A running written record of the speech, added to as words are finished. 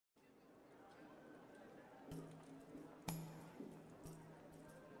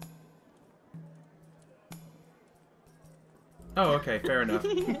Oh, okay, fair enough.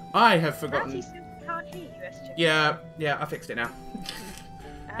 I have forgotten. Ratty said we can't hear you, SJ. Yeah, I fixed it now.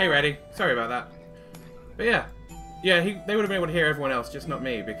 Hey, Reddy. Sorry about that. But yeah. Yeah, they would have been able to hear everyone else, just not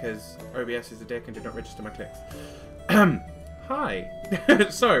me, because OBS is a dick and did not register my clicks. Hi.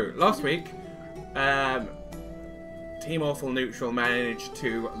 So, last week, Team Awful Neutral managed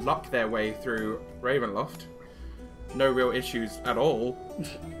to lock their way through Ravenloft. No real issues at all.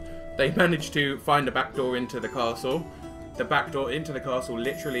 They managed to find a back door into the castle. The back door into the castle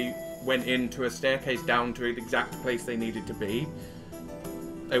literally went into a staircase down to the exact place they needed to be.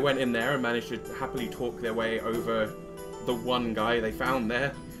 They went in there and managed to happily talk their way over the one guy they found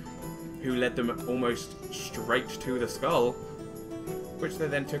there, who led them almost straight to the skull, which they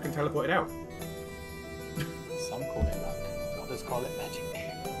then took and teleported out. Some call it luck, others call it magic.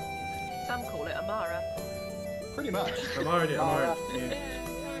 Some call it Amara. Pretty much. Amara did, Amara. yeah.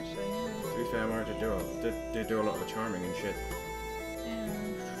 To be fair, Amara did do a lot of the charming and shit.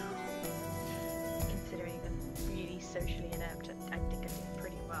 Considering I'm really socially inept, I think I did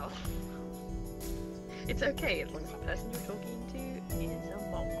pretty well. It's okay as long as the person you're talking to is a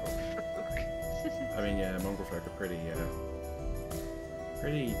mongrel folk. I mean, yeah, mongrel folk are pretty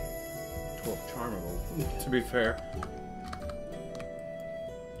charmable, to be fair.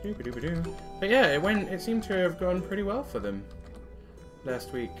 But yeah, it seemed to have gone pretty well for them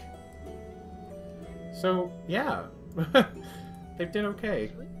last week. So yeah, they did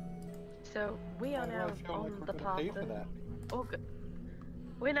okay. So we are now on the path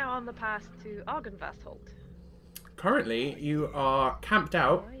we're now on the path to Argynvost. Currently, you are camped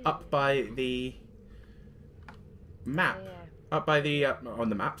out up by the map. Yeah. Up by the on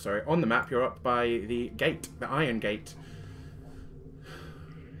the map. Sorry, on the map you're up by the gate, the Iron Gate.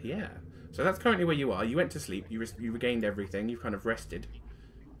 Yeah. So that's currently where you are. You went to sleep. You regained everything. You've kind of rested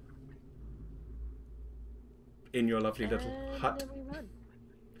in your lovely little hut. Then we run.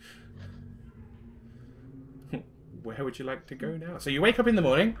 Where would you like to go now? So you wake up in the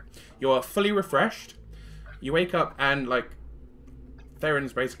morning. You are fully refreshed. You wake up and, like,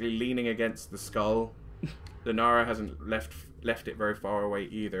 Theron's basically leaning against the skull. The Nara hasn't left it very far away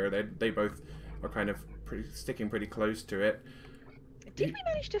either. They both are kind of sticking pretty close to it. Did we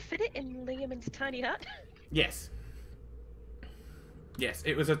manage to fit it in Liam's tiny hut? Yes. Yes,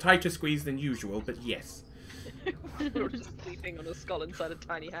 it was a tighter squeeze than usual, but yes. We were just sleeping on a skull inside a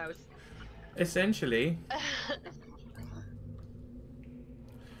tiny house. Essentially.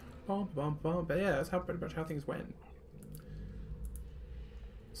 But yeah, that's pretty much how things went.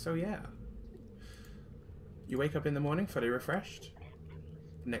 So yeah. You wake up in the morning fully refreshed,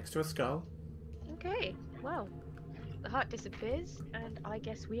 next to a skull. Okay, well, the hut disappears, and I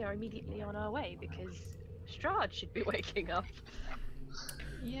guess we are immediately on our way, because Strahd should be waking up.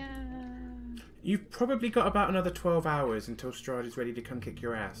 Yeah. You've probably got about another 12 hours until Strahd is ready to come kick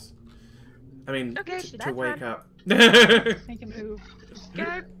your ass. I mean, Okay, to wake up. Make a move.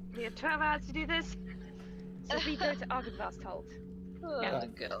 Go! We have 12 hours to do this. So we go to Argynvost. Yeah,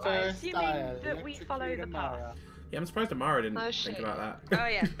 good. Assuming that we follow the path. Yeah, I'm surprised Amara didn't think about that. Oh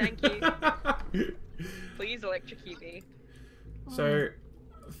yeah, thank you. Please electrocute me. So,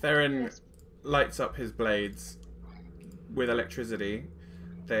 Theron lights up his blades with electricity.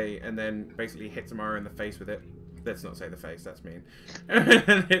 And then basically hits Amara in the face with it. Let's not say the face, that's mean.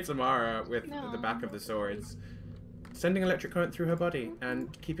 And hits Amara with the back of the swords, sending electric current through her body and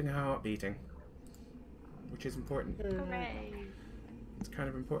keeping her heart beating, which is important. Hooray! It's kind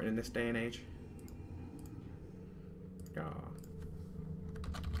of important in this day and age.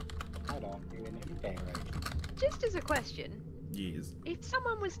 I don't do anything right. Just as a question, Yes. if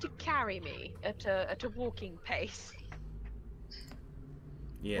someone was to carry me at a walking pace,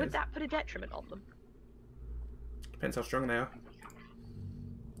 Yes. would that put a detriment on them? Depends how strong they are.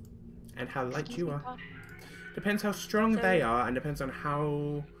 And how light you are. Depends how strong they are, and depends on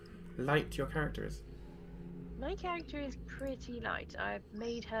how light your character is. My character is pretty light. I've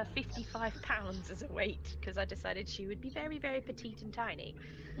made her 55 pounds as a weight, because I decided she would be very, very petite and tiny.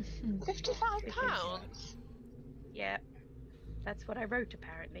 55 pounds? Yeah. That's what I wrote,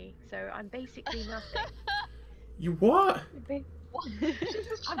 apparently. So I'm basically nothing. You what? What?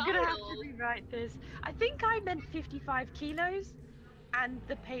 I'm gonna have to rewrite this. I think I meant 55 kilos, and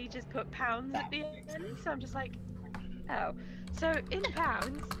the page has put pounds at the end, so I'm just like, oh. So in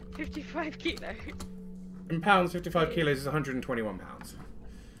pounds, 55 kilos. In pounds, 55 kilos is 121 pounds.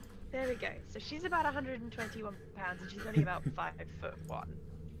 There we go. So she's about 121 pounds, and she's only about 5'1".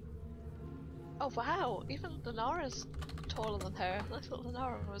 Oh wow, even Lenara's taller than her. I thought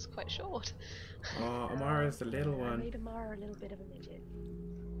Lenara was quite short. Oh, Amara's the little I one. made Amara a little bit of a midget.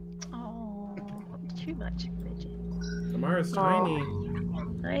 Oh. too much, midget. Amara's tiny.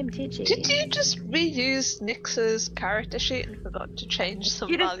 I'm Tidgy. Did you just reuse Nyx's character sheet and forgot to change some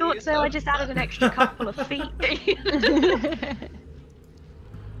You'd have values? thought so. I just added an extra couple of feet.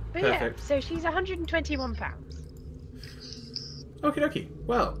 But yeah, Perfect. so she's 121 pounds. Okie dokie.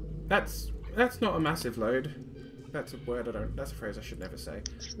 Well, that's not a massive load. That's a word I don't. That's a phrase I should never say.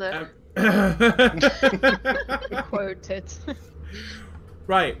 No. Quoted.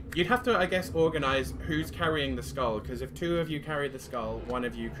 Right, you'd have to, I guess, organise who's carrying the skull, because if two of you carry the skull, one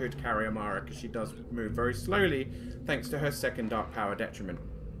of you could carry Amara, because she does move very slowly, thanks to her second dark power detriment.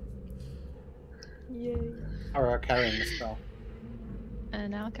 Yay. Or carrying the spell.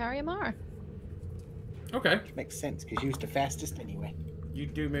 And I'll carry Amara. Okay, Which makes sense, because you're the fastest anyway. you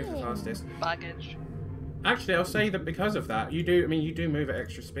do move the fastest. Baggage. Actually, I'll say that because of that, you do move at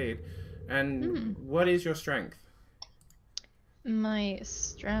extra speed. And what is your strength? My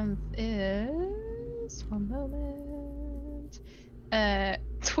strength is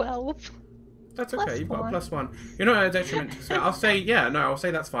 12. That's okay, Plus you've got a one. +1. You're not at a detriment to I'll say, yeah, no, I'll say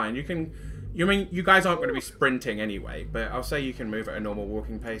that's fine. You can, you guys aren't going to be sprinting anyway, but I'll say you can move at a normal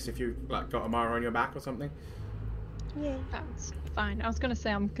walking pace if you, like, got Amara on your back or something. Yay. That's fine. I was gonna say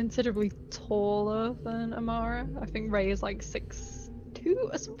I'm considerably taller than Amara. I think Ray is like 6'2"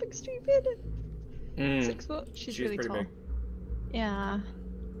 or something stupid. 6 foot. She's really pretty tall. big. Yeah.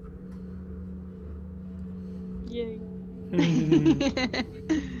 Yay.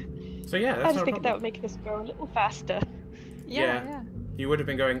 So yeah, that's I not just a figured that problem. would make us go a little faster. Yeah. You would have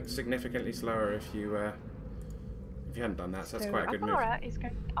been going significantly slower if you hadn't done that, so that's quite a good Amara is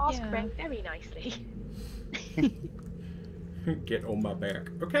going to ask Yeah. Ray very nicely. move. Get on my back.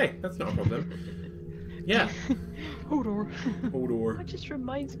 Okay, that's not a problem. Yeah. Hold on. Hold on. That just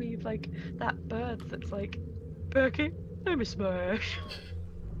reminds me of like that bird that's like, Becky, let me smash.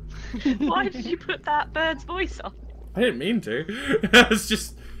 Why did you put that bird's voice on? I didn't mean to. It's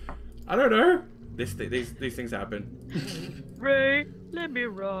just, I don't know. These things happen. Ray, let me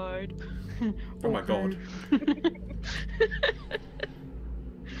ride. Oh my god.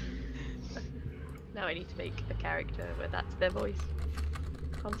 Now I need to make a character where that's their voice.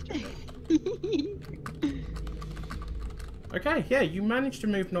 Constantly. Okay, yeah, you managed to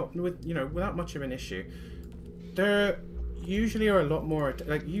move without much of an issue. There usually are a lot more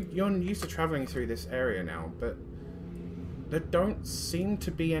like you're used to traveling through this area now, but there don't seem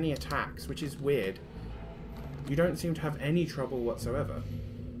to be any attacks, which is weird. You don't seem to have any trouble whatsoever.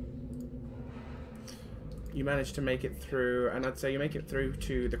 You managed to make it through, and I'd say you make it through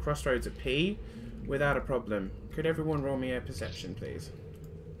to the crossroads at P without a problem. Could everyone roll me a perception, please?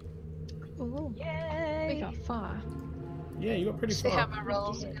 Ooh, we Yay! got far. Yeah, you got pretty See how far. my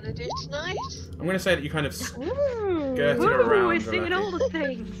rolls are gonna do tonight. I'm going to say that you kind of Ooh, skirted Ooh, around we're the seeing lucky. all the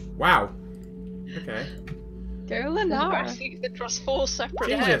things. Wow. Okay. Go I Lenara. see across 4 separate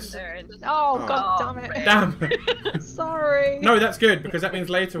Jesus. turns. Oh, Oh. god damn it. Damn. Sorry. No, that's good, because that means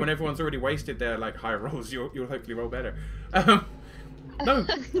later when everyone's already wasted their like high rolls, you'll hopefully roll better. No,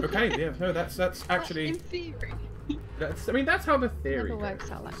 okay, yeah, no, that's In actually theory. that's how the theory Never goes.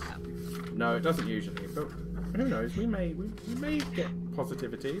 works out like that. No, it doesn't usually, but who knows? We may get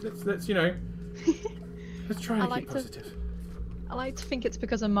positivity. Let's let's try and like keep to- positive. I like to think it's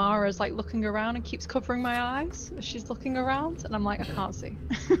because Amara's like looking around and keeps covering my eyes as she's looking around, and I'm like, I can't see.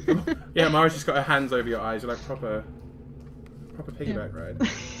 Yeah, Mara's just got her hands over your eyes. You're like proper piggyback ride.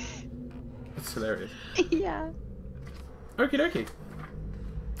 That's hilarious. Yeah. Okie dokie.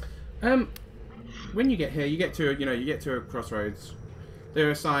 When you get here, you get to a crossroads. There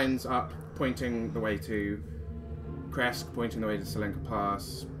are signs up pointing the way to Kresk, pointing the way to Selenka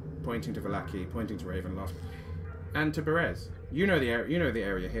Pass, pointing to Vallaki, pointing to Ravenloft, and to Berez. You know the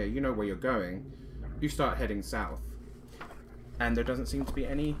area here. You know where you're going. You start heading south, and there doesn't seem to be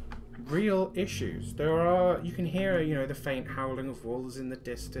any real issues. You can hear the faint howling of wolves in the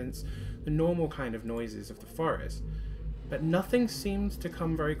distance, the normal kind of noises of the forest. But nothing seems to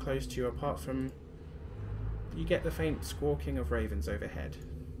come very close to you apart from you get the faint squawking of ravens overhead.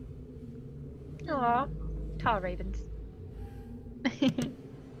 Aw, tar ravens.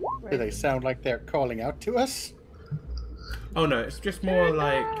 Do they sound like they're calling out to us? Oh no, it's just more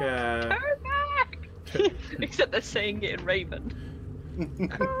like Turn back! Except they're saying it in Raven.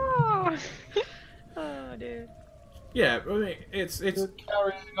 Oh, oh dear. yeah, I mean, it's You're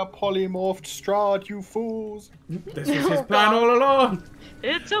carrying a polymorphed Strahd, you fools! this was his plan all along.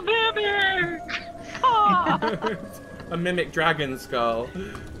 It's a mimic! Ah! A mimic dragon skull.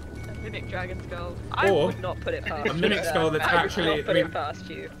 A mimic dragon skull. I Or would not put it past a you. mimic skull that's I would actually- not put I mean- it past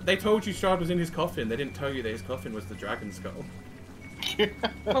you. They told you Strahd was in his coffin. They didn't tell you that his coffin was the dragon skull.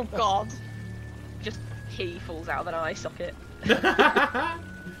 Oh god. just he falls out of an eye socket.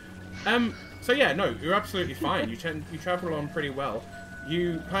 So yeah, no, you're absolutely fine. You travel on pretty well.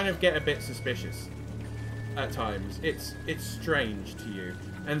 You kind of get a bit suspicious at times. It's strange to you.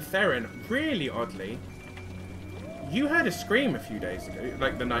 And Theron, really oddly, you heard a scream a few days ago,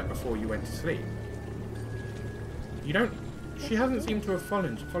 like the night before you went to sleep. You don't. She hasn't seemed to have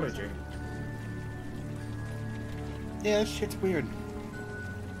followed you. Yeah, shit's weird.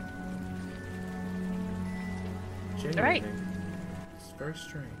 Genuinely. Right. It's very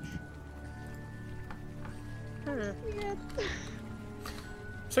strange.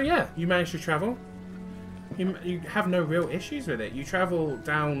 So yeah, you managed to travel. You have no real issues with it. You travel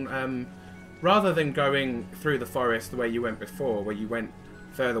down, rather than going through the forest the way you went before, where you went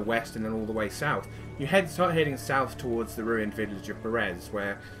further west and then all the way south. You start heading south towards the ruined village of Berez,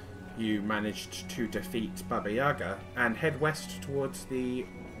 where you managed to defeat Baba Yaga, and head west towards the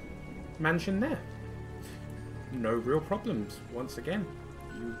mansion there. No real problems, once again.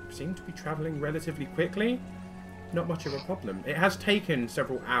 You seem to be travelling relatively quickly. Not much of a problem. It has taken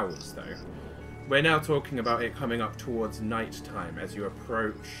several hours, though. We're now talking about it coming up towards night time as you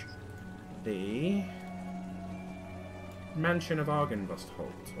approach the mansion of Argynvost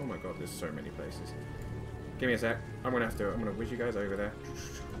Holt. Oh my god, there's so many places. Give me a sec. I'm gonna whiz you guys over there.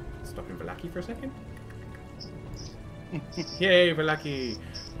 Stop in Vallaki for a second. Yay, Vallaki!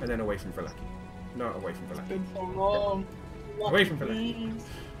 And then away from Vallaki. No, away from Vallaki. It's been so long. Away from Vallaki.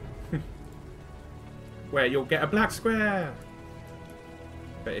 Where you'll get a black square!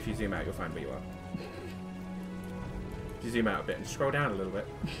 But if you zoom out, you'll find where you are. If you zoom out a bit and scroll down a little bit.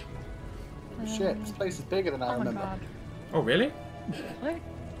 Shit, this place is bigger than I remember. God. Oh, really? What?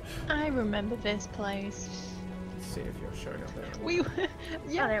 I remember this place. Let's see if you're showing up there. We were,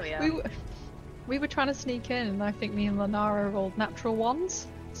 yeah, Oh, there we are. we were trying to sneak in, and I think me and Lenara rolled natural ones,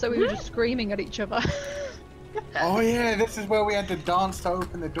 so we were just screaming at each other. Oh yeah, this is where we had to dance to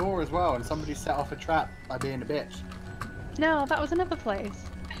open the door as well, and somebody set off a trap by being a bitch. No, that was another place.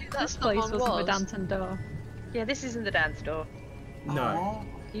 That's This place not wasn't one the dancing door. Yeah, this isn't the dance door. No. Aw.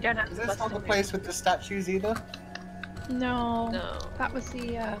 You don't have Is to this bust not the in place with the statues either? No. No. That was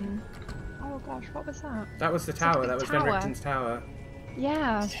the oh gosh, what was that? That was the It's like a tower. big That was tower. Venricton's tower.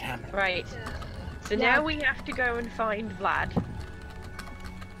 Yeah. Damn it. Right. So Yeah. now we have to go and find Vlad.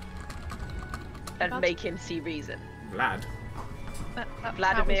 And That's- make him see reason. Vlad. That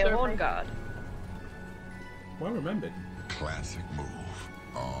Vladimir tower was Horngard. Well remembered. Classic move.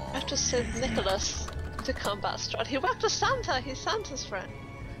 Oh, I have to send Nicholas to combat Strahd. He worked with Santa. He's Santa's friend.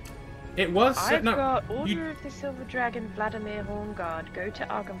 It was. I've no, got Order you- of the Silver Dragon, Vladimir Horngard. Go to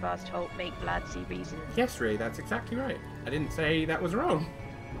Argynvost Holt, make Vlad see reason. Yes, Ree, that's exactly right. I didn't say that was wrong.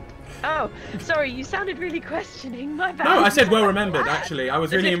 Oh, sorry, you sounded really questioning. My bad. No, I said well Vlad. remembered. Actually, I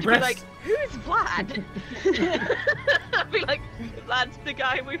was As really if to be impressed. like, who's Vlad? I'd be like, Vlad's the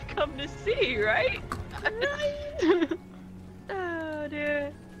guy we've come to see, right? Oh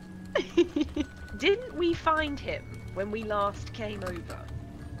dear. Didn't we find him when we last came over?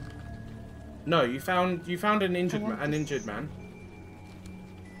 No, you found an injured want an to injured man.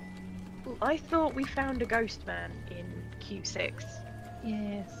 I thought we found a ghost man in Q6.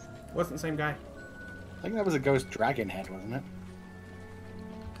 Yes. Wasn't the same guy. I think that was a ghost dragon head, wasn't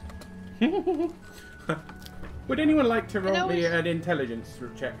it? Would anyone like to roll know me it's- an intelligence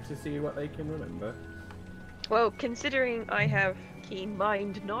check to see what they can remember? Well, considering I have keen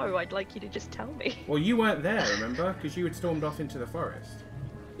mind, no, I'd like you to just tell me. Well, you weren't there, remember? Because you had stormed off into the forest.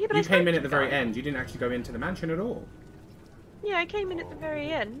 Yeah, but You I came spoke in to at the very guy. end. You didn't actually go into the mansion at all. Yeah, I came in at the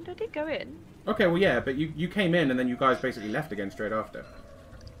very end. I did go in. Okay, well, yeah, but you came in and then you guys basically left again straight after.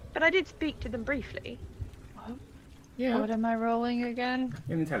 But I did speak to them briefly. Yeah, What am I rolling again?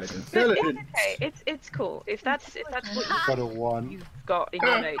 intelligence. But Intelligence. it's okay. It's cool. If that's what Got a 1. you've got in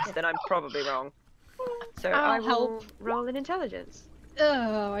your notes, then I'm probably wrong. So I'll I will help. roll an intelligence.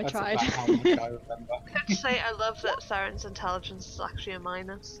 Oh, I That's tried. about how much I remember. I have to say, I love that Theron's intelligence is actually a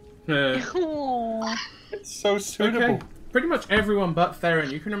minus. Aw. It's so suitable. Okay. Pretty much everyone but Theron,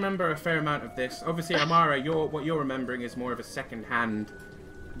 you can remember a fair amount of this. Obviously, Amara, what you're remembering is more of a second-hand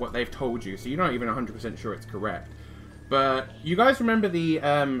what they've told you, so you're not even 100% sure it's correct. But you guys remember the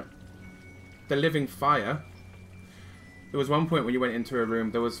living fire? There was one point when you went into a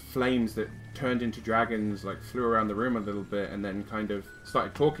room, there was flames that turned into dragons, like flew around the room a little bit, and then kind of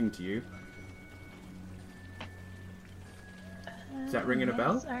started talking to you. Is that ringing a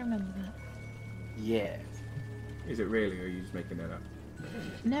bell? Yes, I remember that. Yes. Is it really, or are you just making that up?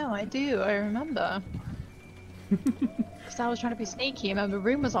 No, I do. I remember. Because I was trying to be sneaky, and then the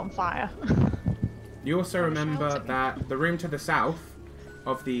room was on fire. You also remember shouting. that the room to the south,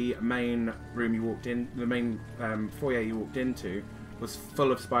 of the main room you walked in, the main foyer you walked into, was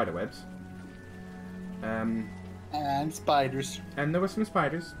full of spider webs. And spiders. And there were some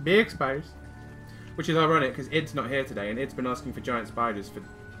spiders, big spiders, which is ironic because Id's not here today, and Id's been asking for giant spiders for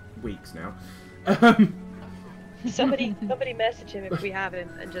weeks now. Somebody message him if we have him,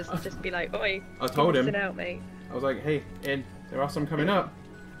 and just be like, "Oi, I told him. Out, mate." I was like, "Hey, Id, there are some coming up."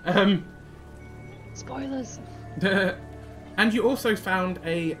 Spoilers. And you also found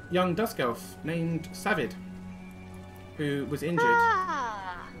a young dusk elf named Savid, who was injured.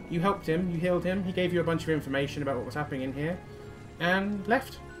 Ah! You helped him, you healed him, he gave you a bunch of information about what was happening in here, and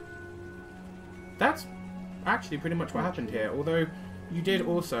left. That's actually pretty much what happened here, although you did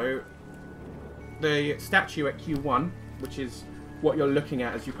also... The statue at Q1, which is what you're looking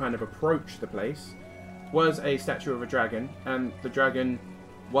at as you kind of approach the place, was a statue of a dragon, and the dragon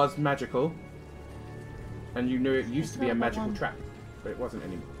was magical, and you knew it used to be a magical trap, but it wasn't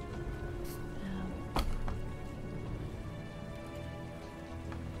anymore.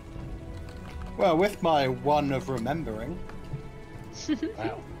 Well, with my one of remembering.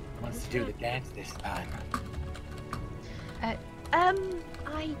 Wow, wants to do the dance this time.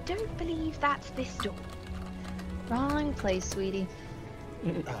 I don't believe that's this door. Wrong place, sweetie.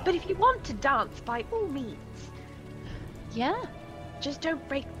 But if you want to dance, by all means. Yeah. Just don't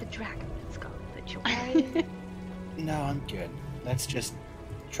break the dragon skull that you're wearing. No, I'm good. Let's just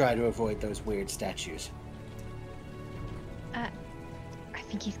try to avoid those weird statues. I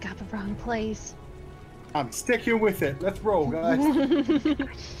think he's got the wrong place. I'm sticking with it. Let's roll, guys. I think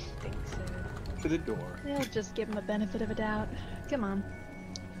so. To the door. We'll just give him a benefit of a doubt. Come on.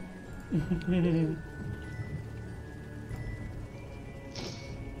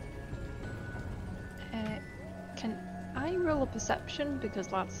 Can I roll a perception?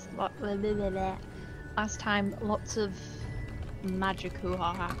 Because last time lots of magic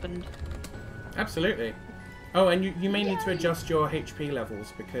hoo-ha happened. Absolutely. Oh, and you may need to adjust your HP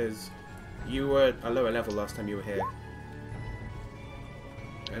levels because you were a lower level last time you were here.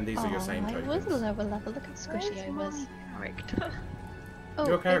 And these are your same I tokens. was a lower level. Look how squishy I was. Character. Oh,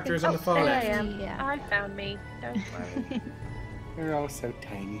 Your character is on the far There left. I am. Yeah. I found me. Don't worry. We're all so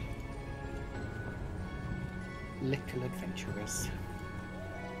tiny. Little adventurers.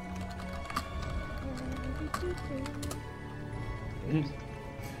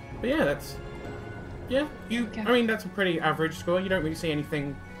 But yeah, that's... Yeah, I mean, that's a pretty average score. You don't really see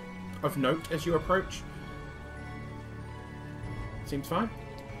anything of note as you approach. Seems fine.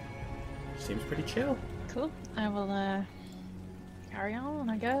 Seems pretty chill. Cool. I will carry on,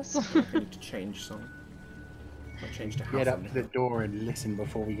 I guess. I need to change song. I'll change to house. Get up to the door and listen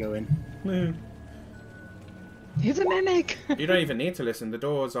before we go in. He's a mimic. You don't even need to listen. The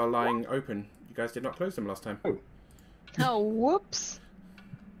doors are lying open. You guys did not close them last time. Oh, whoops.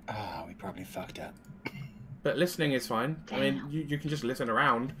 Ah, we probably fucked up. But listening is fine. I mean, you can just listen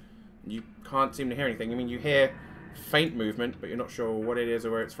around. You can't seem to hear anything. I mean, you hear faint movement, but you're not sure what it is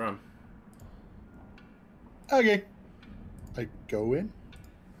or where it's from. Okay. I go in.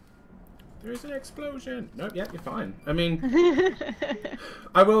 There is an explosion. Nope, yeah, you're fine. I mean,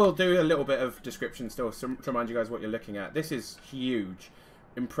 I will do a little bit of description still to remind you guys what you're looking at. This is huge,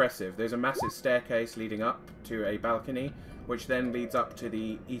 impressive. There's a massive staircase leading up to a balcony, which then leads up to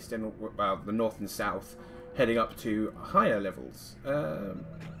the east and, well, the north and south, heading up to higher levels.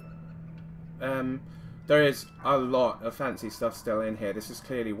 There is a lot of fancy stuff still in here. This is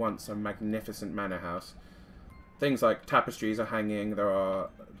clearly once a magnificent manor house. Things like tapestries are hanging. There are,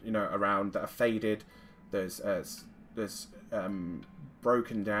 around that are faded. There's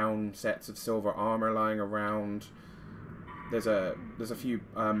broken down sets of silver armor lying around. There's a few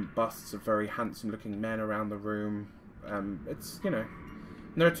busts of very handsome looking men around the room. It's, and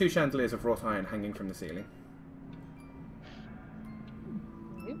there are 2 chandeliers of wrought iron hanging from the ceiling.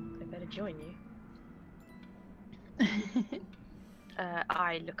 I better join you.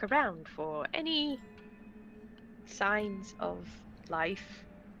 I look around for any signs of life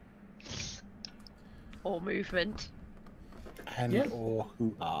or movement. And Yeah. or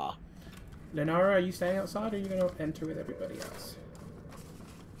who are. Lenara, are you staying outside or are you going to enter with everybody else?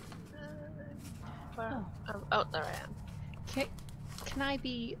 Oh, there I am. Can I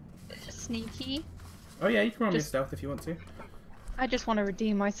be sneaky? Oh yeah, you can roll me a Just- stealth if you want to. I just want to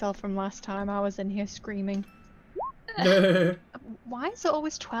redeem myself from last time. I was in here screaming. Don't Why is it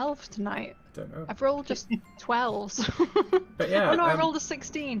always 12 tonight? know. I've rolled just 12s. But yeah, Oh no, I rolled a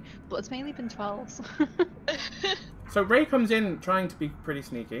 16, but it's mainly been 12s. So Ray comes in trying to be pretty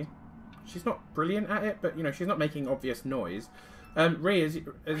sneaky. She's not brilliant at it, but she's not making obvious noise. Ray,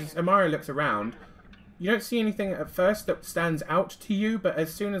 as Amara looks around, You don't see anything at first that stands out to you, but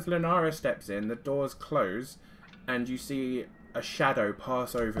as soon as Lenara steps in, the doors close, and you see a shadow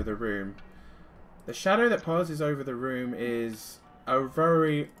pass over the room. The shadow that passes over the room is a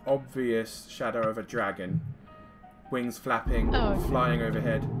very obvious shadow of a dragon. Wings flapping, flying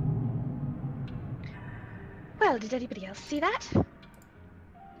overhead. Well, did anybody else see that?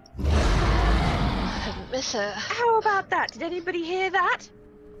 I didn't miss it. How about that? Did anybody hear that?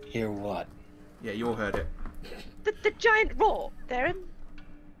 Hear what? Yeah, you all heard it. The giant roar, Theron.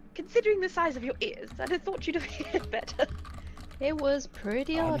 Considering the size of your ears, I'd have thought you'd have heard better. It was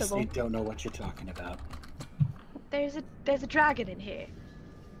pretty Honestly, audible. don't know what you're talking about. There's a dragon in here.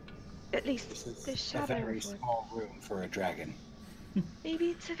 At least This the is a shadow very of one. small room for a dragon. Maybe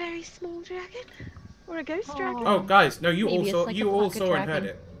it's a very small dragon, or a ghost dragon. Oh, guys, no, you Maybe all it's saw, like you a all pocket saw and heard dragon.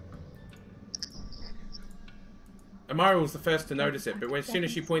 it. Amara was the first to notice it, but as soon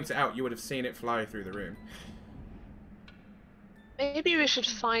as she points it out, you would have seen it fly through the room. Maybe we should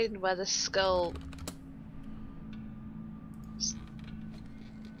find where the skull.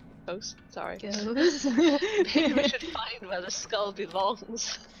 Ghost? Sorry. Goes. Maybe we should find where the skull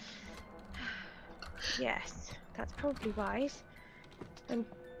belongs. Yes, that's probably wise. And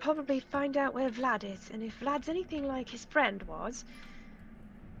probably find out where Vlad is, and if Vlad's anything like his friend was.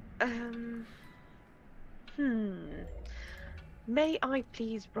 May I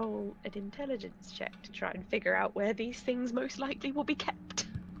please roll an intelligence check to try and figure out where these things most likely will be kept?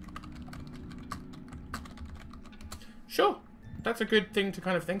 Sure, that's a good thing to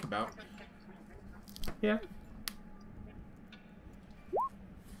kind of think about. Yeah.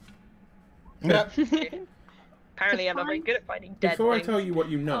 Yep. Apparently, I'm not very good at finding dead Before things. I tell you what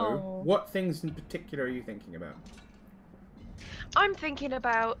you know, Oh. what things in particular are you thinking about? I'm thinking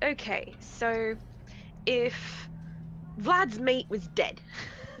about, okay, so if Vlad's mate was dead,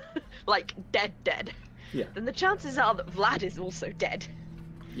 like dead, Yeah. then the chances are that Vlad is also dead.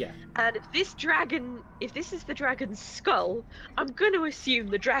 Yeah. And if this is the dragon's skull, I'm going to assume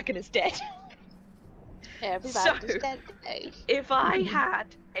the dragon is dead. Everybody's So- dead today. If I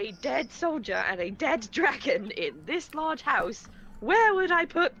had a dead soldier and a dead dragon in this large house, where would I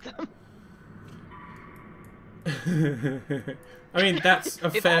put them? I mean, that's a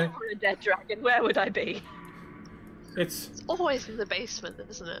If I fair... were a dead dragon, where would I be? It's... It's always in the basement,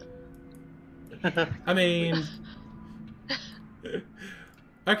 isn't it? I mean...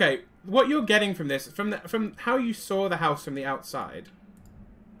 Okay, what you're getting from this, from how you saw the house from the outside...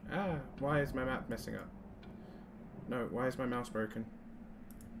 Ah, why is my map messing up? No, why is my mouse broken?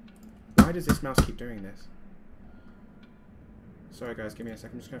 Why does this mouse keep doing this? Sorry guys, give me a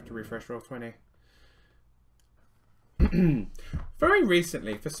second, I'm just going to have to refresh Roll20. Very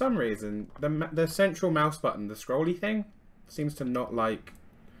recently, for some reason, the central mouse button, the scrolly thing, seems to not like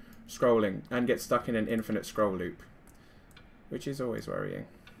scrolling and get stuck in an infinite scroll loop, which is always worrying.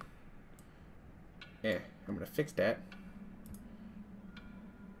 Yeah, I'm going to fix that.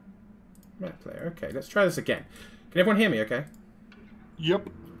 Map player, okay, let's try this again. Can everyone hear me okay? Yep.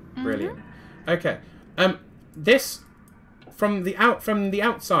 Brilliant. Okay. This from the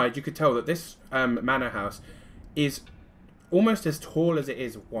outside you could tell that this manor house is almost as tall as it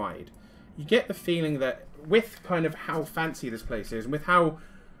is wide. You get the feeling that with kind of how fancy this place is, and with how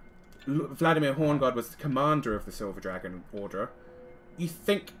Vladimir Horngod was the commander of the Silver Dragon Order, you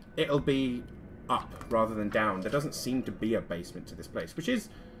think it'll be up rather than down. There doesn't seem to be a basement to this place, which is,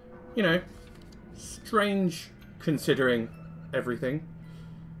 you know, strange considering everything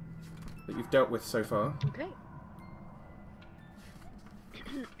that you've dealt with so far. Okay.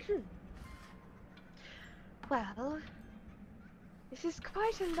 Well, this is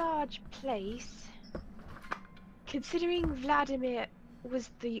quite a large place. Considering Vladimir was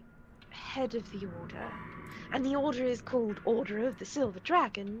the head of the Order, and the Order is called Order of the Silver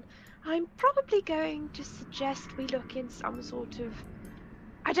Dragon, I'm probably going to suggest we look in some sort of...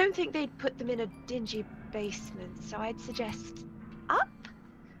 I don't think they'd put them in a dingy basement, so I'd suggest up?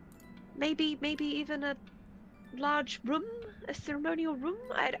 Maybe even a large room? A ceremonial room?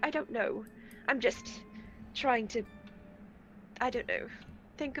 I don't know. I'm just trying to... I don't know.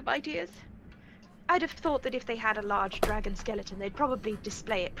 Think of ideas? I'd have thought that if they had a large dragon skeleton, they'd probably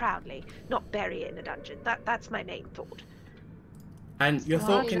display it proudly, not bury it in a dungeon. That's my main thought. And your Well,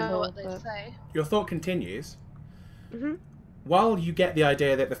 thought You know what they say. your thought continues. Mm-hmm. While you get the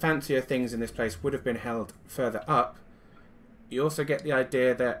idea that the fancier things in this place would have been held further up, you also get the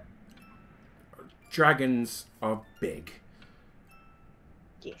idea that dragons are big.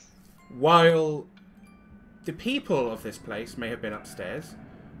 Yes. While the people of this place may have been upstairs,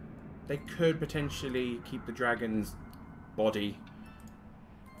 they could potentially keep the dragon's body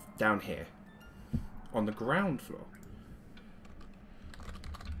down here. on the ground floor.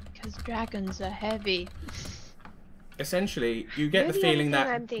 Because dragons are heavy. Essentially, you get the Maybe feeling anything that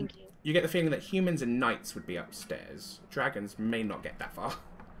I'm thinking. you get the feeling that humans and knights would be upstairs. Dragons may not get that far.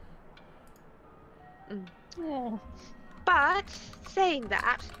 Oh. But saying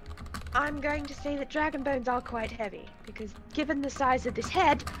that, I'm going to say that dragon bones are quite heavy because, given the size of this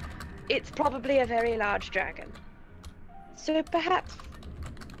head, it's probably a very large dragon. So perhaps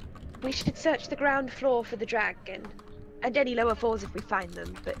we should search the ground floor for the dragon, and any lower floors if we find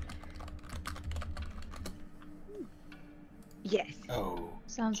them. But yes. Oh.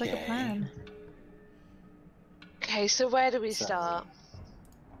 Sounds like a Okay. plan. Okay, so where do we So- start?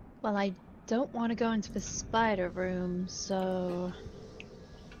 Well, I don't want to go into the spider room, so...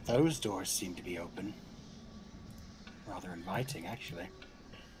 Those doors seem to be open. Rather inviting, actually.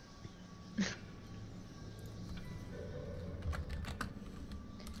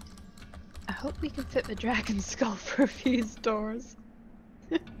 I hope we can fit the dragon skull through these doors.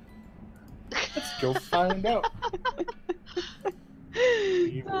 Let's go find out.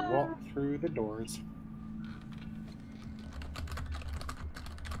 We will walk through the doors.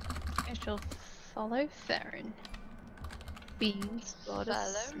 I shall follow Theron. Beans, Follow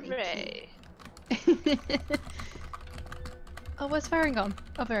Goddess, Ray. Oh, where's Theron gone?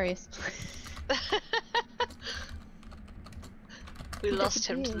 Oh, there he is. We lost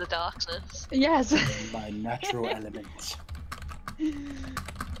him to the darkness. Yes! My natural element.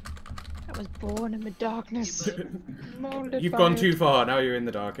 I was born in the darkness. Molded You've by gone it. too far. Now you're in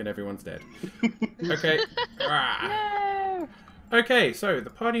the dark and everyone's dead. Okay. No! Okay, so the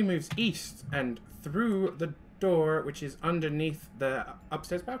party moves east and through the door, which is underneath the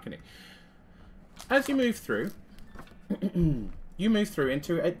upstairs balcony. As you move through, you move through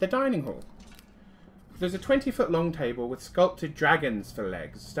into the dining hall. There's a 20-foot long table with sculpted dragons for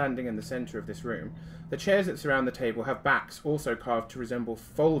legs standing in the center of this room. The chairs that surround the table have backs also carved to resemble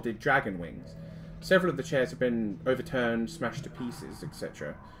folded dragon wings. Several of the chairs have been overturned, smashed to pieces,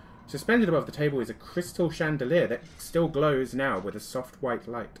 etc. Suspended above the table is a crystal chandelier that still glows now with a soft white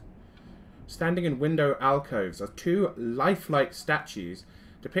light. Standing in window alcoves are two lifelike statues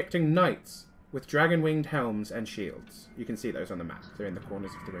depicting knights with dragon-winged helms and shields. You can see those on the map. They're in the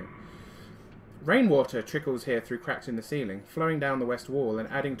corners of the room. Rainwater trickles here through cracks in the ceiling, flowing down the west wall and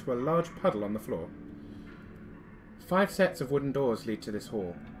adding to a large puddle on the floor. 5 sets of wooden doors lead to this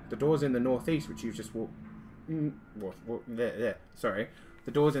hall. The doors in the northeast, which you've just walked... Sorry.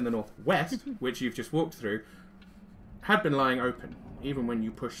 The doors in the northwest, which you've just walked through, had been lying open, even when you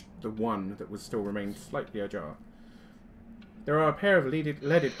pushed the one that was still remained slightly ajar. There are a pair of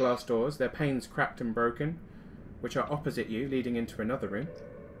leaded glass doors, their panes cracked and broken, which are opposite you, leading into another room.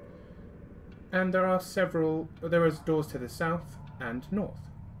 And there are doors to the south and north.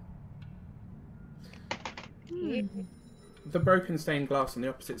 The broken stained glass on the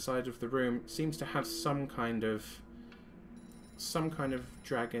opposite side of the room seems to have some kind of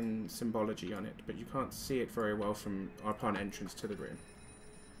dragon symbology on it, but you can't see it very well from upon entrance to the room.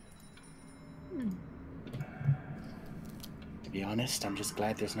 To be honest, I'm just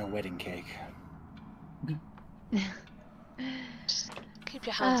glad there's no wedding cake. Just keep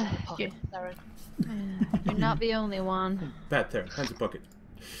your hands in the pocket, yeah. Theron. You're not the only one. Bad there, hands in pocket.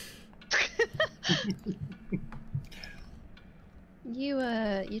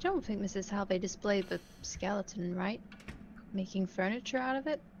 You don't think this is how they displayed the skeleton, right? Making furniture out of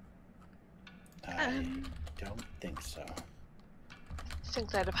it? I don't think so. I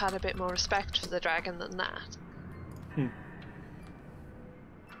think they'd have had a bit more respect for the dragon than that.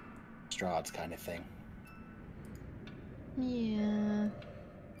 Strahd's kind of thing. Yeah.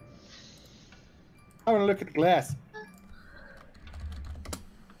 I want to look at the glass.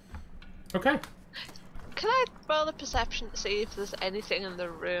 Okay. Can I roll a perception to see if there's anything in the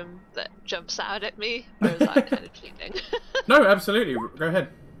room that jumps out at me? Or is that kind of cheating? No, absolutely. Go ahead.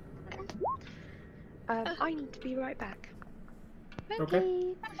 I need to be right back.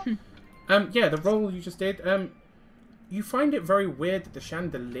 Okay. Yeah, the roll you just did. You find it very weird that the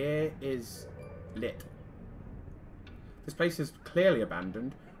chandelier is lit. This place is clearly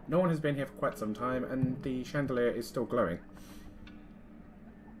abandoned. No one has been here for quite some time, and the chandelier is still glowing.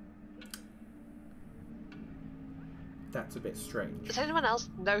 That's a bit strange. Does anyone else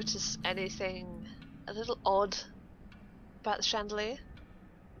notice anything a little odd about the chandelier?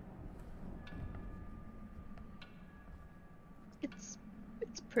 It's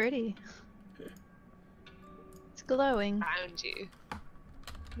pretty. It's glowing. Around you?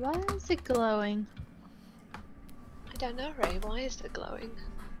 Why is it glowing? I don't know, Ray. Why is it glowing?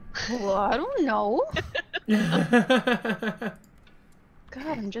 Well, I don't know. Okay.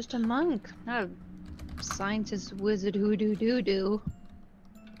 God, I'm just a monk, not a Scientist wizard hoodoo doo doo.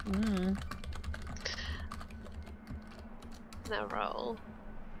 Now roll.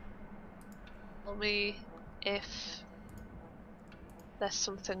 Tell me if there's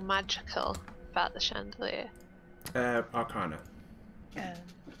something magical about the chandelier. Arcana.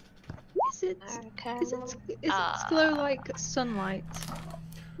 Is it Arcana. glow like sunlight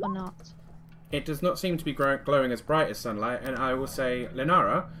or not? It does not seem to be glowing as bright as sunlight, and I will say,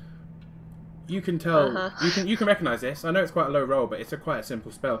 Lenara, you can tell, you can recognize this. I know it's quite a low roll, but it's quite a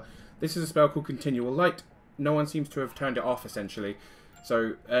simple spell. This is a spell called Continual Light. No one seems to have turned it off, essentially.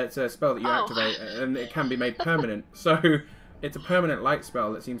 So it's a spell that you activate, and it can be made permanent. So it's a permanent light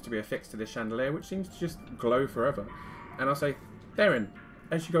spell that seems to be affixed to this chandelier, which seems to just glow forever. And I'll say, Theron,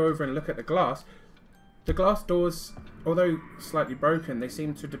 as you go over and look at the glass doors, although slightly broken, they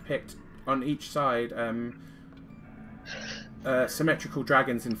seem to depict on each side symmetrical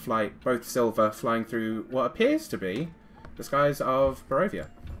dragons in flight, both silver, flying through what appears to be the skies of Barovia.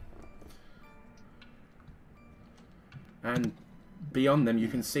 And beyond them, you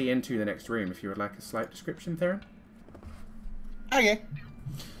can see into the next room, if you would like a slight description, Theron. Okay.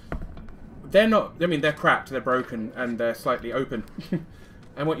 They're not, I mean, they're cracked, they're broken, and they're slightly open.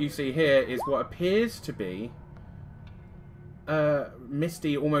 And what you see here is what appears to be a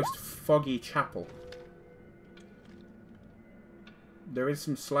misty, almost foggy chapel. There is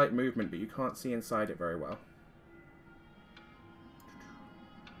some slight movement, but you can't see inside it very well.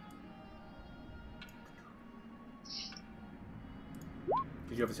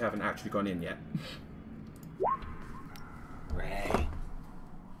 Because you obviously haven't actually gone in yet. Ray.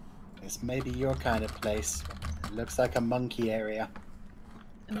 This may be your kind of place. It looks like a monkey area.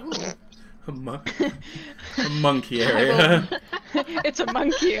 Ooh. A monkey area. It's a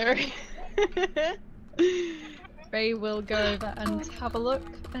monkey area. Ray will go over and have a look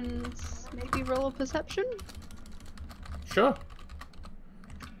and maybe roll a perception. Sure.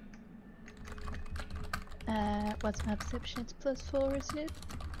 What's my perception? It's +4, isn't it?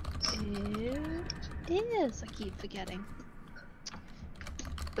 It is. I keep forgetting.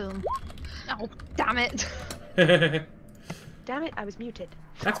 Boom. Oh, damn it. Damn it, I was muted.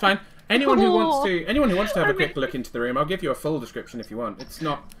 That's fine. Anyone who wants to have a quick look into the room, I'll give you a full description if you want. It's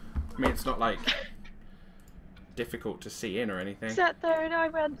not, I mean, it's not like difficult to see in or anything. Sat there and I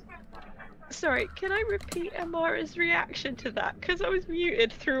went, sorry, can I repeat Amara's reaction to that? Because I was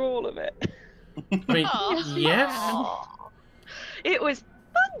muted through all of it. I mean, yes. It was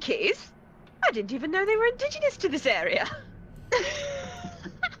monkeys? I didn't even know they were indigenous to this area.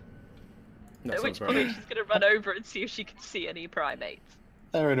 At which point she's going to run over and see if she can see any primates.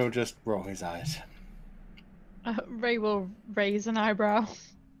 Theron will just roll his eyes. Ray will raise an eyebrow.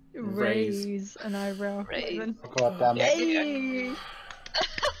 Raise an eyebrow. Raise. Oh, God damn it. Yay!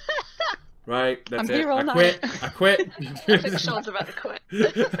 Right, that's I'm it. here all I quit. night. I quit. I think Sean's about to quit.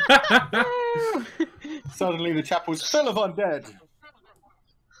 Suddenly the chapel's full of undead.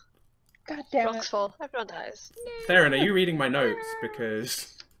 God damn Rocks it. fall. Everyone dies. Theron, are you reading my notes?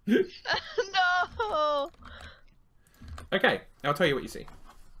 Because... No! Okay, I'll tell you what you see.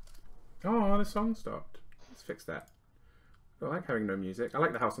 Oh, the song stopped. Let's fix that. I like having no music. I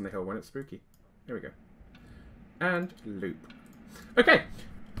like the house on the hill when it's spooky. There we go. And loop. Okay.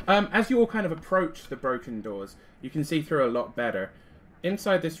 As you all kind of approach the broken doors, you can see through a lot better.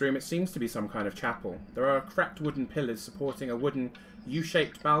 Inside this room, it seems to be some kind of chapel. There are cracked wooden pillars supporting a wooden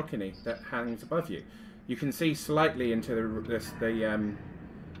U-shaped balcony that hangs above you. You can see slightly into the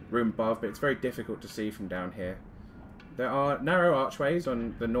room above, but it's very difficult to see from down here. There are narrow archways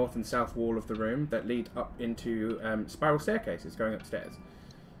on the north and south wall of the room that lead up into spiral staircases going upstairs.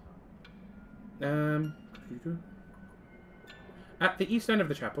 At the east end of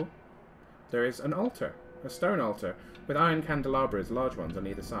the chapel, there is an altar, a stone altar, with iron candelabras, large ones, on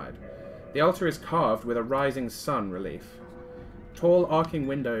either side. The altar is carved with a rising sun relief. Tall, arcing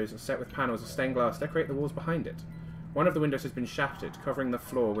windows set with panels of stained glass decorate the walls behind it. One of the windows has been shafted, covering the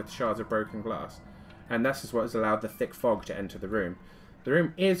floor with shards of broken glass, and this is what has allowed the thick fog to enter the room. The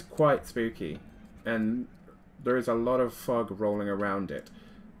room is quite spooky, and there is a lot of fog rolling around it.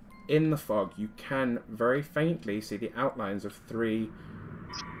 In the fog, you can very faintly see the outlines of 3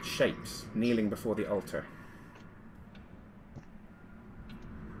 shapes kneeling before the altar.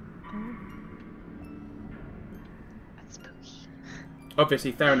 That's spooky.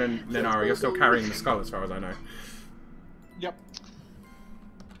 Obviously, Theron and Lenara, you're still carrying the skull as far as I know. Yep. I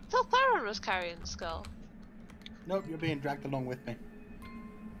thought Theron was carrying the skull. Nope, you're being dragged along with me.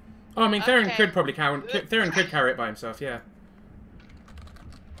 Oh, I mean, Theron Okay. could probably carry. Theron could carry it by himself, yeah.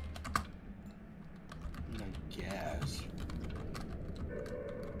 I guess.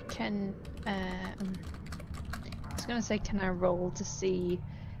 Can I was gonna say, can I roll to see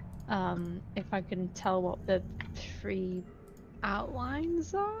if I can tell what the 3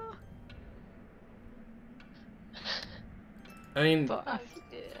 outlines are? I mean, But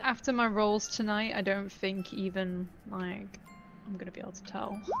after my rolls tonight, I don't think even like I'm gonna be able to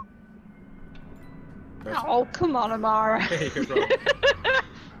tell. that's- Oh, come on, Amara. yeah, you could roll.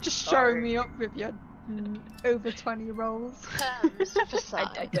 Just show me up with your over 20 rolls. Mr. I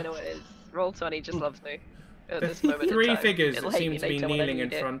Facade. don't know what it is. Roll 20 just loves me at The this moment in 3 time. figures It'll that hate seem me to be later when I kneeling in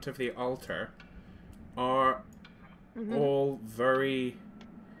need it. front of the altar are Mhm. all very,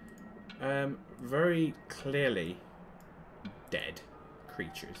 very clearly dead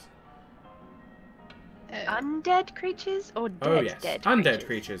creatures. Undead creatures or dead Oh yes, dead undead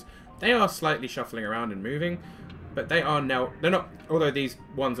creatures. They are slightly shuffling around and moving, but they are now. They're not. Although these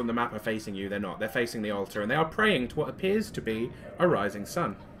ones on the map are facing you, they're not. They're facing the altar, and they are praying to what appears to be a rising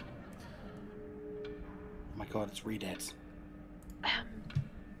sun. Oh my god, it's Redeads.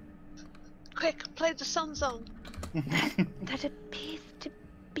 Quick, play the Sun Song. That appears to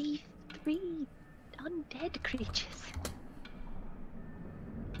be 3 undead creatures.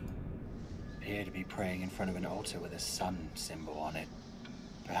 Appear to be praying in front of an altar with a sun symbol on it.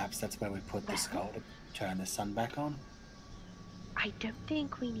 Perhaps that's where we put the skull to turn the sun back on? I don't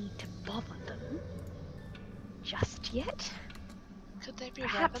think we need to bother them just yet. Could they be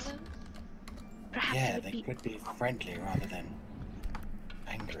Perhaps. revenant? Perhaps Yeah, it would they be could be friendly rather than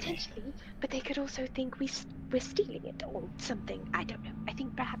angry. potentially, but they could also think we're stealing it or something. I don't know. I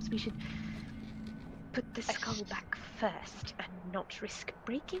think perhaps we should put the skull back first and not risk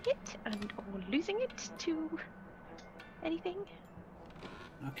breaking it or losing it to anything.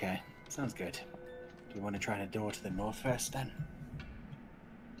 Okay, sounds good. Do you want to try a door to the north first then?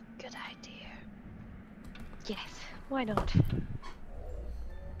 Good idea. Yes, why not?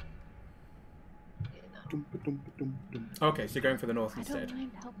 Okay, so you're going for the north I instead. don't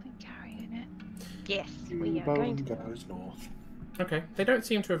mind helping carrying it. Yes, we are going to. goes north. Okay, they don't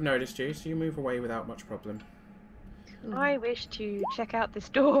seem to have noticed you, so you move away without much problem. I wish to check out this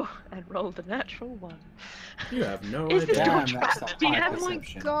door and roll the natural 1. You have no Is this idea. door Damn, that's trapped? a Do you high have Oh my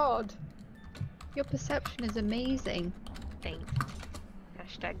perception. god. Your perception is amazing. Thanks.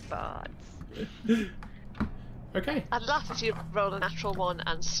 Hashtag bards. Okay. I'd laugh if you roll a natural 1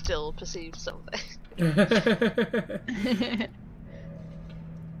 and still perceive something.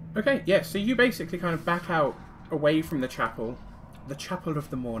 Okay, yeah, so you basically kind of back out away from the chapel of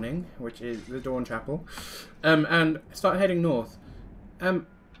the morning, which is the Dawn Chapel, and start heading north.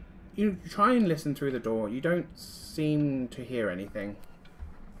 You try and listen through the door. You don't seem to hear anything.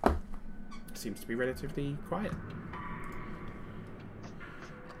 It seems to be relatively quiet.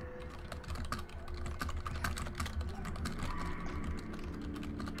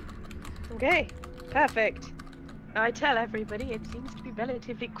 Okay, perfect. I tell everybody it seems to be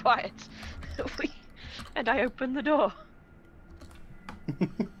relatively quiet. And I open the door.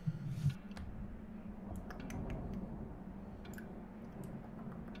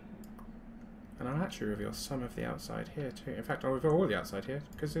 And I'll actually reveal some of the outside here too. In fact, I'll reveal all the outside here,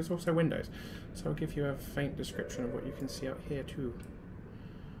 because there's also windows. So I'll give you a faint description of what you can see out here too,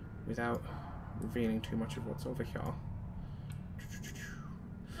 without revealing too much of what's over here.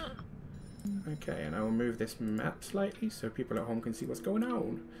 Okay, and I will move this map slightly so people at home can see what's going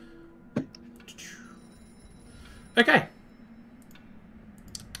on. Okay.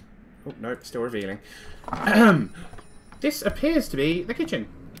 Oh, no, still revealing. This appears to be the kitchen.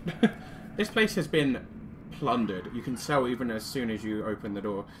 This place has been plundered. You can tell even as soon as you open the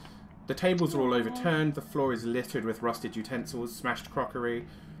door. The tables are all overturned. The floor is littered with rusted utensils, smashed crockery.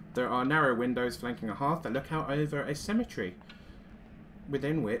 There are narrow windows flanking a hearth that look out over a cemetery,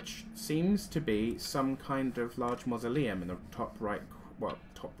 within which seems to be some kind of large mausoleum in the top right,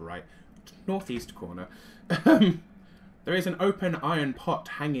 northeast corner. There is an open iron pot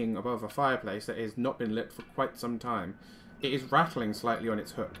hanging above a fireplace that has not been lit for quite some time. It is rattling slightly on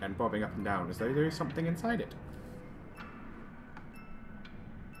its hook and bobbing up and down as though there is something inside it.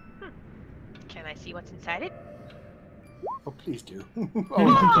 Can I see what's inside it? Oh, please do. Oh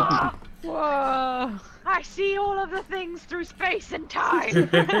my god. Whoa! I see all of the things through space and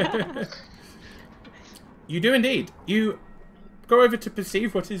time. You do indeed. You go over to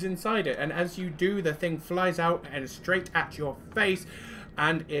perceive what is inside it, and as you do, the thing flies out and straight at your face,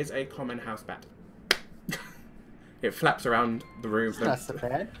 and is a common house bat. It flaps around the room. That's the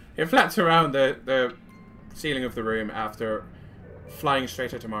bed. It flaps around the ceiling of the room after flying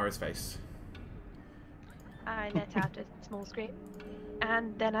straight at Amara's face. I let out a small scream,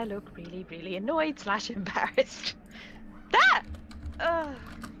 and then I look really, really annoyed / embarrassed. That!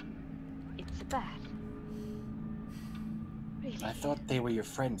 that? Really? I thought they were your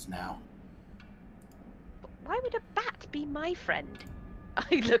friends now. Why would a bat be my friend?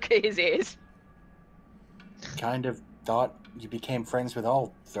 I look at his ears. Kind of thought you became friends with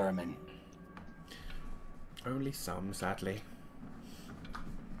all vermin. Only some, sadly.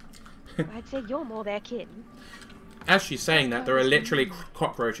 I'd say you're more their kin. As she's saying that, there are literally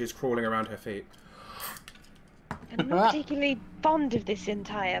cockroaches crawling around her feet. I'm not particularly fond of this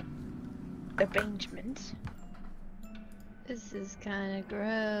entire arrangement. This is kind of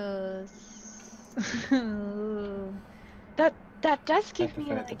gross. That does give me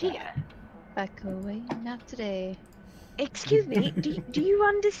an idea. Back away, not today. Excuse me, do you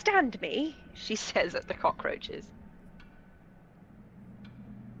understand me? She says at the cockroaches.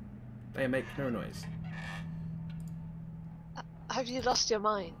 They make no noise. Have you lost your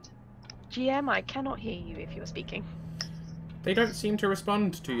mind? GM, I cannot hear you if you're speaking. They don't seem to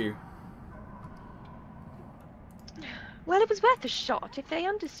respond to you. Well, it was worth a shot. If they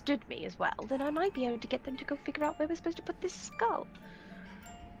understood me as well, then I might be able to get them to go figure out where we're supposed to put this skull.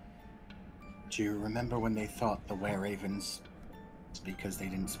 Do you remember when they thought the were-ravens? It's because they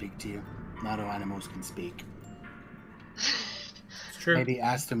didn't speak to you. Not all animals can speak. It's true. Maybe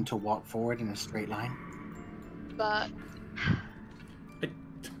ask them to walk forward in a straight line. But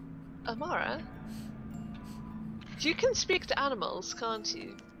Amara, you can speak to animals, can't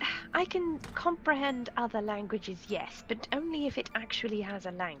you? I can comprehend other languages, yes, but only if it actually has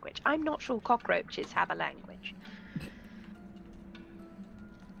a language. I'm not sure cockroaches have a language.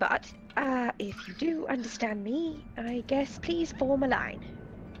 But, if you do understand me, I guess please form a line.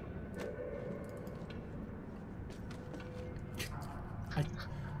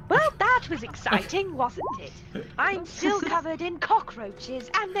 Well, that was exciting, wasn't it? I'm still covered in cockroaches,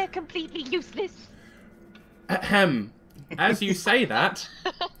 and they're completely useless. Ahem. As you say that,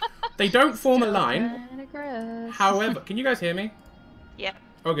 they don't form a line. Kinda gross. However, can you guys hear me? Yep.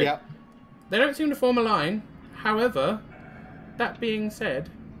 Okay. Yep. They don't seem to form a line. However, that being said,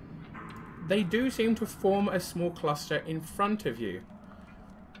 they do seem to form a small cluster in front of you.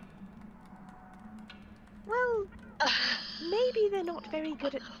 Well, maybe they're not very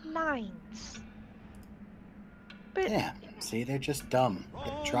good at lines. But Yeah, see, they're just dumb.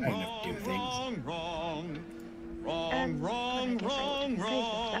 They're trying to do things. I guess I ought to praise them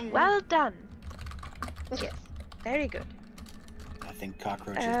for that. Well done. Yes, very good. I think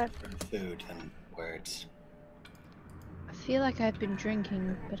cockroaches prefer food than words. I feel like I've been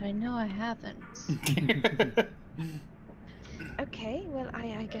drinking, but I know I haven't. Okay, well,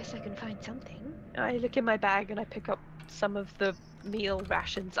 I guess I can find something. I look in my bag and I pick up some of the meal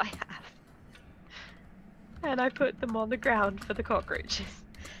rations I have. And I put them on the ground for the cockroaches.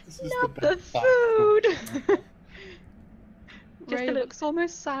 Not the food! Ray looks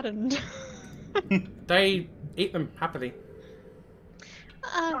almost saddened. They eat them happily.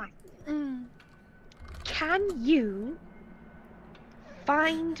 Can you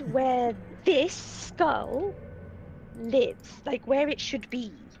find where this skull lives? Like where it should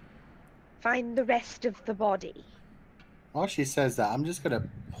be? Find the rest of the body. While she says that, I'm just gonna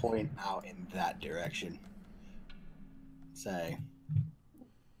point out in that direction. Say,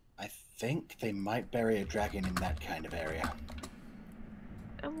 I think they might bury a dragon in that kind of area.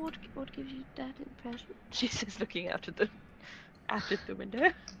 And what gives you that impression? She says, looking out at the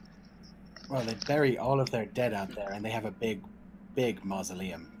window. Well, they bury all of their dead out there, and they have a big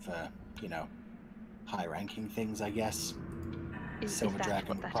mausoleum for, you know, high-ranking things, I guess. Silver that dragon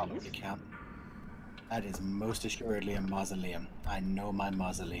what would that probably is? count. That is most assuredly a mausoleum. I know my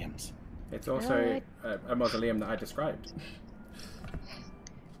mausoleums. It's also a mausoleum that I described.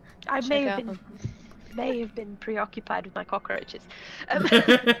 I Check may have been preoccupied with my cockroaches.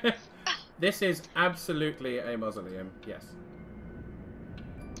 This is absolutely a mausoleum, yes.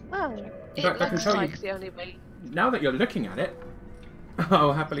 Well, In fact, I can looks tell like you, the only way. now that you're looking at it,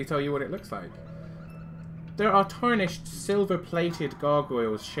 I'll happily tell you what it looks like. There are tarnished silver-plated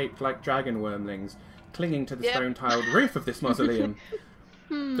gargoyles shaped like dragon wormlings clinging to the stone-tiled roof of this mausoleum.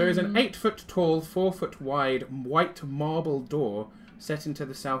 There is an 8-foot-tall, 4-foot-wide white marble door set into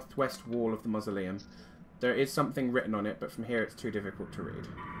the southwest wall of the mausoleum. There is something written on it, but from here it's too difficult to read.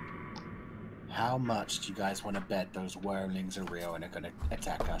 How much do you guys want to bet those wormlings are real and are going to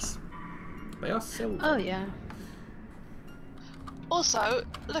attack us? They are silver. Oh yeah. Also,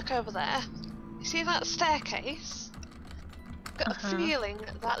 look over there. You see that staircase? Got a feeling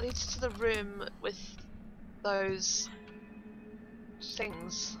that leads to the room with those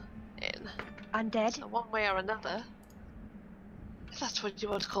things in. undead. So one way or another, if that's what you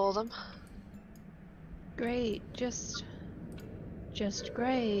want to call them. Great, just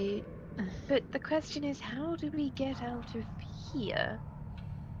great. But the question is, how do we get out of here?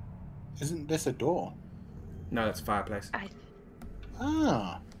 Isn't this a door? No, that's a fireplace.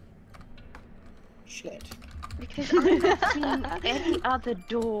 Ah. Shit. Because I'm not seeing any other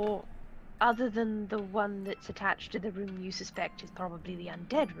door other than the one that's attached to the room you suspect is probably the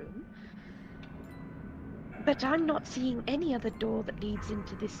undead room. But I'm not seeing any other door that leads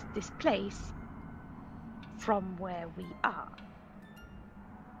into this place from where we are.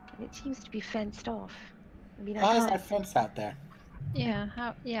 And it seems to be fenced off. I mean, How's that fence out there? Yeah,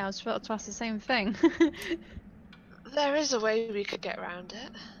 I was about to ask the same thing. There is a way we could get around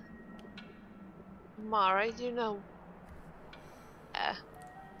it. Mara, you know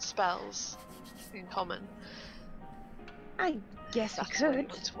spells in common. I guess we That's how you could.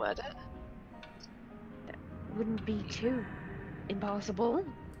 want to word it. Wouldn't be too impossible.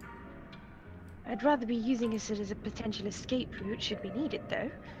 I'd rather be using it as a potential escape route should we need it,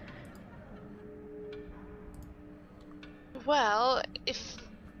 though. Well, if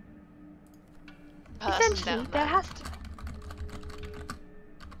Essentially, there has to.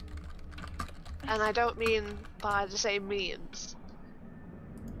 and I don't mean by the same means.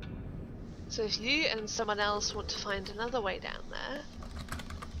 So if you and someone else want to find another way down there,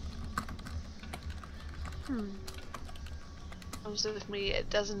 comes with me, it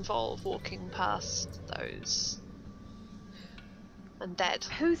does involve walking past those undead.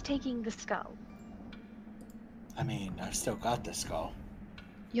 Who's taking the skull? I mean, I've still got the skull.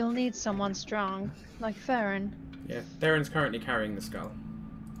 You'll need someone strong, like Theron. Yeah, Theron's currently carrying the skull.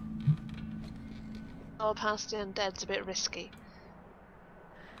 Or past the undead's a bit risky.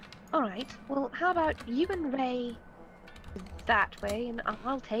 Alright, well, how about you and Ray that way, and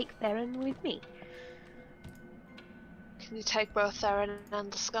I'll take Theron with me. Can you take both Theron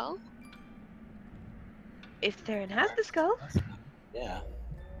and the skull? If Theron has the skull, Yeah.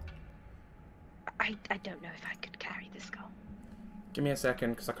 I don't know if I could carry the skull. Give me a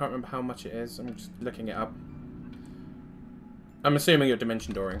second, because I can't remember how much it is. I'm just looking it up. I'm assuming you're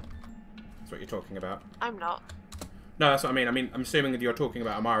dimension dooring. That's what you're talking about. I'm not. No, that's what I mean. I'm assuming that you're talking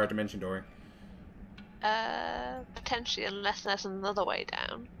about Amara dimension dooring. Potentially, unless there's another way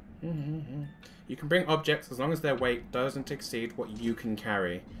down. You can bring objects as long as their weight doesn't exceed what you can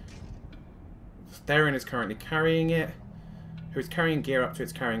carry. Theron is currently carrying it. Who's carrying gear up to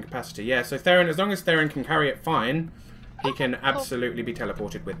its carrying capacity? Yeah, so Theron, as long as Theron can carry it fine, he can absolutely be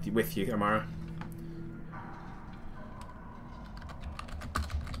teleported with you, Amara.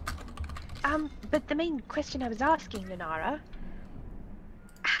 But the main question I was asking, Lenara,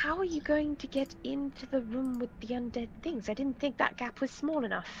 how are you going to get into the room with the undead things? I didn't think that gap was small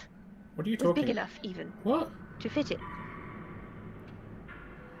enough. What are you It was talking? big enough, even, What? to fit it.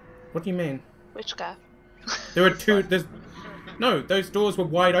 What do you mean? Which guy? There were two. No, those doors were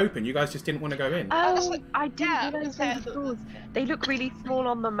wide open. You guys just didn't want to go in. Oh, I didn't yeah, realise yeah. those doors. They look really small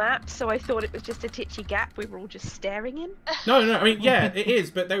on the map, so I thought it was just a titchy gap we were all just staring in. No, I mean, yeah, it is,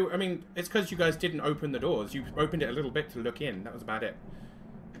 but they. I mean, it's because you guys didn't open the doors. You opened it a little bit to look in. That was about it.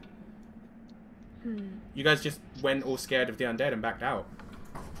 You guys just went all scared of the undead and backed out.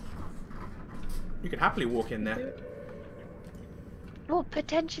 You could happily walk in there. Well,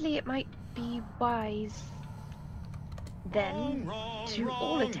 potentially it might be wise then to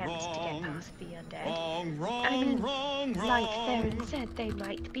all attempt to get past the undead. I mean, like Theron said, they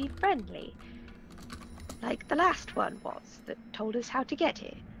might be friendly. Like the last one was, that told us how to get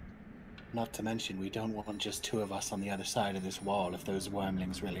here. Not to mention, we don't want just two of us on the other side of this wall if those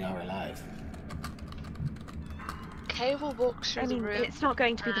wormlings really are alive. Okay, we'll walk through I mean, the room. it's not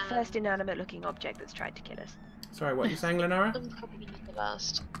going to be the first inanimate-looking object that's tried to kill us. Sorry, what are you saying, Lenara? And probably not the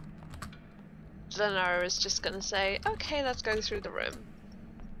last. Lenara is just gonna say, okay, let's go through the room.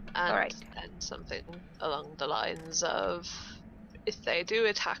 And Alright. then something along the lines of, if they do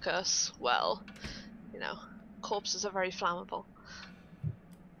attack us, well, you know, corpses are very flammable.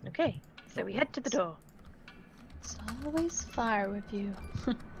 Okay, so we head to the door. It's always fire with you.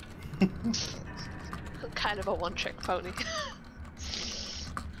 Kind of a one-trick pony.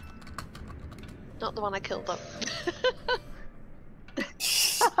 Not the one I killed though.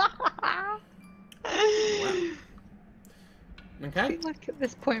 Wow. I Okay. feel like at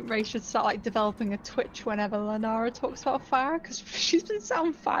this point Ray should start like developing a Twitch whenever Lenara talks about fire, because she's been set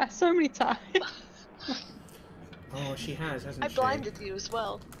on fire so many times. Oh, she has, hasn't I she? blinded you as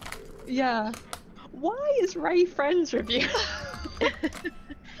well. Yeah. Why is Ray friends with you?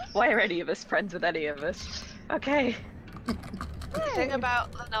 Why are any of us friends with any of us? Okay. The thing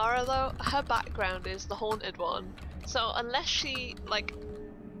about Lenara though, her background is the haunted one. So unless she, like,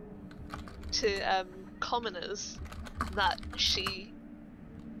 to commoners, that she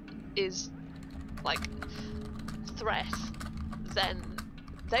is like threat, then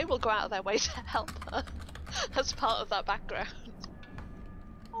they will go out of their way to help her as part of that background.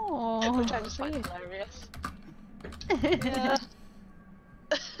 Oh, Which I just find hilarious. Yeah.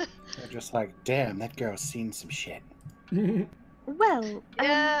 They're just like, damn, that girl's seen some shit. Well,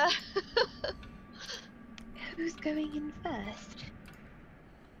 Yeah. who's going in first?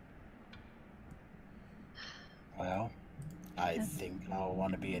 Well, I think I'll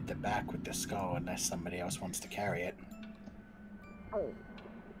want to be at the back with the skull unless somebody else wants to carry it. Oh,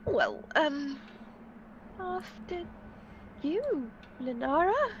 well, after you,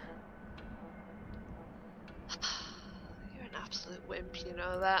 Lenara. You're an absolute wimp, you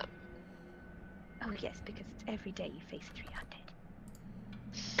know that. Oh yes, because it's every day you face 3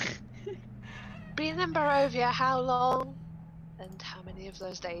 undead. Been in Barovia how long? And how many of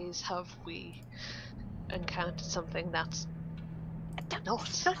those days have we encountered something that's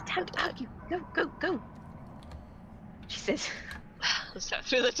It's not time to argue. Go, go, go. She says. Let's step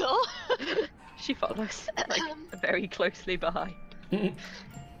through the door. She follows, like, very closely behind.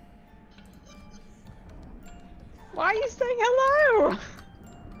 why are you saying hello?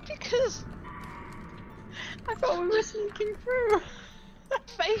 Because I thought we were sneaking through.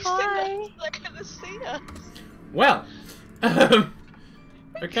 facing Hi. us, they're gonna see us. Well,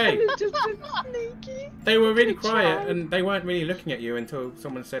 okay. Could've just been sneaky. They were really Good quiet try. and they weren't really looking at you until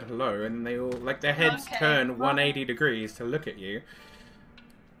someone said hello, and they all, like, their heads Okay. turn 180 degrees to look at you.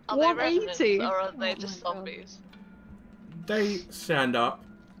 Are they 180? revenants or are they Oh just my God. zombies? They stand up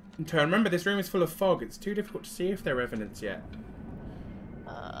and turn. Remember, this room is full of fog. It's too difficult to see if they're revenants yet.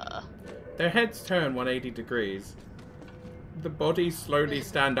 Their heads turn 180 degrees. The bodies slowly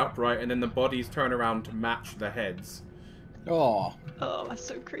stand upright, and then the bodies turn around to match the heads. Oh, Oh, that's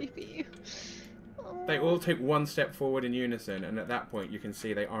so creepy. They all take one step forward in unison, and at that point you can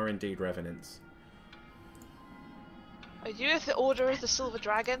see they are indeed revenants. Are you of the Order of the Silver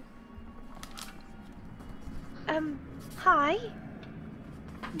Dragon? Hi.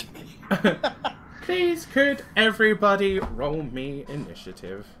 Please, could everybody roll me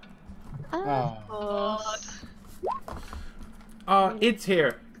initiative? oh. Id's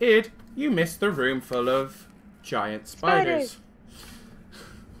here. Id, you missed the room full of giant spiders.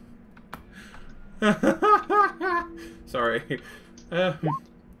 Sorry.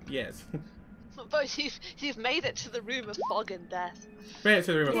 Yes. But you've made it to the room of fog and death. Made it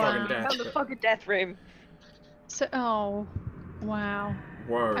to the room of fog and Found death. the fog of death room. So, oh, wow.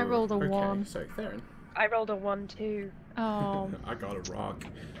 Whoa. I rolled a okay, 1. So, Theron. I rolled a 1 too. Oh, I got a rock.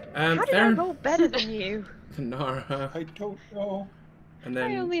 How did I Theron, roll better than you? Nara, I don't know. and I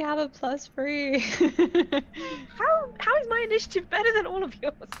then only have a +3. How is my initiative better than all of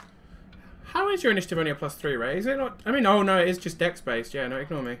yours? how is your initiative only a +3, Ray? Is it not? I mean, oh no, it is just dex based. Yeah, no,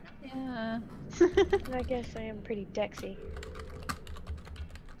 ignore me. Yeah. I guess I am pretty dexy.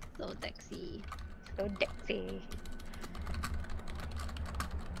 So sexy. So dexy.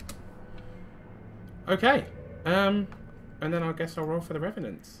 Okay. And then I guess I'll roll for the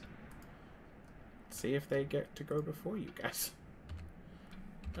revenants. See if they get to go before you guys.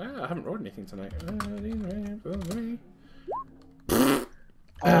 I haven't rolled anything tonight.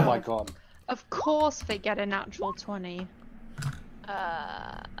 Oh my god. Of course they get a natural 20.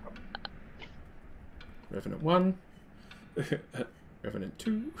 Revenant 1. Revenant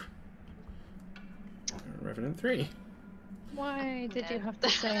 2. Revenant 3. Why did you have to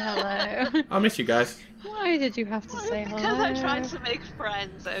say hello? I'll miss you guys. Why did you have to say hello? Because I'm trying to make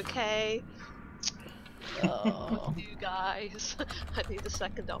friends, okay? Oh. You guys. I need a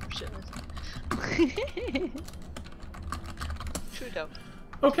second option. True though.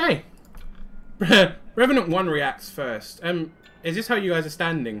 Okay. Revenant 1 reacts first. Is this how you guys are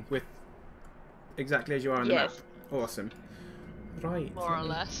standing? With exactly as you are on the map? Yes. Awesome. Right. More or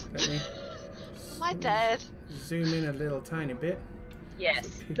less. Let me Am I dead? zoom in a little tiny bit. Yes.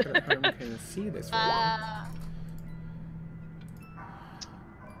 So people at home can see this for a while.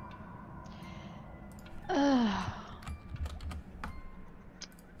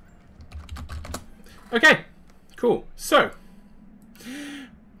 Okay, cool. So,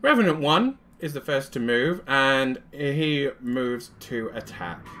 Revenant 1 is the first to move, and he moves to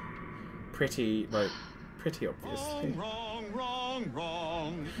attack. Pretty obviously.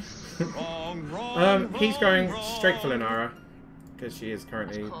 Wrong. He's going straight for Lenara, because she is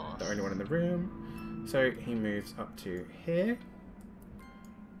currently Of course. the only one in the room. So he moves up to here,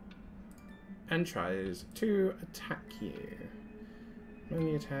 and tries to attack you.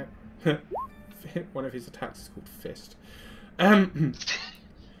 Only attack. One of his attacks is called Fist.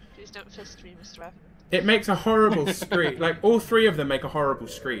 Please don't fist me, Mr. Evan. It makes a horrible screech. Like, all three of them make a horrible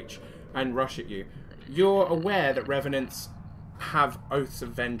screech and rush at you. You're aware that revenants have oaths of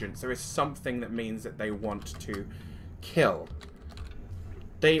vengeance. There is something that means that they want to kill.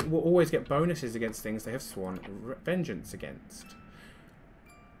 They will always get bonuses against things they have sworn vengeance against.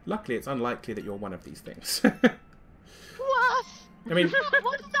 Luckily, it's unlikely that you're one of these things. What? I mean,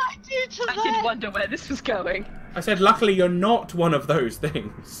 What did I do to I them? did wonder where this was going. I said, luckily, you're not one of those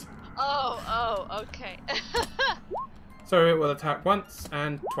things. Oh, okay. So it will attack once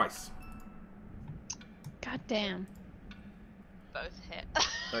and twice. God damn. Both hit.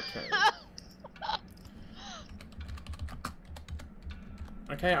 Okay.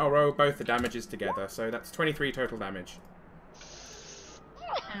 Okay, I'll roll both the damages together. So that's 23 total damage.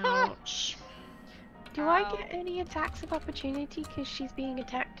 Ouch. Do I get any attacks of opportunity because she's being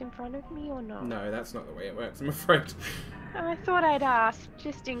attacked in front of me or not? No, that's not the way it works, I'm afraid. I thought I'd ask,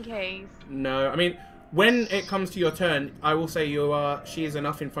 just in case. No, I mean, when it comes to your turn, I will say she is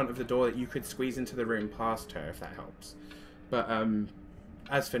enough in front of the door that you could squeeze into the room past her, if that helps. But,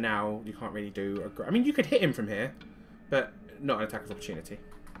 as for now, you can't really do I mean, you could hit him from here, but not an attack of opportunity.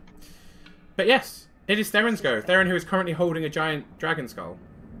 But yes, it is Theron's go. Theron, who is currently holding a giant dragon skull.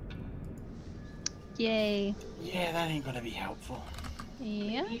 Yay. Yeah, that ain't gonna be helpful.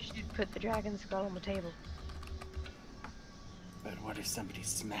 Yeah. You should put the dragon skull on the table. But what if somebody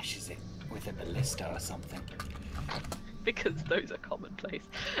smashes it with a ballista or something? Because those are commonplace.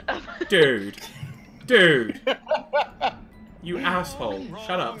 Dude. Dude. You asshole.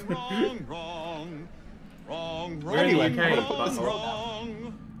 Shut up. Wrong. You're in the Anyway, UK,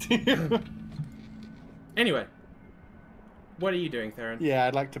 butthole. Anyway. What are you doing, Theron? Yeah,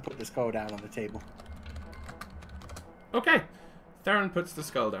 I'd like to put the skull down on the table. Okay. Theron puts the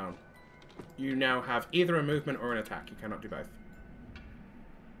skull down. You now have either a movement or an attack. You cannot do both.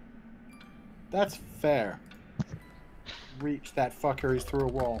 That's fair. Reach that fucker, he's through a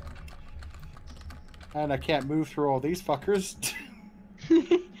wall. And I can't move through all these fuckers.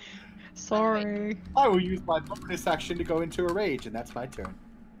 Sorry. I will use my bonus action to go into a rage, and that's my turn.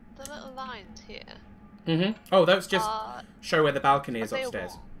 The little lines here. Mm-hmm. Oh, that's just Are show where the balcony is they a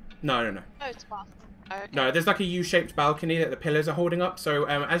upstairs. wall? No. Oh, it's past. Okay. No, there's like a U-shaped balcony that the pillars are holding up. So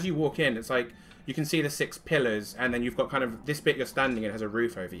as you walk in, it's like you can see the 6 pillars, and then you've got kind of this bit you're standing in has a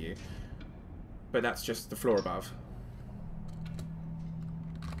roof over you. But that's just the floor above.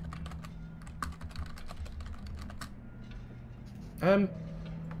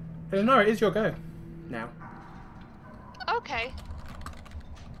 Eleanor, it is your go now. Okay.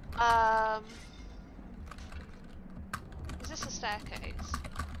 Is this a staircase?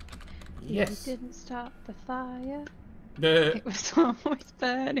 Yes. You didn't start the fire. The It was always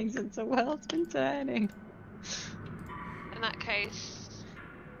burning since the world's been turning. In that case,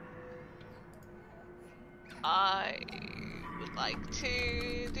 I would like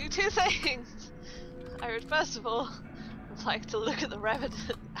to do 2 things. I would first of all like to look at the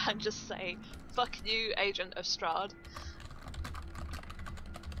Revenant and just say, "Fuck you, Agent of Strahd."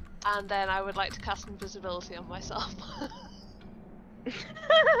 And then I would like to cast invisibility on myself.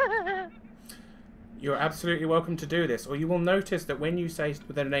 You're absolutely welcome to do this, or you will notice that when you say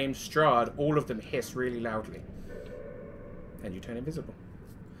the name Strahd, all of them hiss really loudly. And you turn invisible.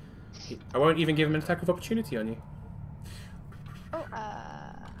 I won't even give him an attack of opportunity on you.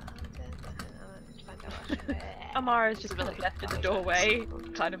 Amara's just kind of left in the doorway,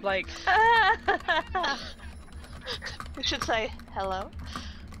 kind of like. You should say hello.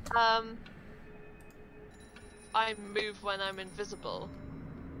 I move when I'm invisible.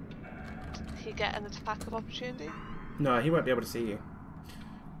 Did he get an attack of opportunity? No, he won't be able to see you.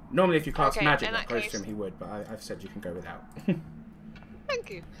 Normally if you cast Okay, magic in that that close case- to him, he would, but I've said you can go without. Thank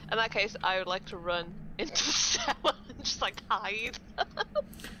you. In that case, I would like to run into the stairwell and just like hide.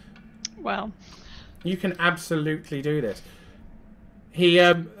 Well, You can absolutely do this. He,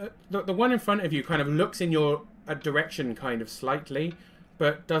 the one in front of you kind of looks in your direction kind of slightly,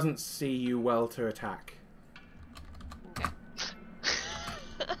 but doesn't see you well to attack. Okay.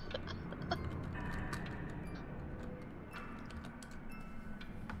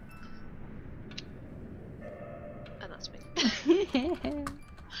 And that's me.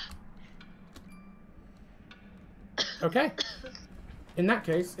 Okay. In that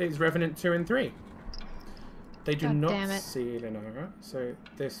case, it's Revenant 2 and 3. They do God not damn it. see Lenora, so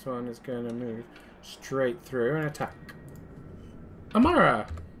this one is going to move straight through and attack. Amara!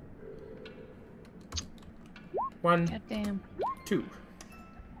 1, God damn. 2.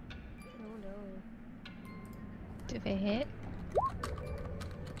 Oh no. Do they hit?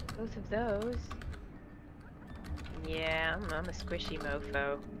 Both of those. Yeah, I'm a squishy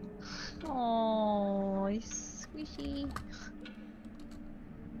mofo. Oh, squishy.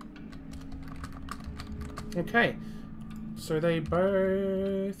 Okay. So they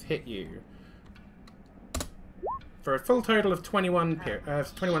both hit you. For a full total of 21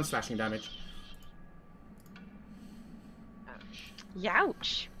 slashing damage.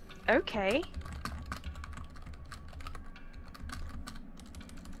 Youch. Okay.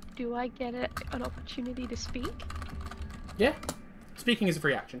 Do I get an opportunity to speak? Yeah. Speaking is a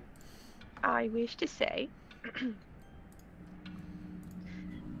free action. I wish to say,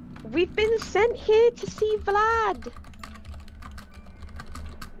 we've been sent here to see Vlad.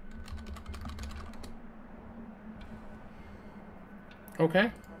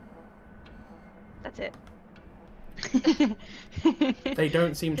 Okay. That's it. They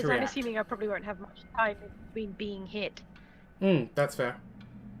don't seem to Because I'm react. assuming I probably won't have much time in between being hit. That's fair.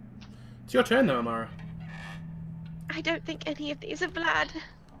 It's your turn though, Amara. I don't think any of these are Vlad.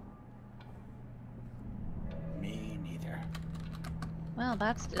 Me neither. Well,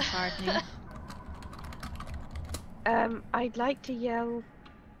 that's disheartening. I'd like to yell,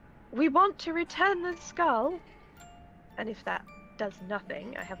 we want to return the skull. And if that does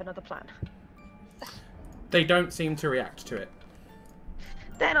nothing, I have another plan. They don't seem to react to it.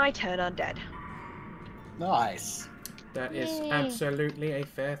 Then I turn undead. Nice. That is Yay. absolutely a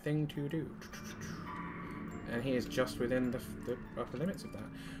fair thing to do. And he is just within the upper limits of that.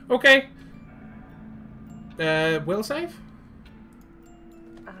 Okay. Will save?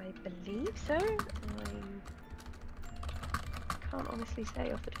 I believe so. I can't honestly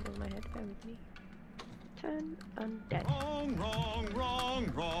say off the top of my head. Bear with me. Turn undead.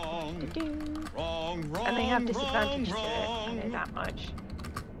 Wrong. Do. Wrong. And they have disadvantage to it. I know that much.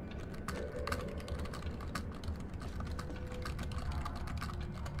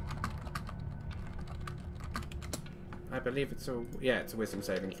 I believe it's a wisdom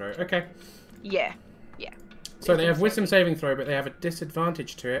saving throw. Okay. Yeah. So they have wisdom saving throw, but they have a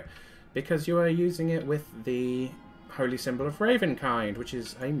disadvantage to it because you are using it with the holy symbol of Ravenkind, which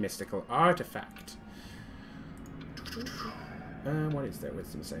is a mystical artifact. What is their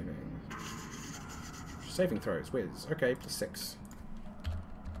wisdom saving? Saving throws, whiz. Okay, +6.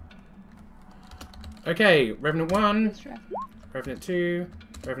 Okay, Revenant 1, Revenant 2,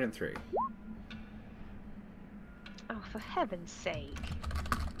 Revenant 3. Oh, for heaven's sake.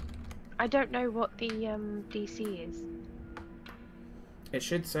 I don't know what the DC is. It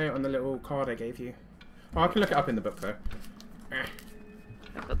should say it on the little card I gave you. Oh, I can look it up in the book though.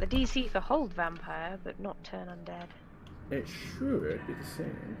 I've got the DC for Hold Vampire, but not Turn Undead. It should be the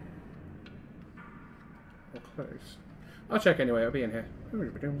same. Or close. I'll check anyway, it'll be in here.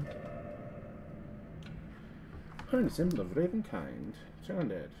 Holy symbol of Ravenkind.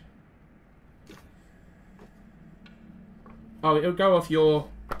 Undead. Oh, it'll go off your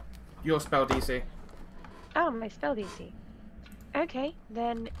spell DC. Oh, my spell DC. Okay,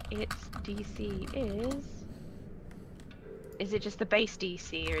 then its DC is... Is it just the base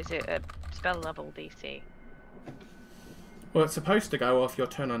DC, or is it a spell level DC? Well, it's supposed to go off your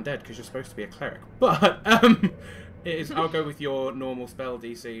turn undead because you're supposed to be a cleric. But it is. I'll go with your normal spell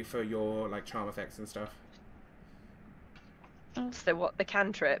DC for your like charm effects and stuff. So what, the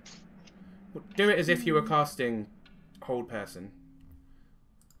cantrips? Do it as if you were casting Hold Person.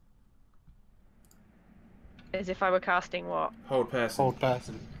 As if I were casting what? Hold Person. Hold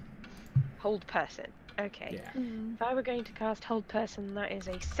person. Hold Person. Okay. Yeah. If I were going to cast Hold Person, that is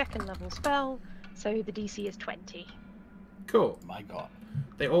a second level spell, so the DC is 20. Cool. My god.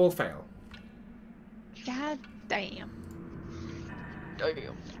 They all fail. God damn.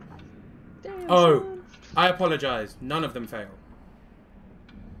 Damn. Damn, Oh. son. I apologise. None of them fail.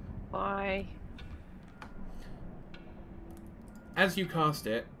 Why? As you cast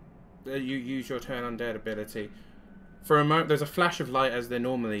it, you use your turn undead ability. For a moment, there's a flash of light as there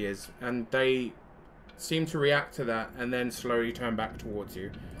normally is, and they seem to react to that and then slowly turn back towards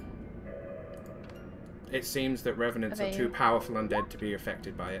you. It seems that revenants are too powerful undead to be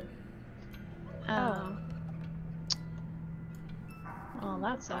affected by it. Oh. Oh,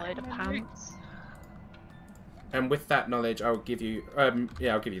 that's a load of pants. And with that knowledge, I'll give you.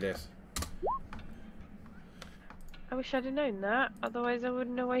 I'll give you this. I wish I'd have known that, otherwise I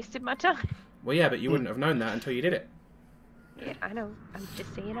wouldn't have wasted my time. Well, yeah, but you wouldn't have known that until you did it. Yeah, I know. I'm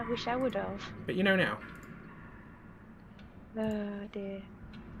just saying I wish I would have. But you know now. Oh dear.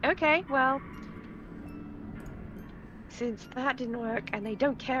 Okay, well, since that didn't work, and they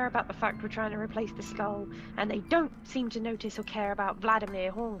don't care about the fact we're trying to replace the skull, and they don't seem to notice or care about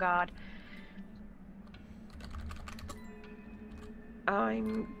Vladimir Horngard,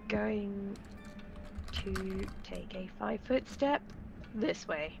 I'm going to take a 5-foot step this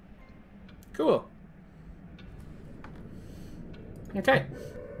way. Cool. Okay.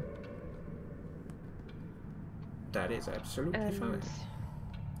 That is absolutely fine.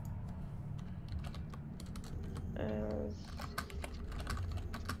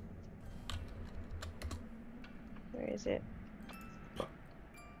 Where is it?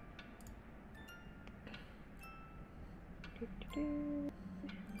 There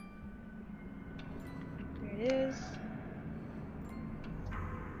it is.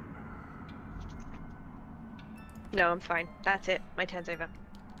 No, I'm fine. That's it. My turn's over.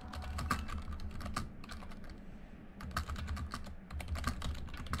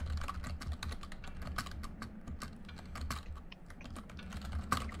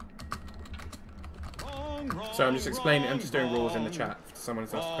 So I'm just explaining. I'm just doing rules in the chat. If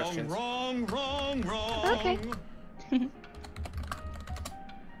someone's asked questions. Wrong. Okay.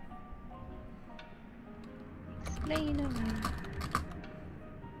 Explain away.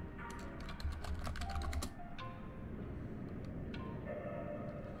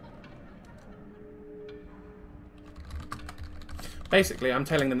 Basically, I'm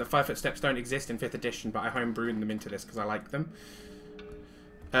telling them that 5 foot steps don't exist in 5th edition, but I homebrewed them into this because I like them.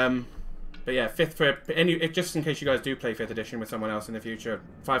 But yeah, just in case you guys do play 5th edition with someone else in the future,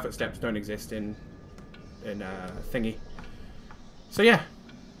 5 foot steps don't exist in thingy. So yeah.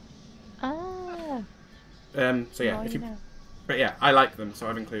 Ah. So yeah, Well, if you, know. but yeah, I like them, so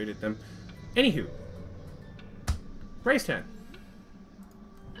I've included them. Anywho, Ray's turn.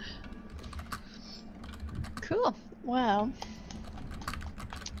 Cool. Well,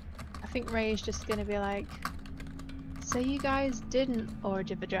 I think Ray's just gonna be like, so you guys didn't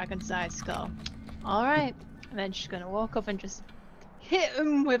order the dragon-sized skull. Alright. And then she's gonna walk up and just hit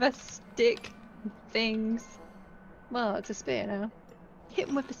him with a stick and things. Well, it's a spear now. Hit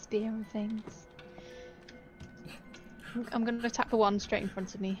him with a spear and things. I'm gonna attack the one straight in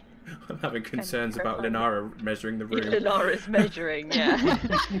front of me. I'm having concerns about Linara measuring the room. Linara's measuring, yeah.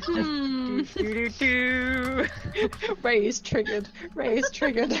 Ray is triggered. Ray is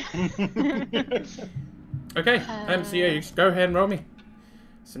triggered. Okay, so yeah, you just go ahead and roll me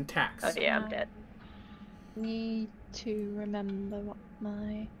some tax. Oh yeah, I'm dead. Need to remember what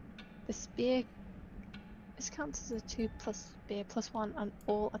the spear. This counts as a 2 plus spear plus 1 on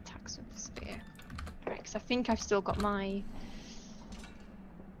all attacks with the spear. Right, because I think I've still got my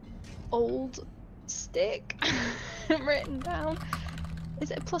old stick written down. Is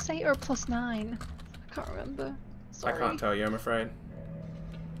it a +8 or a +9? I can't remember. Sorry. I can't tell you, I'm afraid.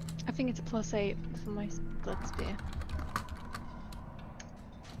 I think it's a +8 for my blood spear.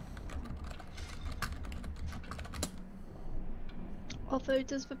 Although,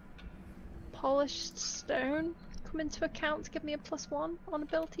 does the polished stone come into account to give me a +1 on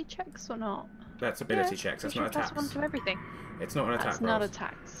ability checks or not? That's ability checks, that's not attacks. +1 to everything. It's not an attack That's roll. not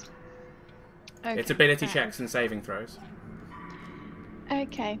attacks. Okay, It's ability fair. checks and saving throws.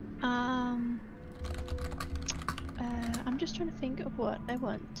 Okay, I'm just trying to think of what I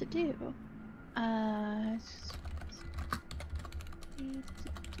want to do.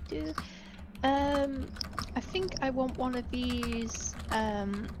 I think I want one of these,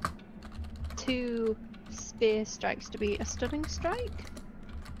 2 spear strikes to be a stunning strike.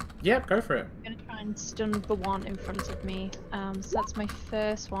 Yep, go for it. I'm gonna try and stun the one in front of me. So that's my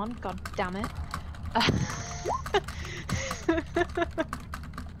first one. God damn it.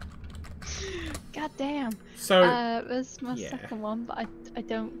 God damn. So, There's my second one, but I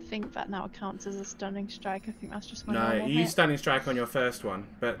don't think that now counts as a stunning strike. I think that's just my no, normal you hit. stunning strike on your first one,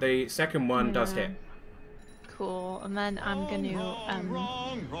 but the second one does hit. Cool, and then I'm gonna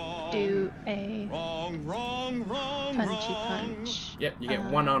do a punchy punch. Yep, you get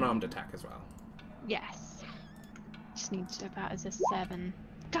 1 unarmed attack as well. Yes. Just need to do that as a 7.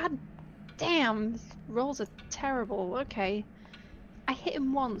 God damn, these rolls are terrible. Okay. I hit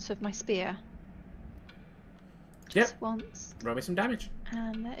him once with my spear. Just once. Roll me some damage.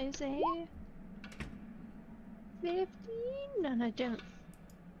 And that is a 15, and I don't.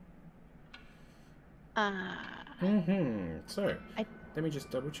 So, let me just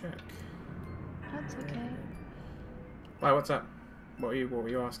double check. That's okay. Why, what's up? What were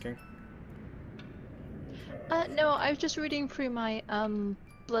you asking? No, I was just reading through my my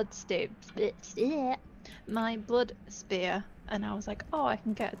blood spear, and I was like, oh, I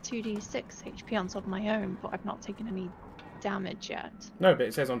can get a 2d6 HP on top of my own, but I've not taken any damage yet. No, but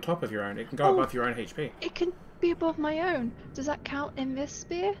it says on top of your own. It can go above your own HP. It can be above my own. Does that count in this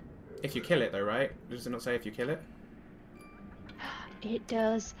spear? If you kill it, though, right? Does it not say if you kill it? It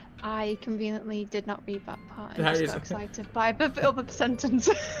does. I conveniently did not read that part and That just is- got excited by the other sentence.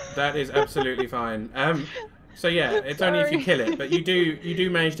 That is absolutely fine. So yeah, it's only if you Sorry. kill it, but you do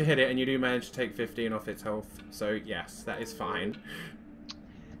manage to hit it, and you do manage to take 15 off its health. So yes, that is fine.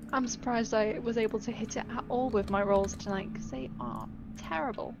 I'm surprised I was able to hit it at all with my rolls tonight because they are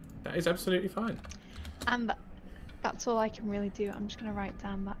terrible. That is absolutely fine. And that's all I can really do. I'm just going to write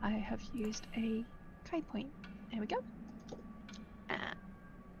down that I have used a kite point. There we go.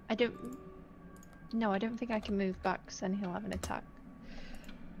 I don't think I can move back because then he'll have an attack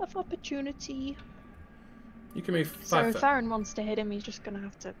of opportunity. You can move 5 So foot. if Aaron wants to hit him, he's just going to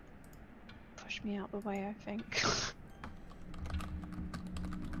have to push me out the way, I think.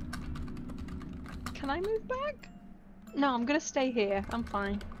 Can I move back? No, I'm going to stay here. I'm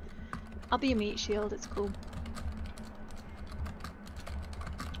fine. I'll be a meat shield. It's cool.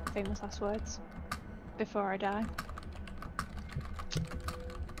 Famous last words before I die.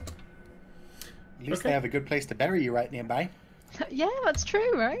 At least Okay. they have a good place to bury you right nearby. Yeah, that's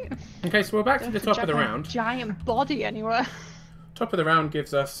true, right? Okay, so we're back to Don't the have to top of the drag my round. Giant body anywhere. Top of the round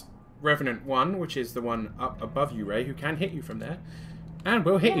gives us Revenant 1, which is the one up above you, Ray, who can hit you from there. And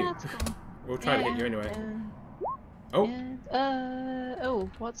we'll hit Yeah, you. that's cool. We'll try to hit you anyway. Oh. Oh,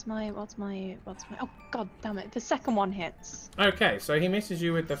 what's my oh god damn it. The second one hits. Okay, so he misses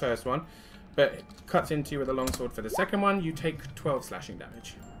you with the first one, but cuts into you with a longsword for the second one. You take 12 slashing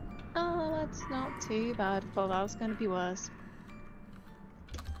damage. Oh, that's not too bad. Thought that was gonna be worse.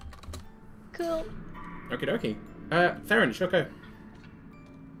 Cool. Okie dokie. Theron, it's your go.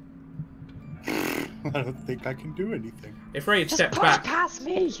 I don't think I can do anything. If Ray had Just stepped push back... past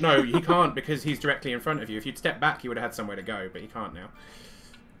me! No, he can't because he's directly in front of you. If you'd stepped back, he would have had somewhere to go, but he can't now.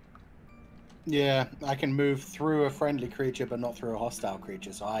 Yeah, I can move through a friendly creature, but not through a hostile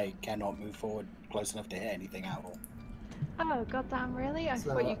creature, so I cannot move forward close enough to hit anything at all. Oh goddamn, really? I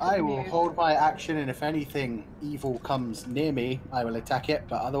So thought you could I will move. hold my action, and if anything evil comes near me, I will attack it,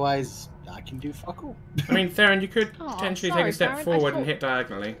 but otherwise, I can do fuck all. I mean, Theron, you could Aw, potentially sorry, take a step Theron, I forward and thought- hit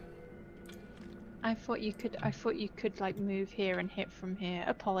diagonally. I thought you could like move here and hit from here.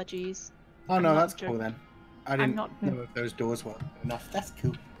 Apologies. Oh I'm no, not that's joking. cool then. I didn't not- know if those doors were enough. That's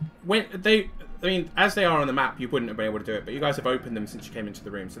cool. When I mean, as they are on the map, you wouldn't have been able to do it, but you guys have opened them since you came into the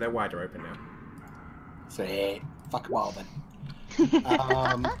room, so they're wider open now. So yeah, fuck them all then.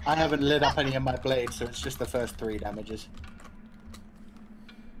 I haven't lit up any of my blades, so it's just the first 3 damages.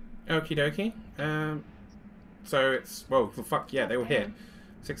 Okie dokie. So it's, well, fuck yeah, they will hit.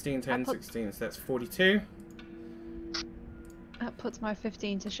 16, 10, I put- 16, so that's 42. That puts my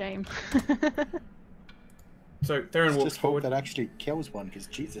 15 to shame. So Theron Let's walks just hope forward, that actually kills one, because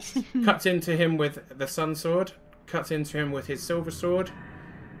Jesus. cuts into him with the sun sword, cuts into him with his silver sword,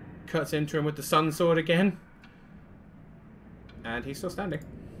 cuts into him with the sun sword again, and he's still standing.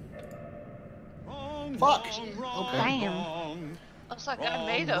 Wrong, Fuck. wrong, Okay. Damn. wrong, What's that guy wrong,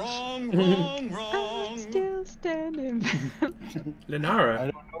 made of? wrong, I'm wrong. still standing. I Lenara,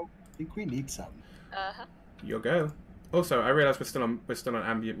 don't know. I think we need some. Uh-huh. your go. Also, I realise we're still on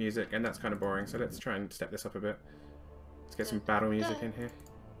ambient music, and that's kind of boring. So let's try and step this up a bit. Let's get some battle music in here.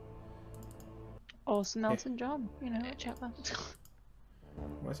 Awesome Elton John, you know, check that.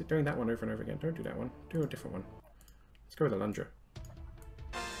 Why is it doing that one over and over again? Don't do that one. Do a different one. Let's go with Alundra.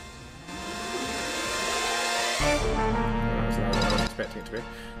 That was louder than I was expecting it to be.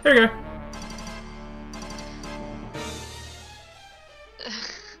 There we go.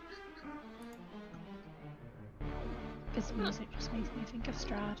 This music just makes me think of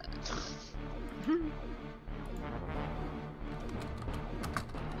Strahd.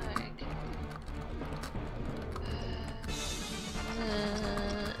 Okay.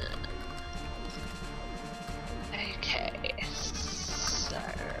 Okay, so...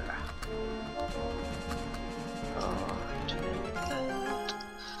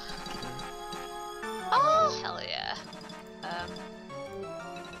 Oh, hell yeah.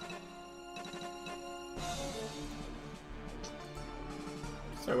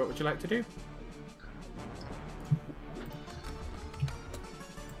 So, what would you like to do?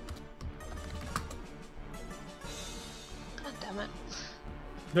 God damn it.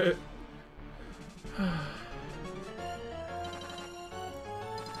 So,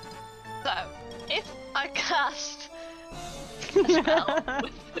 if I cast a spell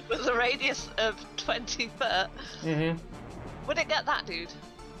with a radius of 20 foot, Mm-hmm. would it get that dude?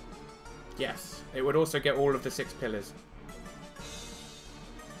 Yes. It would also get all of the 6 pillars,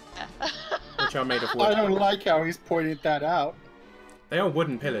 Yeah. which are made of I wood. don't like how he's pointed that out. They are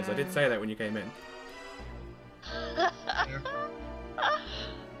wooden pillars. I did say that when you came in.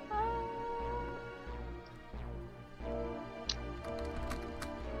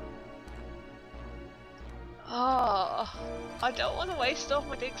 Oh. Oh, I don't want to waste all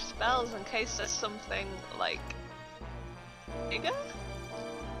my big spells in case there's something like bigger.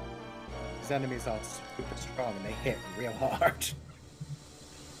 These enemies are super strong and they hit real hard.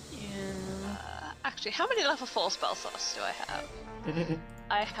 Yeah. Actually, how many level 4 spell slots do I have?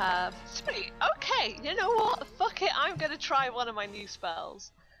 I have 3. Okay, you know what? Fuck it, I'm gonna try one of my new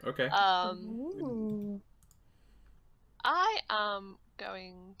spells. Okay. Ooh. I am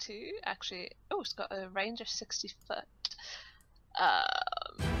going to actually. Oh, it's got a range of 60 foot. I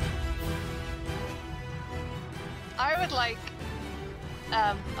would like.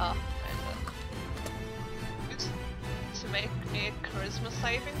 Oh, wait a minute. To make me a charisma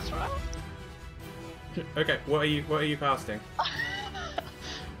saving throw. Okay. What are you casting?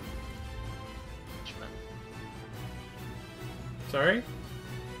 Sorry.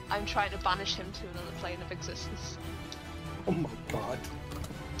 I'm trying to banish him to another plane of existence. Oh my god.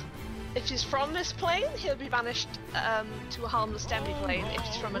 If he's from this plane, he'll be banished to a harmless demi-plane. If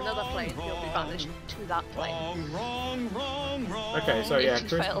he's from another plane, he'll be banished to that plane. Wrong. Okay, so yeah, If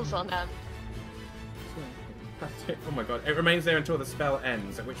he fails on Oh my god. It remains there until the spell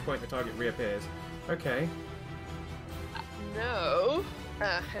ends, at which point the target reappears. Okay. no.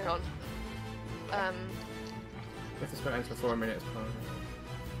 Hang on. If the spell ends before a minute is passed.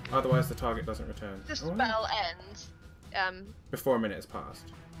 Otherwise the target doesn't return. The Oh, spell ends before a minute has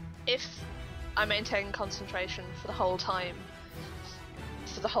passed. if I maintain concentration for the whole time,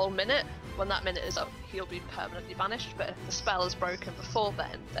 for the whole minute. When that minute is up, he'll be permanently banished. But if the spell is broken before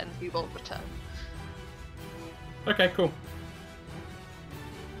then he will return. Okay, cool.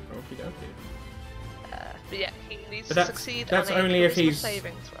 Okie dokie. But yeah, he needs But to that's- succeed that's on a only if charisma he's-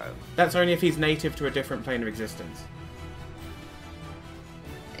 saving throw. That's only if he's native to a different plane of existence.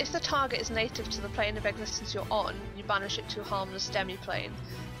 If the target is native to the plane of existence you're on, you banish it to a harmless demi-plane.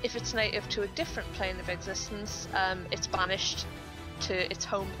 If it's native to a different plane of existence, it's banished to its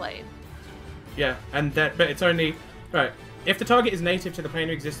home plane. Yeah, and that, but it's only right. If the target is native to the plane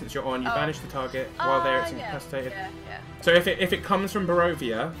of existence you're on, you banish the target while there it's incapacitated. Yeah. So if it comes from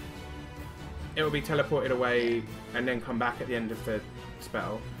Barovia, it will be teleported away and then come back at the end of the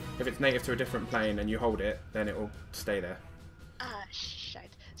spell. If it's native to a different plane and you hold it, then it will stay there. Ah,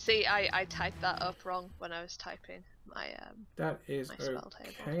 shit. See, I typed that up wrong when I was typing my That is my spell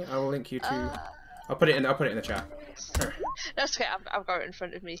table. okay. I will link you to. I'll put it in the chat. That's okay. I've got it in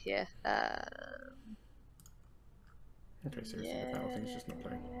front of me here. Okay, seriously, the battle thing's just not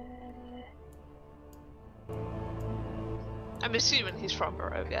playing. I'm assuming he's from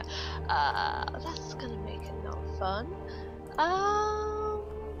Barovia. That's gonna make it not fun.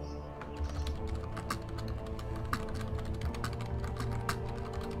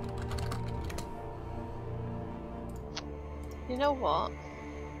 You know what?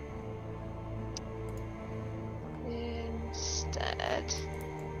 Instead,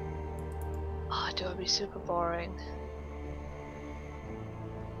 do it be super boring.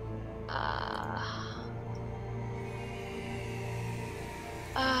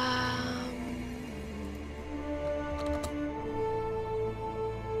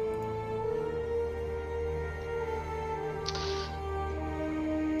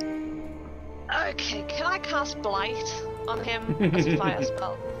 Okay, can I cast Blight on him as a fire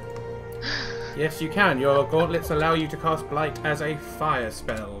spell? Yes, you can. Your gauntlets allow you to cast Blight as a fire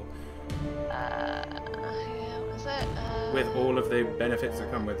spell. Yeah, what is it? With all of the benefits that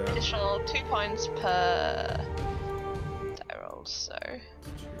come with that. Additional 2 points per die roll, so...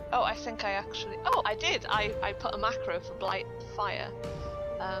 Oh, I think I actually... Oh, I did! I put a macro for Blight Fire.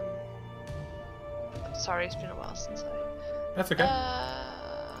 Sorry, it's been a while since I... That's okay.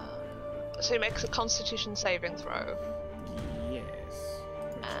 So he makes a Constitution saving throw. Yes.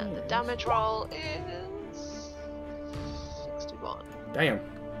 And the damage roll is... 61. Damn.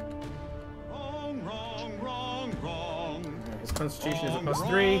 Wrong. His constitution is a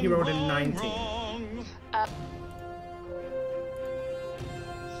 +3, he rolled a 19.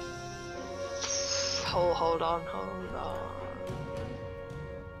 Hold on.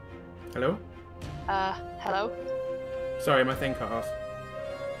 Hello? Hello? Sorry, my thing cut off.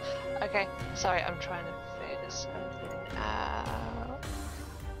 Okay, sorry, I'm trying to figure something out.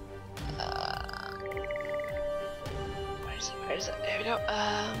 Where is it? There we go.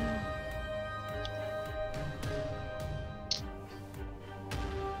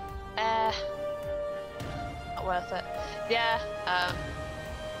 Not worth it. Yeah,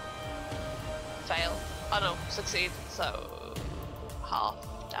 fail. Oh no, succeed, so half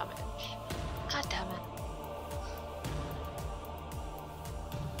damage. God damn it.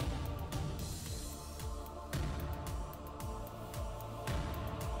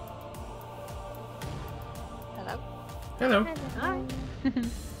 Hello? Hello. Hi.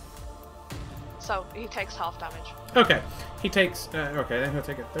 So he takes half damage. Okay. He takes... okay, then he'll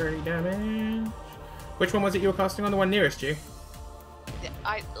take a 30 damage. Which one was it you were casting on? The one nearest you? Yeah,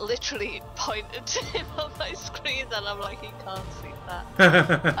 I literally pointed to him on my screen and I'm like, he can't see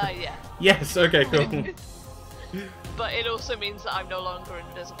that. Yeah. Yes, okay, cool. But it also means that I'm no longer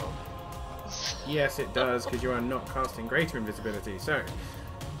invisible. Yes, it does, because you are not casting greater invisibility. So,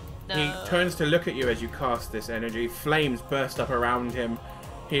 No. he turns to look at you as you cast this energy. Flames burst up around him.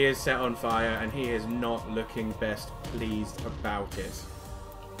 He is set on fire, and he is not looking best pleased about it.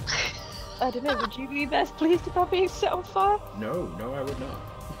 I don't know, would you be best pleased about being set on fire? No, I would not.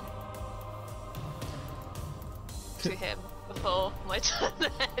 To him before my turn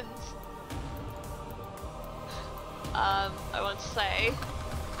ends. I want to say,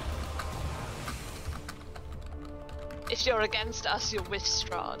 if you're against us, you're with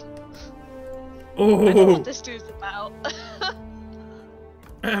Strahd. I know Oh! what this dude's about.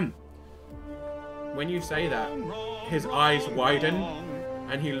 When you say that, his eyes widen,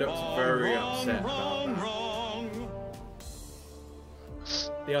 and he looks very upset about that.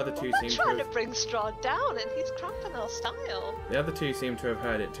 The other two We're seem trying to to bring Strahd down, and he's cramping our style. The other two seem to have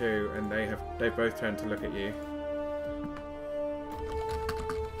heard it too, and they've both turned to look at you.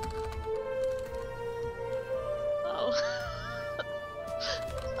 Oh.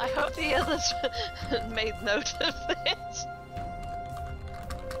 I hope the others made note of this.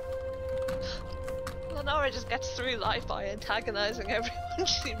 Lenora just gets through life by antagonizing everyone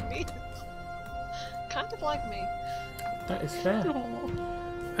she meets. Kind of like me. That is fair.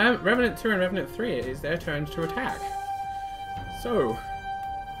 Revenant 2 and Revenant 3, it is their turn to attack. So,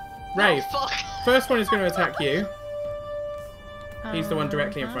 Ray, Oh, fuck. first one is going to attack you. He's the one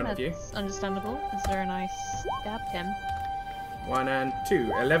directly in front of you. That's understandable, because there and I stabbed him. 1 and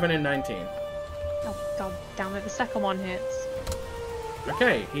 2, 11 and 19. Oh god damn it, the second one hits.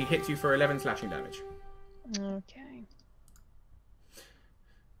 Okay, he hits you for 11 slashing damage. Okay.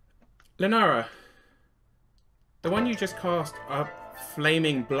 Lenara, the one you just cast a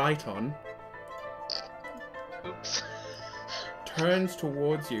flaming blight on Oops. turns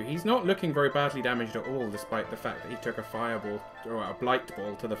towards you. He's not looking very badly damaged at all, despite the fact that he took a fireball or a blight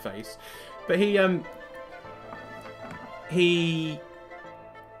ball to the face. But he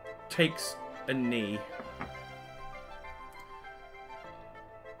takes a knee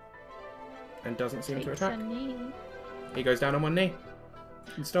and doesn't seem to Takes attack. a knee. He goes down on one knee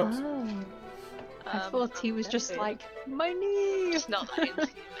and stops. Oh. I thought he was just like, my knee! Just not that into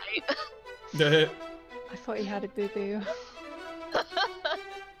you, mate. I thought he had a boo-boo.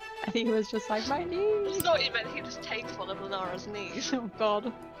 And he was just like, my knee! I just thought you meant he just takes one of Lenora's knees. Oh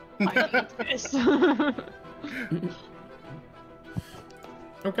god. I hate this.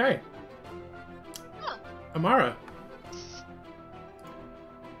 Okay. Huh. Amara.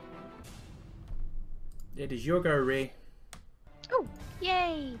 It is your go, Ree. Oh,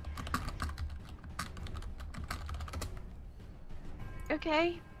 yay!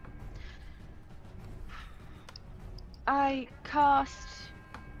 Okay. I cast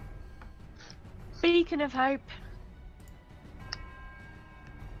Beacon of Hope.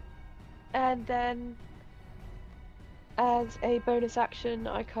 And then, as a bonus action,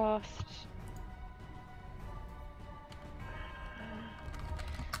 I cast...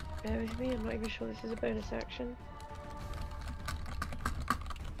 Bear with me, I'm not even sure this is a bonus action.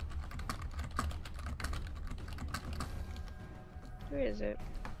 Where is it?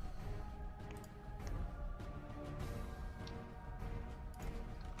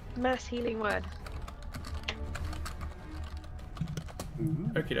 Mass healing word.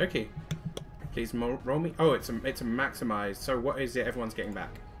 Okie dokie. Please roll me. Oh, it's a maximized. So what is it everyone's getting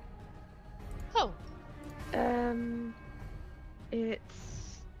back? Oh.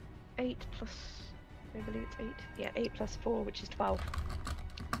 It's 8 plus. I believe it's 8. Yeah, 8 plus 4, which is 12.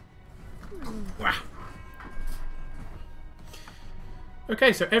 Wow.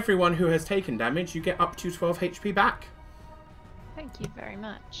 Okay, so everyone who has taken damage, you get up to 12 HP back. Thank you very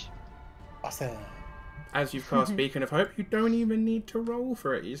much. Awesome. As you've cast Beacon of Hope, you don't even need to roll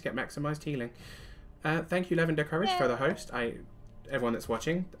for it. You just get maximized healing. Thank you, Lavender Courage, for the host. Everyone that's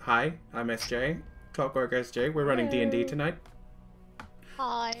watching, hi, I'm SJ, Clockwork SJ. We're running D&D tonight.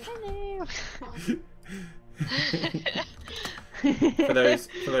 Hi. Hello. For those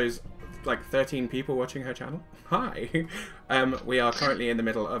like 13 people watching her channel, hi. We are currently in the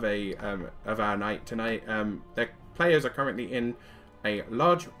middle of our night tonight. The players are currently in a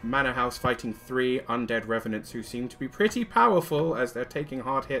large manor house fighting 3 undead revenants who seem to be pretty powerful as they're taking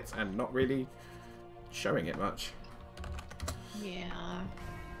hard hits and not really showing it much. Yeah.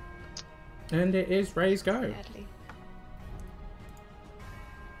 And it is Ray's go. Sadly.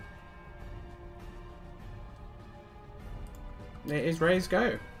 It is Ray's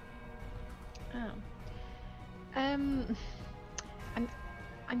go. Oh. I'm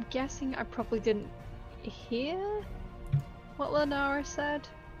guessing I probably didn't hear what Lenara said.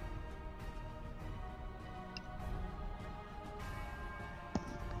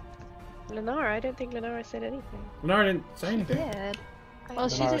 Lenara, I don't think Lenara said anything. Lenara didn't say anything. Did. Well,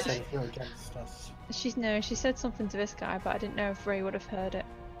 she Lenara did. said if you're against us. She said something to this guy, but I didn't know if Ray would have heard it,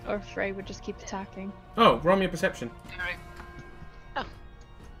 or if Ray would just keep attacking. Oh, roll me a perception. Alright. Oh.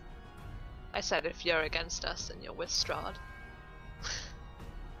 I said if you're against us, then you're with Strahd.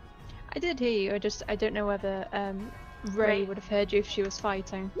 I did hear you. I don't know whether Ray Ray. would have heard you if she was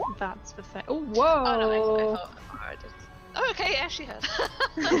fighting. That's the thing. Oh, Oh whoa! no, I thought I did. Oh, okay, yeah, she heard.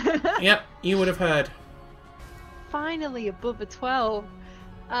 Yep, you would have heard. Finally above a 12.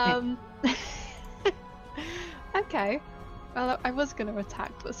 Okay. Well, I was going to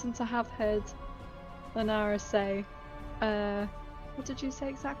attack, but since I have heard Lenara say, what did you say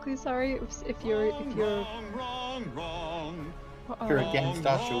exactly? Sorry, it was if you're Wrong. If you're against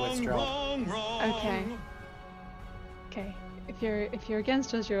us, you're with Strahd. Okay. Okay. If you're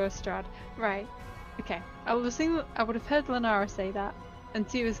against us, you're with Strahd. Right. Okay. I would have heard Lenara say that, and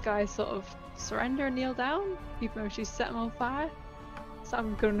see this guy sort of surrender and kneel down, even though she's set him on fire. So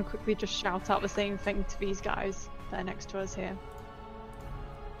I'm going to quickly just shout out the same thing to these guys that are next to us here,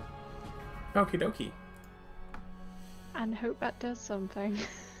 Okie dokie. and hope that does something.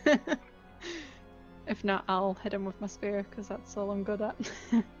 If not, I'll hit him with my spear, because that's all I'm good at.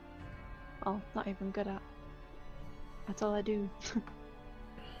 Well, not even good at. That's all I do.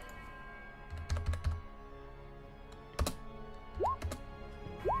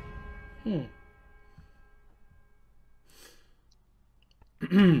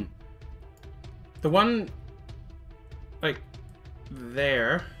 The one, like,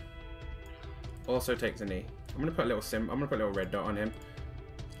 there, also takes a knee. I'm gonna put a little red dot on him.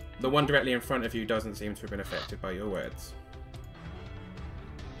 The one directly in front of you doesn't seem to have been affected by your words.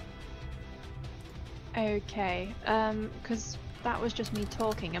 Okay, because that was just me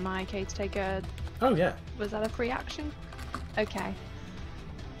talking. Am I okay to take a... Oh yeah. Was that a free action? Okay.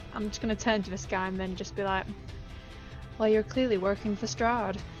 I'm just gonna turn to this guy and then just be like, well, you're clearly working for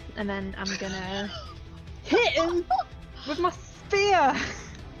Strahd. And then I'm gonna hit him with my spear!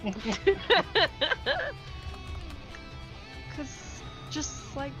 Because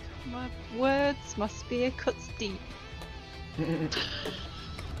just like my words, my spear cuts deep.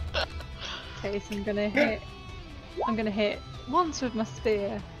 Okay, so I'm gonna hit once with my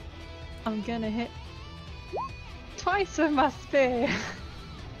spear. I'm gonna hit twice with my spear.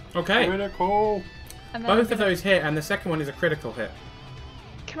 Okay. Critical. And then Both of those hit, and the second one is a critical hit.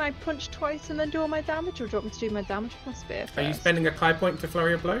 Can I punch twice and then do all my damage, or do you want me to do my damage with my spear first? Are you spending a Kai point to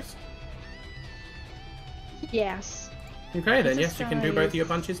flurry of blows? Yes. Okay, then It's a yes, you can do both of your size.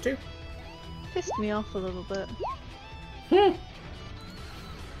 punches too. Pissed me off a little bit.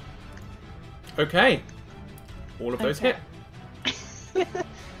 Okay. All of those Okay. hit.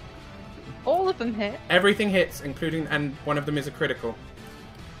 All of them hit. Everything hits, including, and one of them is a critical.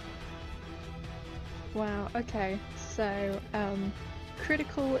 Wow, okay. So,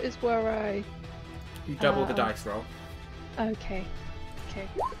 critical is where You double the dice roll. Okay. Okay.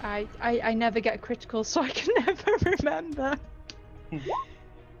 I never get critical, so I can never remember.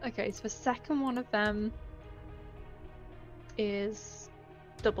 Okay, so the second one of them is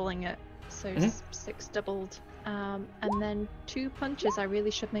doubling it. So 6 doubled. And then 2 punches. I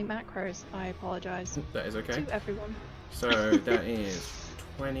really should make macros. I apologise. That is okay. To everyone. So that is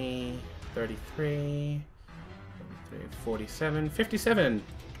 20, 33, 47, 57.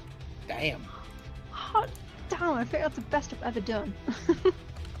 Damn. Hot damn, I think that's the best I've ever done.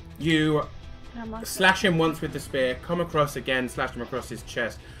 You And I'm like, slash him once with the spear, come across again, slash him across his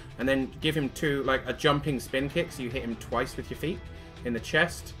chest, and then give him 2, like a jumping spin kick, so you hit him twice with your feet in the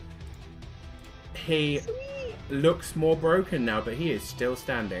chest. He sweet. looks more broken now, but he is still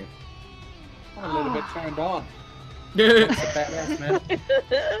standing. I'm a little bit turned on. Yeah. That's a badass, man.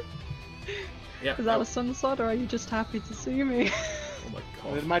 Is that a sunset, or are you just happy to see me? Oh my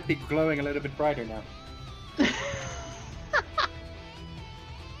Well, it god. might be glowing a little bit brighter now.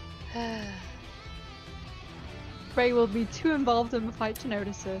 Ray will be too involved in the fight to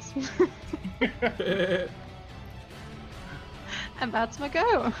notice this. And that's my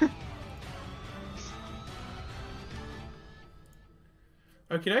go.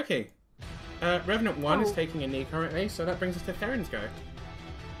 Okie dokie. Revenant 1 is Oh. taking a knee currently, so that brings us to Theron's go.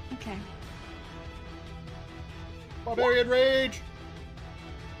 Okay. Barbarian Rage!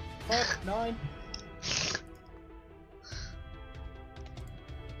 Fuck, 9.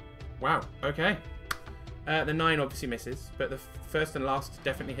 Wow, okay. The 9 obviously misses, but the first and last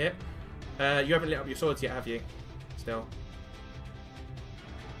definitely hit. You haven't lit up your swords yet, have you? Still.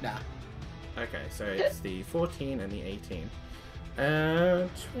 Nah. Okay, so it's the 14 and the 18.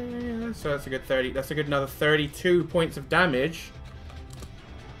 So that's a good 30. That's a good another 32 points of damage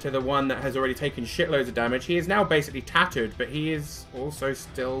to the one that has already taken shitloads of damage. He is now basically tattered, but he is also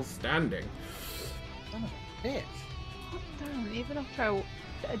still standing. Son of a bitch. Damn, even after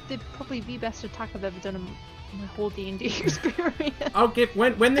I did probably the best attack I've ever done in my whole D&D experience. I'll give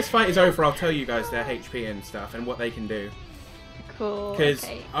when this fight is over, I'll tell you guys their HP and stuff and what they can do. Cool. Because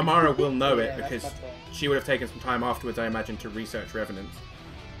Okay. Amara will know it Yeah, that's because my turn. she would have taken some time afterwards, I imagine, to research Revenants.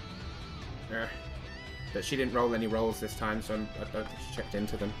 But she didn't roll any rolls this time, so I don't think she checked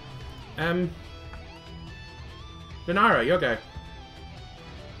into them. Lunara, your go.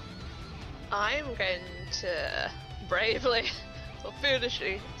 I'm going to bravely or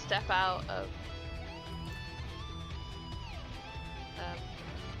foolishly step out of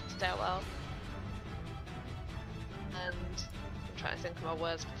stairwell, and I'm trying to think of my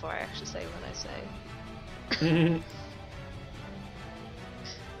words before I actually say what I say.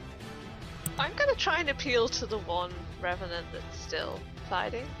 I'm gonna try and appeal to the one Revenant that's still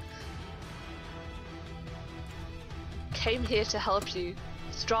fighting. Came here to help you.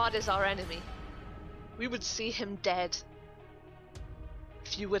 Strahd is our enemy. We would see him dead.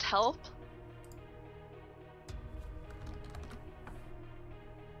 If you would help.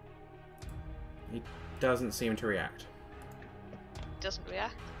 He doesn't seem to react. Doesn't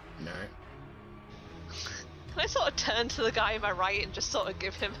react. No. Can I sort of turn to the guy on my right and just sort of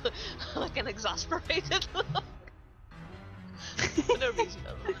give him like an exasperated look? For no reason,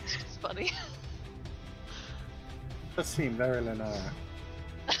 it's just funny. Does seem very Lenora.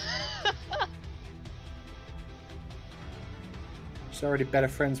 She's already better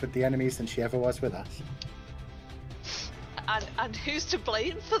friends with the enemies than she ever was with us. And who's to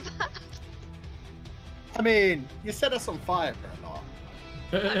blame for that? I mean, you set us on fire for a lot.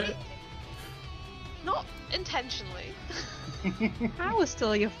 I mean, not intentionally. I was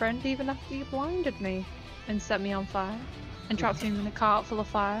still your friend even after you blinded me and set me on fire and trapped me in a cart full of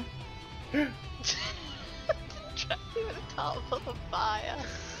fire. Trapped you in a cart full of fire.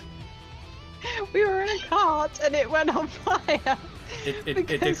 We were in a cart and it went on fire. It did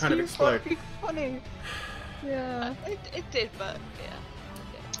Because kind of you explode. thought it'd be funny. Yeah. It did, but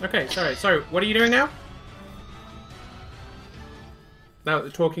yeah. Okay, sorry. So, what are you doing now? Now, the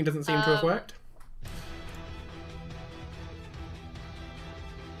talking doesn't seem to have worked.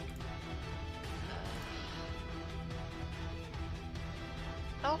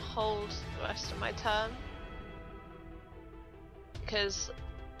 I'll hold the rest of my turn because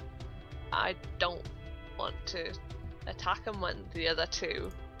I don't want to attack him when the other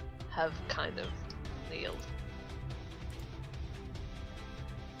two have kind of kneeled.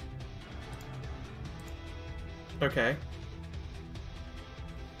 Okay.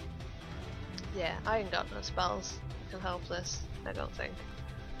 Yeah, I ain't got no spells that can help this, I don't think.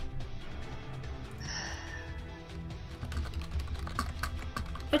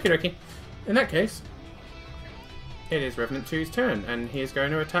 Okie dokie. In that case, it is Revenant 2's turn, and he is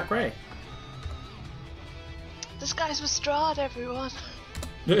going to attack Ray. This guy's with Strahd, everyone!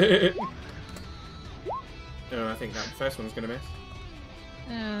 Oh, I think that first one's going to miss.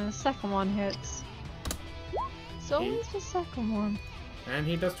 The second one hits. So Okay. what's the second one? And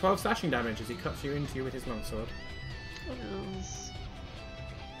he does 12 slashing damage as he cuts you into you with his longsword. Is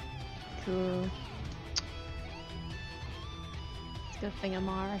cool. It's a good thing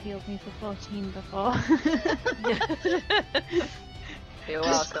Amara healed me for 14 before. You're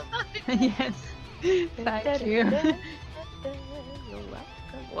welcome. Yes. Thank you. You're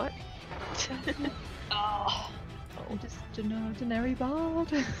welcome. What? Oh, I'm just an ordinary bard.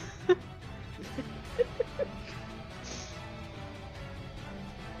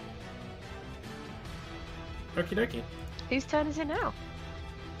 Okie dokie. Whose turn is it now?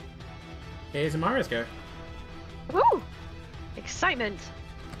 Here's Amara's go. Woo! Excitement!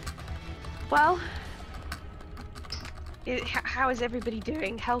 Well, how is everybody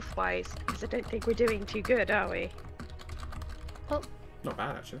doing health-wise? Because I don't think we're doing too good, are we? Not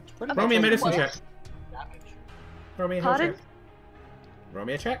bad, actually. Pretty Roll much me a on medicine the check. damage. Roll me a health Pardon? check. Roll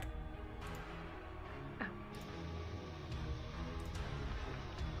me a check.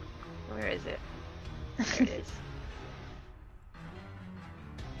 Where is it? There it is.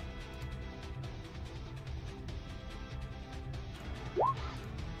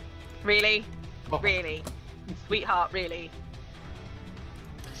 Really? Oh. Really? Sweetheart, really?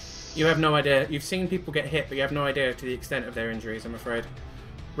 You have no idea. You've seen people get hit, but you have no idea to the extent of their injuries, I'm afraid.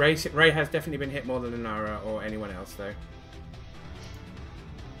 Ray has definitely been hit more than Inara or anyone else, though.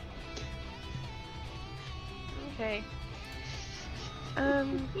 Okay.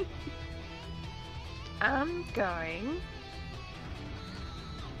 I'm going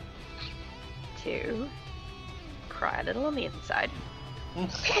to cry a little on the inside.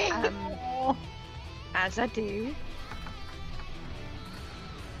 As I do.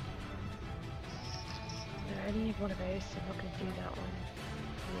 Is there any one of those? I'm not going to do that one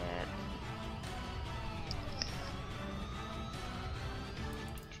yet.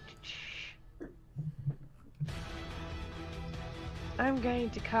 I'm going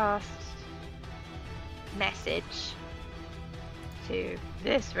to cast message to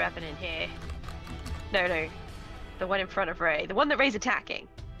this Revenant here. No, the one in front of Ray, the one that Ray's attacking,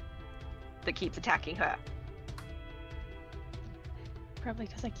 that keeps attacking her. Probably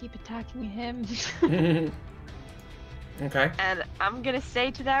because I keep attacking him. Okay. And I'm gonna say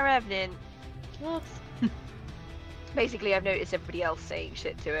to that Revenant, basically I've noticed everybody else saying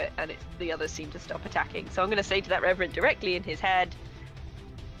shit to it, and the others seem to stop attacking. So I'm gonna say to that Revenant directly in his head,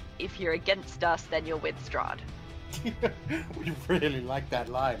 if you're against us, then you're with Strahd. We really like that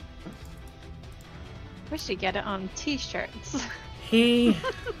line. We should get it on t-shirts. He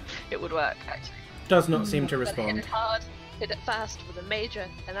It would work, actually. does not seem to But hit respond. it hard, hit it fast with a major,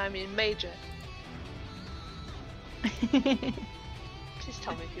 and I mean major. Please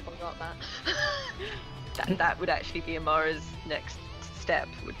tell me people got that. That would actually be Amara's next step,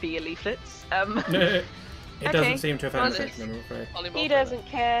 would be a leaflets. It Okay, doesn't seem to have well, happened, I'm afraid. Volleyball He player. doesn't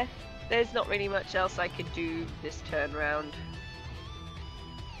care. There's not really much else I could do this turn round.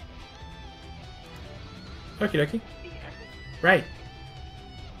 Okie dokie. Ray.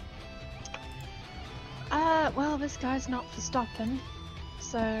 Well, this guy's not for stopping,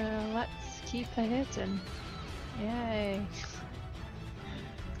 so let's keep a hitting. Yay.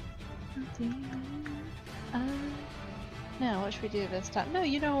 Now, what should we do this time? No,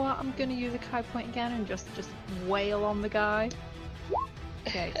 you know what? I'm gonna use a Kai point again and just wail on the guy.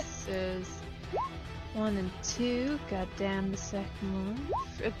 Okay, so there's 1 and 2. God damn the second one.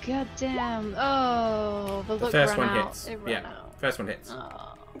 God damn. Oh, the The look first ran one out. hits. It ran Yeah, out. first one hits.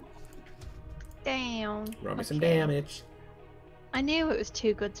 Oh. Damn. Roll me some Okay. damage. I knew it was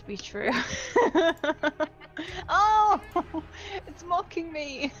too good to be true. Oh! It's mocking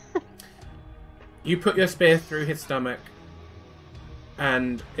me. You put your spear through his stomach,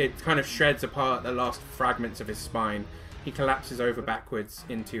 and it kind of shreds apart the last fragments of his spine. He collapses over backwards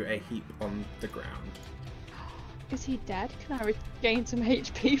into a heap on the ground. Is he dead? Can I regain some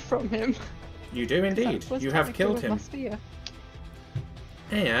HP from him? You do indeed. That was You have technically killed with him. my spear.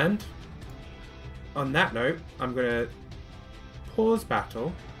 And on that note, I'm going to pause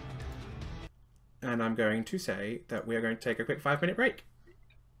battle, and I'm going to say that we are going to take a quick 5-minute break.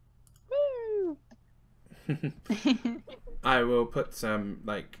 Woo! I will put some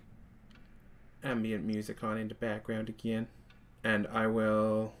like ambient music on in the background again, and I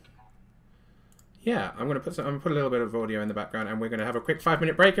will. Yeah, I'm gonna put a little bit of audio in the background, and we're gonna have a quick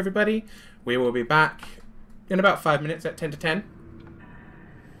 5-minute break, everybody. We will be back in about 5 minutes at 10 to 10.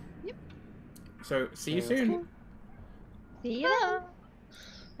 Yep. So see you Sounds soon. See you then.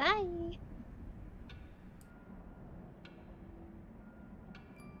 Bye.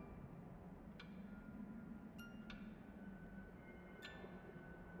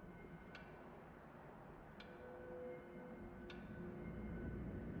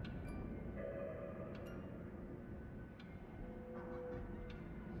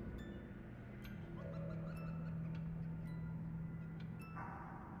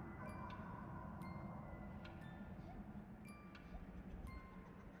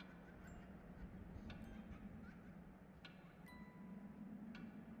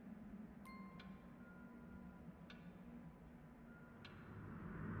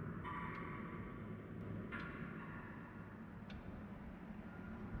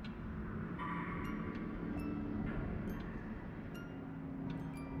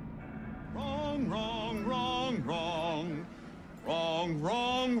 Wrong, wrong, wrong, wrong. Wrong,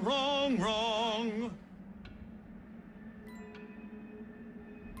 wrong, wrong, wrong.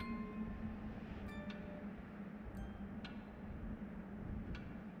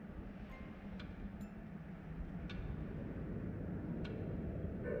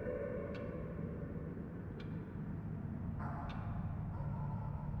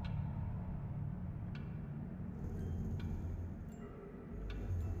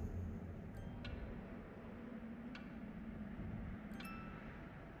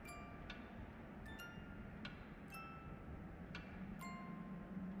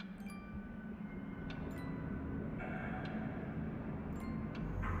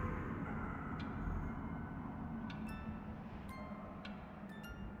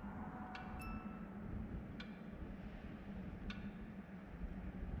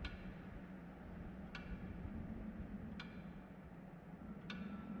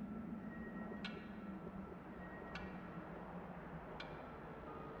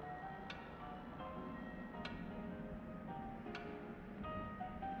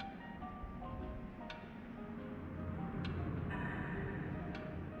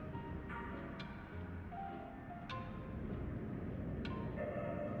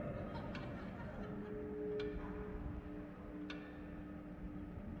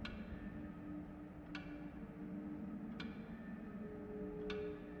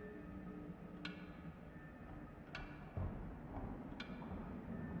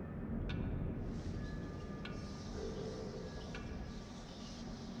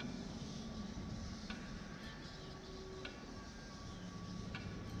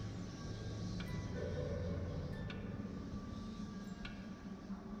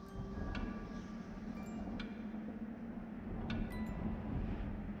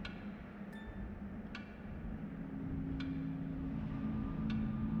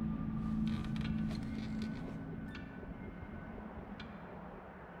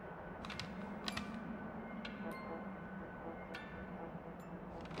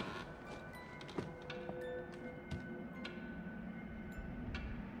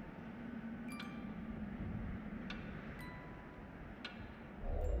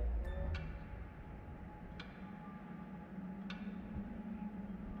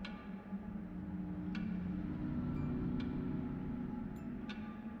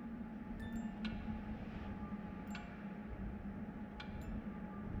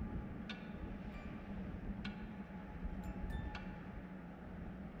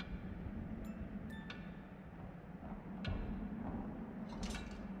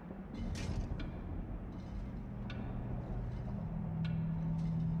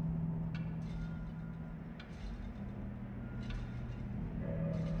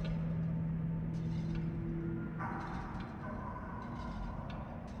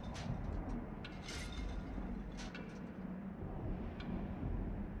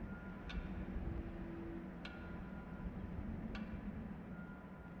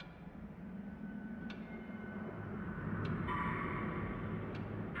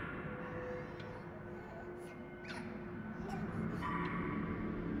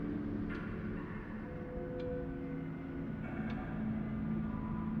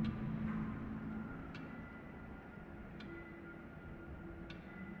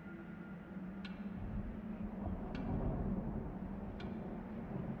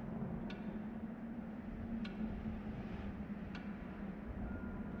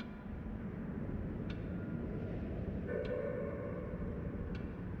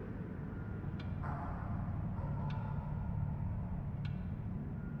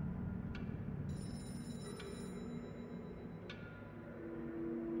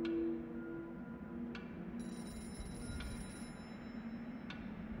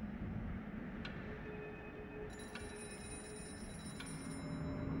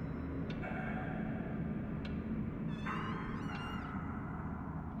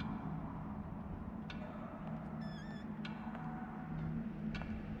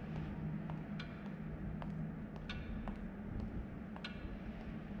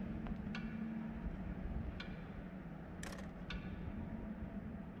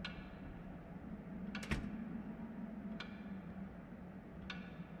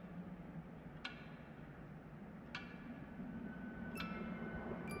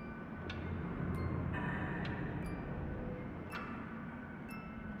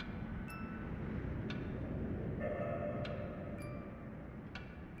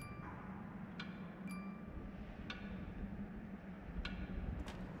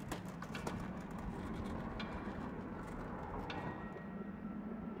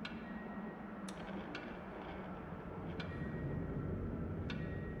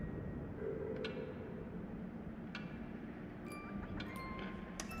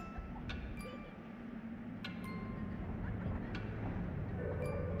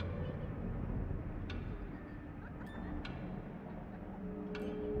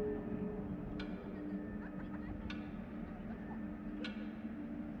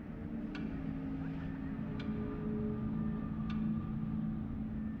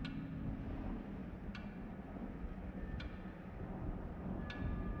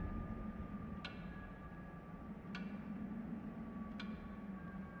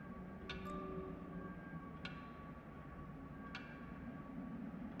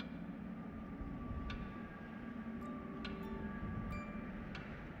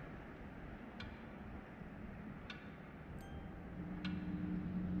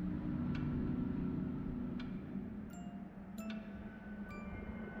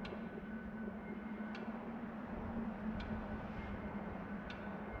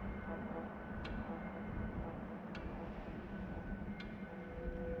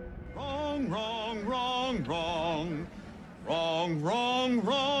 wrong, wrong. Wrong, wrong,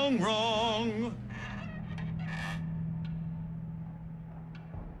 wrong, wrong.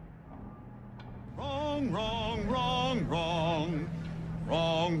 Wrong, wrong, wrong, wrong.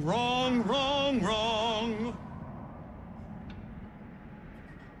 Wrong, wrong, wrong, wrong.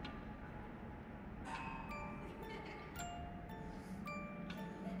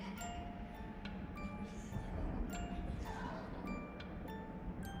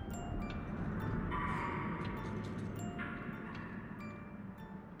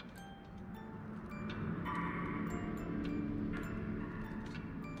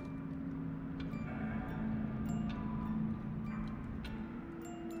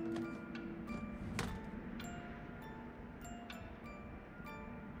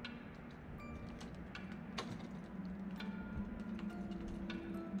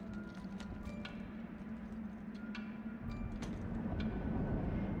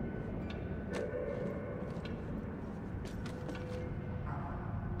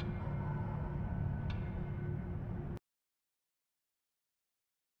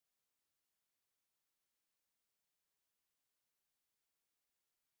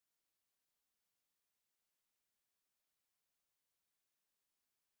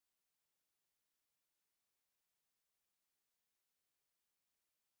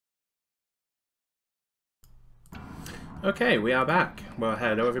 Okay, we are back. Well,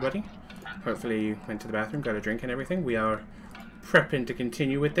 hello everybody. Hopefully you went to the bathroom, got a drink and everything. We are prepping to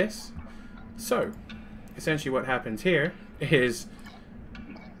continue with this. So, essentially what happens here is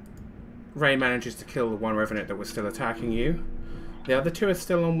Ray manages to kill the one revenant that was still attacking you. The other two are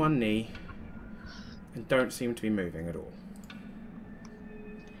still on one knee and don't seem to be moving at all.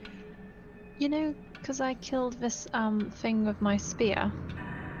 You know, because I killed this thing with my spear.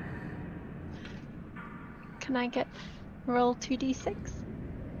 Can I get roll 2d6?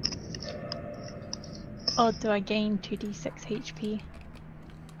 Or do I gain 2d6 HP?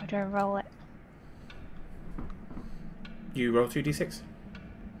 Or do I roll it? You roll 2d6.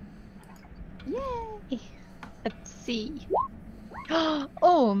 Yay! Let's see.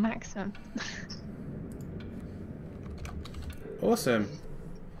 Oh, maximum. Awesome.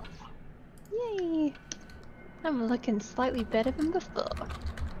 Yay! I'm looking slightly better than before.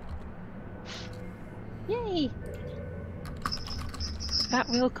 Yay! That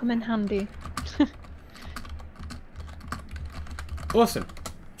will come in handy. Awesome.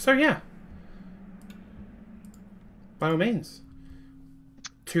 So yeah. By all means.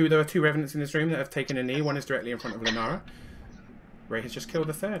 There are two revenants in this room that have taken a knee. One is directly in front of Lenara. Ray has just killed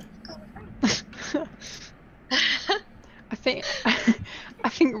the third. I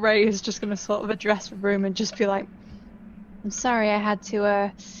think Ray is just gonna sort of address the room and just be like, "I'm sorry, I had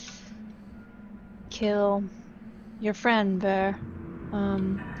to kill your friend there.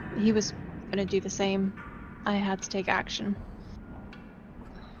 He was gonna do the same. I had to take action."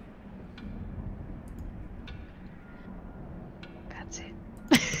 That's it.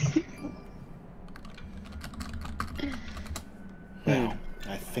 Well,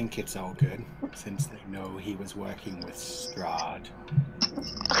 I think it's all good, since they know he was working with Strahd.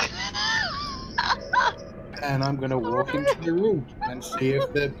 And I'm gonna walk into the room and see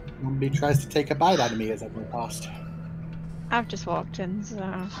if the zombie tries to take a bite out of me as I go past. I've just walked in,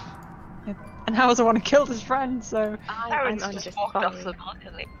 so... And I also want to kill this friend, so... I'm just walked off the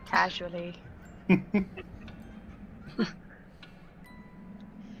following casually.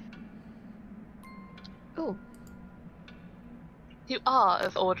 Ooh. You are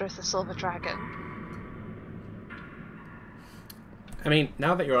of Order of the Silver Dragon. I mean,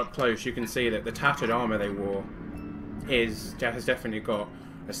 now that you're up close, you can see that the tattered armor they wore has definitely got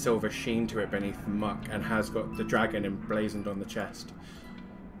a silver sheen to it beneath the muck and has got the dragon emblazoned on the chest.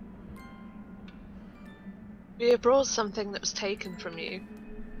 We have brought something that was taken from you.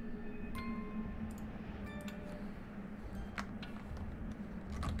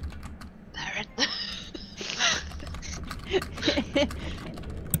 There it.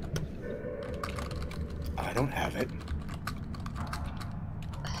 I don't have it.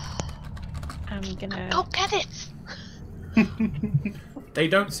 I'm gonna... Go get it! They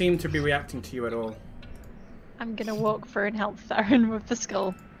don't seem to be reacting to you at all. I'm gonna walk through and help Theron with the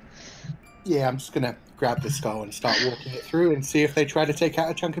skull. Yeah, I'm just gonna grab the skull and start walking it through and see if they try to take out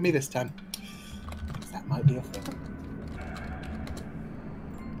a chunk of me this time. 'Cause that might be a thing.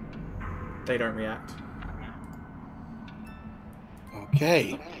 They don't react.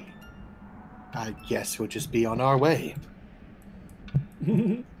 Okay. I guess we'll just be on our way.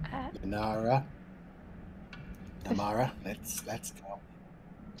 Namara, let's go.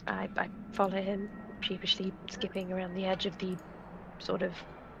 I follow him, sheepishly skipping around the edge of the sort of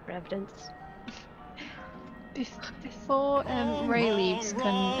residence. Before Ray leaves, can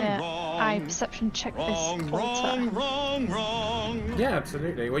I perception check this altar? Wrong. Yeah,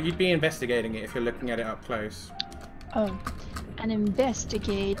 absolutely. Well, you'd be investigating it if you're looking at it up close. Oh, and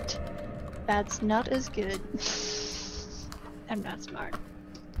investigate. That's not as good. I'm not smart.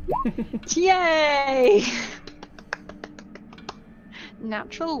 Yay!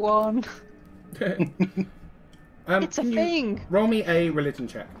 Natural 1. It's a Can you thing. Roll me a religion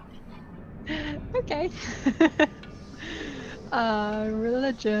check. Okay.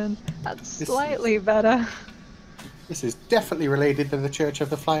 Religion. That's slightly better. This is definitely related to the Church of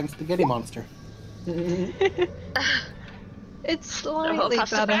the Flying Spaghetti Monster. It's The whole slightly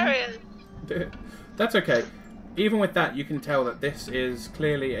better. Pastafarian. That's okay. Even with that, you can tell that this is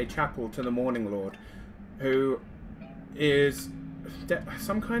clearly a chapel to the Morning Lord, who is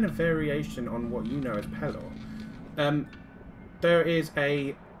some kind of variation on what you know as Pelor.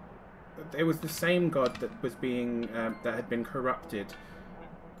 It was the same god that was being that had been corrupted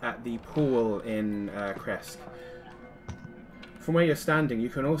at the pool in Kresk. From where you're standing, you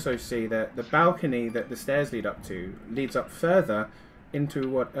can also see that the balcony that the stairs lead up to leads up further into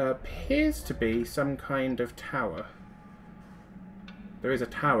what appears to be some kind of tower. There is a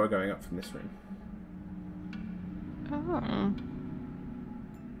tower going up from this room. Oh.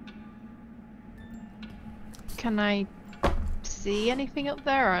 Can I see anything up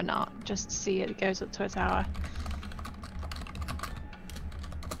there or not? Just see it goes up to a tower.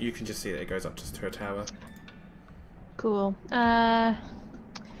 You can just see that it goes up just to a tower. Cool.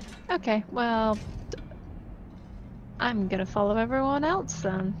 Okay, well, I'm gonna follow everyone else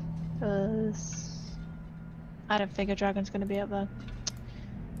then, because I don't think a dragon's gonna be up there.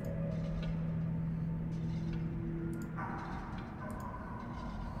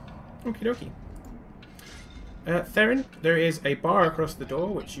 Okie dokie. Theron, there is a bar across the door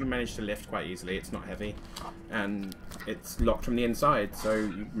which you managed to lift quite easily. It's not heavy, and it's locked from the inside, so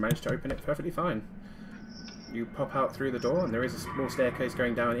you managed to open it perfectly fine. You pop out through the door, and there is a small staircase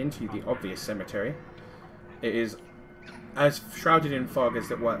going down into the obvious cemetery. It is as shrouded in fog as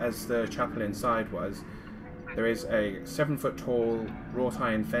the chapel inside was. There is a 7-foot-tall wrought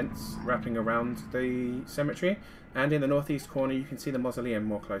iron fence wrapping around the cemetery, and in the northeast corner you can see the mausoleum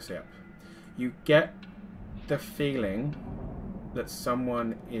more closely up. You get the feeling that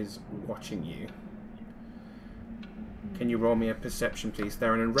someone is watching you. Can you roll me a perception, please,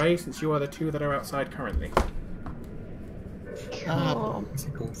 Theron and Ray, since you are the two that are outside currently? Cool.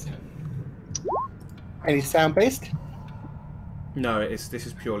 Any sound based? No, this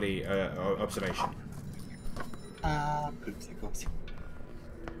is purely observation.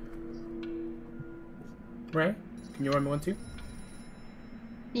 Ray, can you roll me one too?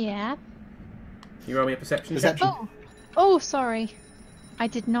 Yeah. Can you roll me a perception? Perception. Oh, sorry. I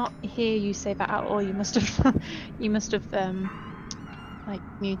did not hear you say that at all. You must have, like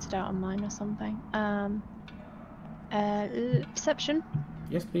muted out on mine or something. Perception.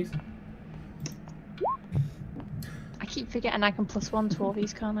 Yes, please. I keep forgetting I can +1 to all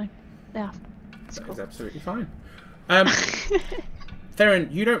these, can't I? Yeah. That is absolutely fine. Theron,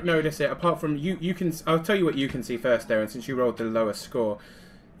 you don't notice it apart from you can. I'll tell you what you can see first, Theron, since you rolled the lowest score.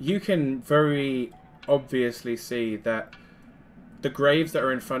 You can very obviously see that the graves that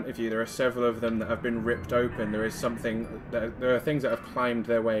are in front of you, there are several of them that have been ripped open. There are things that have climbed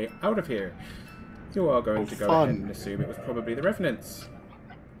their way out of here. You are going to go ahead and assume it was probably the Revenants,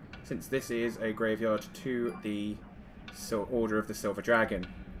 since this is a graveyard to the Order of the Silver Dragon.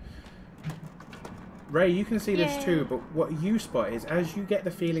 Ray, you can see this too, but what you spot is as you get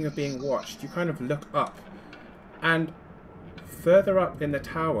the feeling of being watched, you kind of look up, and further up in the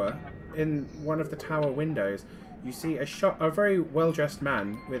tower, in one of the tower windows, you see a very well-dressed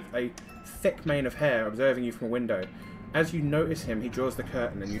man with a thick mane of hair observing you from a window. As you notice him, he draws the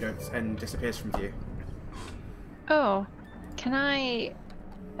curtain and disappears from view. Oh, can I?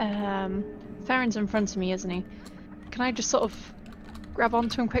 Theron's in front of me, isn't he? Can I just sort of grab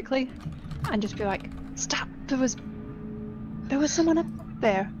onto him quickly and just be like, "Stop! There was someone up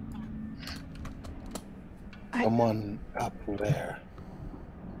there." Someone up where?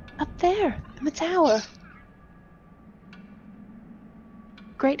 Up there, in the tower.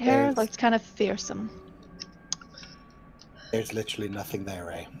 Great hair, looks kind of fearsome. There's literally nothing there,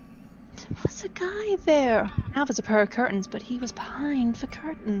 Ray. There was a guy there. Now there's a pair of curtains, but he was behind the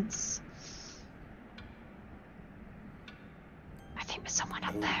curtains. I think there's someone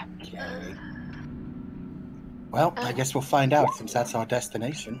up there. Okay. Well, I guess we'll find out since that's our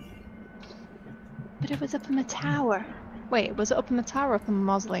destination. But it was up in the tower. Wait, was it up in the tower or up in the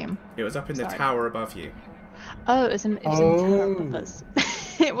mausoleum? It was up in the tower above you. Oh, it was in the tower above us.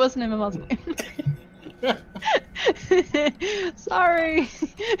 It wasn't in the mausoleum. Sorry.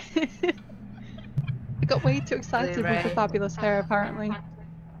 I got way too excited with the Right. fabulous hair, apparently.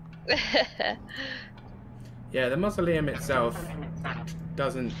 Yeah, the mausoleum itself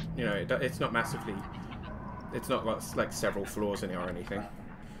doesn't, you know, it's not massively. It's not like several floors in it or anything.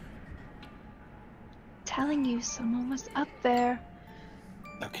 Telling you, someone was up there.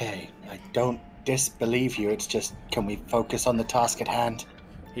 Okay, I don't disbelieve you. It's just, can we focus on the task at hand?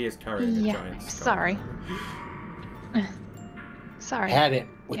 He is carrying a Yeah, giant skull. sorry. Sorry. Had it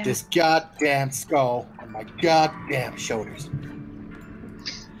with Yeah. this goddamn skull on my goddamn shoulders.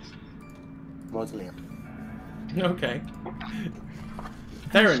 Mausoleum. Okay.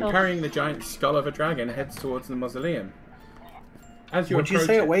 Theron, Sure. carrying the giant skull of a dragon, heads towards the mausoleum. As you Would you approach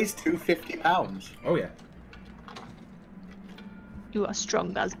say it weighs 250 pounds? Oh yeah, You are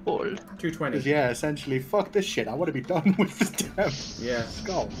strong as bull. 220. Yeah, essentially, fuck this shit. I want to be done with this damn Yeah,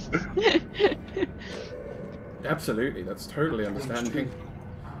 skull. absolutely. That's totally understanding.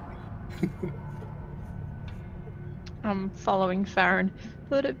 I'm following Farron,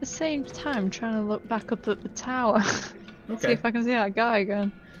 but at the same time trying to look back up at the tower. See Okay. if I can see that guy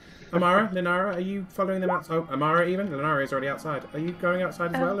again. Amara, Linara, are you following them outside? Oh, Amara even? Linara is already outside. Are you going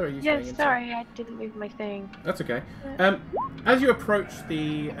outside as well, or are you Yeah, staying inside? sorry, I didn't move my thing. That's okay. As you approach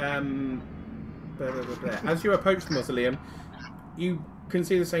the as you approach the mausoleum, you can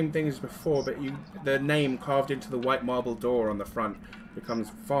see the same thing as before, but the name carved into the white marble door on the front becomes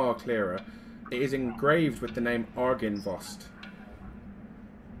far clearer. It is engraved with the name Argynvost.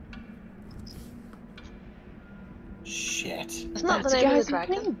 Shit. It's not the That's name of guy's the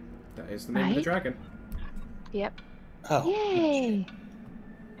dragon. name. That is the name of the Right. dragon. Yep. Oh. Yay!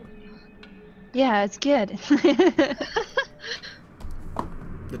 Yeah, it's good.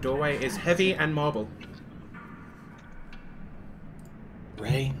 The doorway is heavy and marble.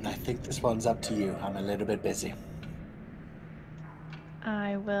 Ray, I think this one's up to you. I'm a little bit busy.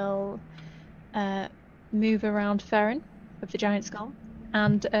 I will move around Farron with the giant skull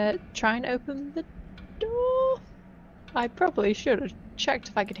and try and open the door. I probably should have checked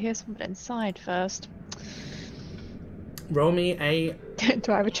if I could hear someone inside first. Roll me a...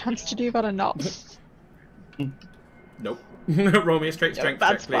 Do I have a chance to do that or not? Nope. Roll me a straight strength check,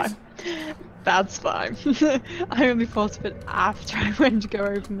 That's please. fine. That's fine. I only thought of it after I went to go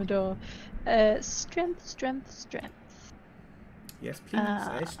open the door. Strength, strength, strength. Yes, please.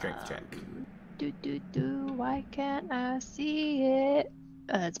 A strength check. Why can't I see it?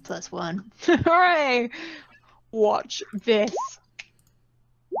 It's +1. Hooray! Watch this.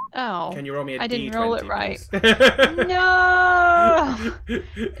 Oh. Can you roll me a I didn't D20, roll it right. please? No!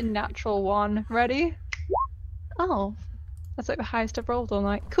 Natural 1. Ready? Oh. That's like the highest I've rolled all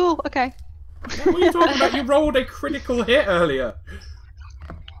night. Cool, okay. What are you talking about? You rolled a critical hit earlier.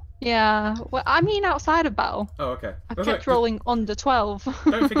 Yeah, well, I mean outside of battle. Oh, okay. I That's kept like- rolling under 12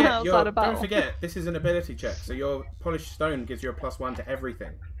 Don't forget, outside of battle. don't forget, this is an ability check, so your polished stone gives you a +1 to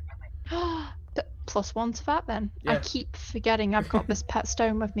everything. +1 to that then. I Yeah. keep forgetting I've got this pet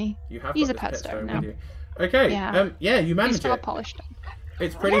stone with me. You have He's got a this pet pet stone stone now. with you. Okay, Yeah. you He's manage got a it. polished stone.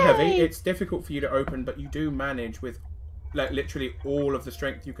 It's pretty heavy. Yay! It's difficult for you to open, but you do manage with, like, literally all of the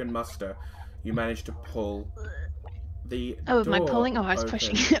strength you can muster. You manage to pull the Oh, am I door pulling? Oh, I was open.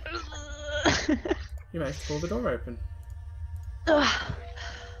 pushing. You managed to pull the door open. Ugh.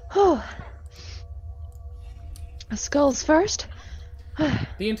 Whew. Skulls first.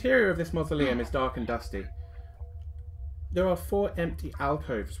 The interior of this mausoleum is dark and dusty. There are 4 empty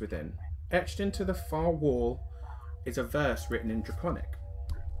alcoves within. Etched into the far wall is a verse written in Draconic.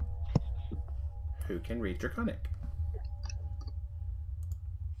 Who can read Draconic?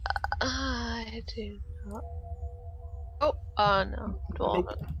 I do not. Oh, no.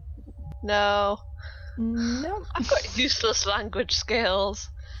 Dwarven. No. No. I've got useless language skills.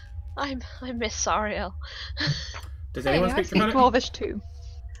 I miss Sariel. Does anyone Hey, I speak Draconic? Dwarvish too.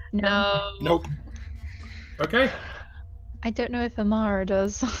 No. Nope. Okay. I don't know if Amara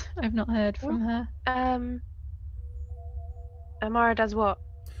does. I've not heard from her. Amara does what?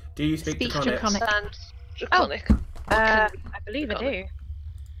 Do you speak Speak Draconic? Draconic. And Draconic. I believe I do.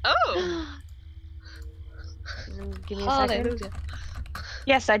 Oh! Give me a second. Hallelujah.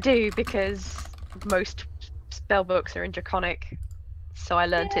 Yes, I do, because most spell books are in Draconic. So I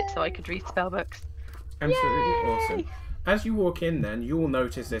learnt it so I could read spell books. Absolutely awesome. As you walk in then, you will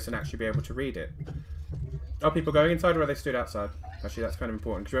notice this and actually be able to read it. Are people going inside or are they stood outside? Actually, that's kind of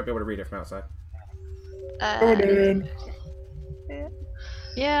important because you won't be able to read it from outside.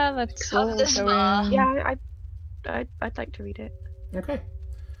 Yeah, let's Come all this go far. in. Yeah, I'd like to read it. Okay.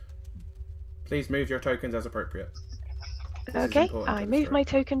 Please move your tokens as appropriate. This is Okay, important to I the move story. my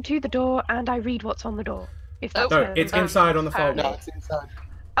token to the door and I read what's on the door. If that's No, fair. it's inside on the far No, wall. it's inside.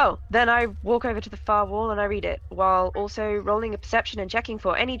 Oh, then I walk over to the far wall and I read it, while also rolling a perception and checking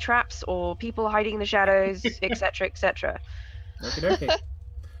for any traps or people hiding in the shadows, etc., etc. Okie dokie.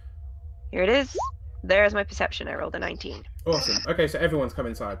 Here it is. There's my perception. I rolled a 19. Awesome. Okay, so everyone's come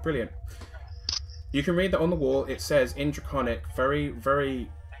inside. Brilliant. You can read that on the wall. It says in Draconic, very, very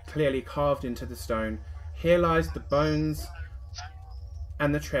clearly carved into the stone, "Here lies the bones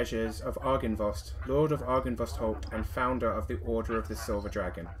and the treasures of Argynvost, Lord of Argynvost Holt and founder of the Order of the Silver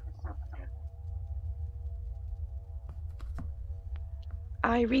Dragon."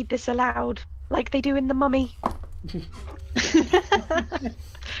 I read this aloud, like they do in The Mummy,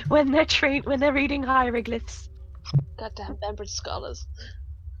 when they're reading hieroglyphs. Goddamn Bembridge scholars.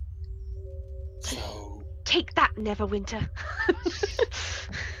 So, Take that, Neverwinter.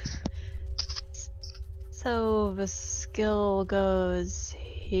 So the skill goes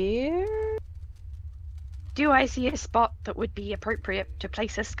here? Do I see a spot that would be appropriate to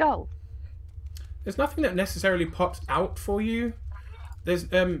place a skull? There's nothing that necessarily pops out for you.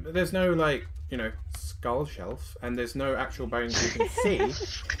 There's no, like, you know, skull shelf, and there's no actual bones you can see.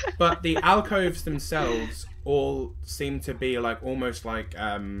 But the alcoves themselves all seem to be like almost like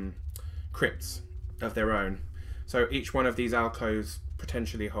crypts of their own. So each one of these alcoves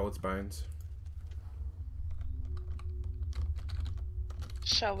potentially holds bones.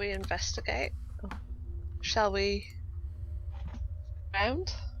 Shall we investigate? Shall we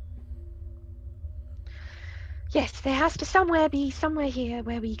round? Yes, there has to be somewhere here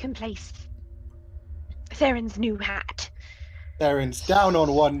where we can place Theron's new hat. Theron's down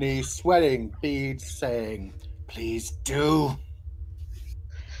on one knee, sweating beads, saying, "Please do."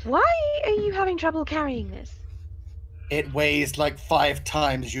 Why are you having trouble carrying this? It weighs like 5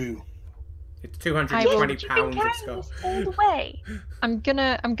 times you. It's 220 You've been pounds of carrying skull. this all the way. I'm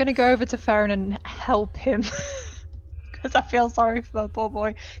gonna go over to Farron and help him because I feel sorry for the poor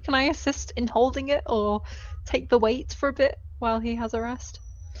boy. Can I assist in holding it or take the weight for a bit while he has a rest?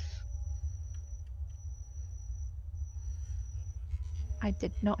 I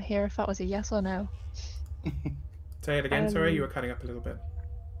did not hear if that was a yes or no. Say it again, sorry, you were cutting up a little bit.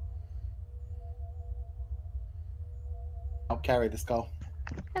 I'll carry the skull.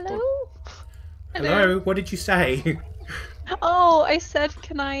 Hello? Hello, what did you say? Oh, I said,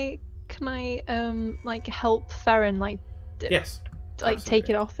 can I like help Farron, like Yes. like take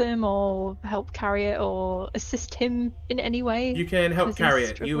absolutely. it off him or help carry it or assist him in any way? You can help Is he carry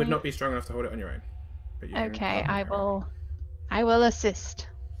it. You would struggling? not be strong enough to hold it on your own. But you can Okay, help I on your own. will assist,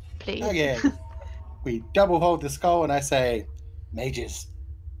 please. Okay. We double hold the skull, and I say, "Mages."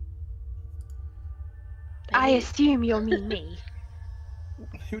 I assume you'll mean me.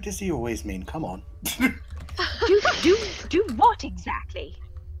 Who does he always mean? Come on. Do what exactly?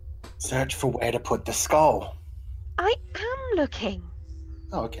 Search for where to put the skull. I am looking.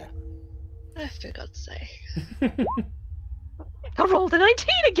 Oh, okay. Oh, for God's sake. I rolled a 19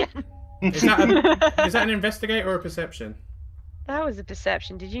 again. Is that an investigate or a perception? That was a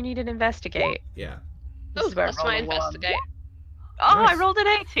perception. Did you need an investigate? Yeah. This Oh, is where I that's my roll a one. investigate. Oh, Nice. I rolled an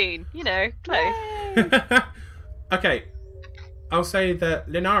 18. You know, close. Okay. I'll say that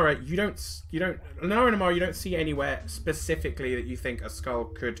Linara, Linara and Amara, you don't see anywhere specifically that you think a skull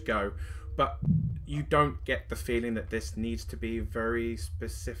could go, but you don't get the feeling that this needs to be very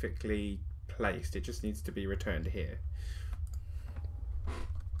specifically placed. It just needs to be returned here.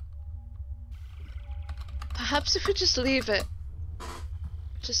 Perhaps if we just leave it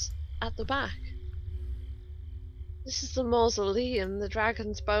just at the back. This is the mausoleum. The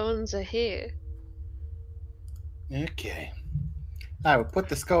dragon's bones are here. Okay. I will put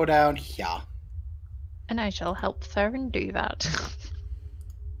the skull down here. And I shall help Farron do that.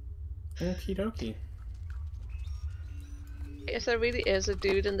 Okie dokie. If there really is a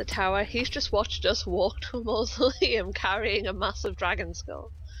dude in the tower, he's just watched us walk to a mausoleum carrying a massive dragon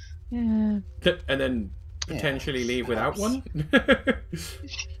skull. Yeah. And then potentially leave without perhaps. one?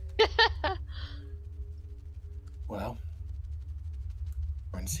 Well,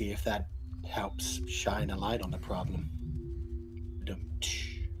 and see if that helps shine a light on the problem.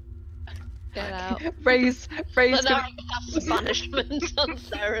 Get out. Ray's But now gonna, we have banishment on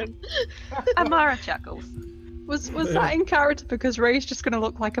Theron. Amara chuckles. was that in character because Ray's just gonna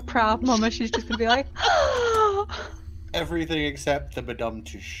look like a proud mama. She's just gonna be like, Everything except the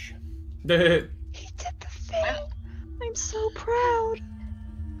badumtush. he did the thing. I'm so proud.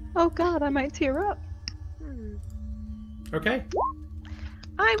 Oh God, I might tear up. Okay.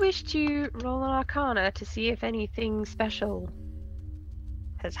 I wish to roll an Arcana to see if anything special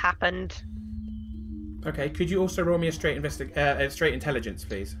has happened. Okay, could you also roll me a straight straight intelligence,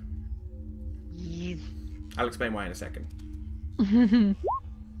 please? Yes. I'll explain why in a second.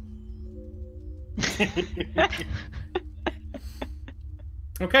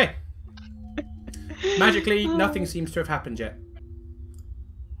 Okay. Magically, nothing seems to have happened yet.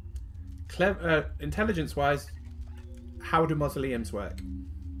 Intelligence-wise, how do mausoleums work?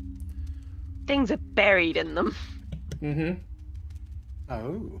 Things are buried in them. Mm-hmm.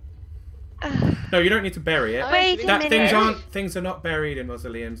 Oh. No, you don't need to bury it. Wait a minute. Things are not buried in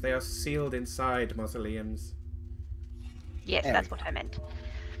mausoleums. They are sealed inside mausoleums. Yes, There that's we what I meant.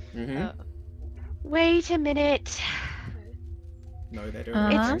 Mm-hmm. Wait a minute. No, they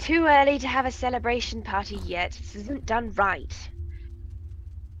don't. It's too early to have a celebration party yet. This isn't done right.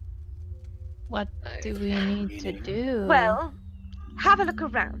 What do we need to do? Well, have a look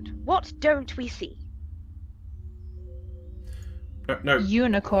around. What don't we see? No.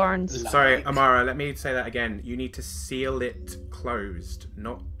 Unicorns. Sorry, Amara, let me say that again. You need to seal it closed,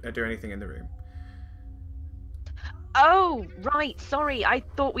 not do anything in the room. Oh, right. Sorry. I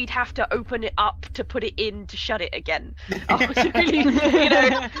thought we'd have to open it up to put it in to shut it again. I was really,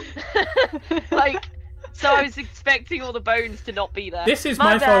 like, so I was expecting all the bones to not be there. This is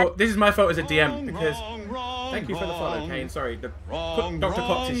my fault. This is my fault as a DM because. Thank you for the follow, Kane. Sorry, Dr.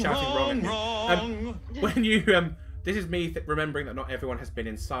 Cox is shouting wrong at me. When you this is me remembering that not everyone has been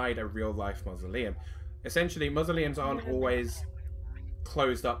inside a real-life mausoleum. Essentially, mausoleums aren't always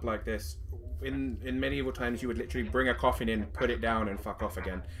closed up like this. In medieval times, you would literally bring a coffin in, put it down, and fuck off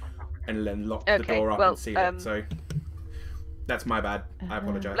again, and then lock the door up and seal it. So that's my bad. I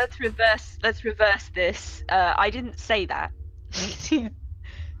apologize. Let's reverse this. I didn't say that.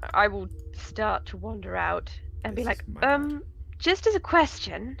 I will start to wander out and be like, just as a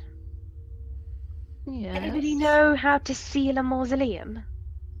question. Yes. Anybody know how to seal a mausoleum?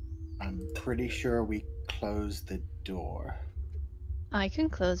 I'm pretty sure we closed the door. I can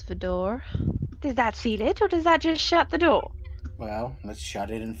close the door. Does that seal it, or does that just shut the door? Well, let's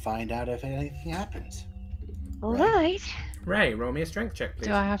shut it and find out if anything happens. All right. Ray, roll me a strength check, please.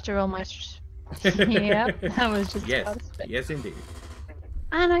 Do I have to roll my... Yep, that was just... Yes, yes indeed.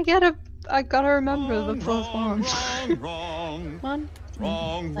 And I gotta remember the plus one. Wrong. Wrong.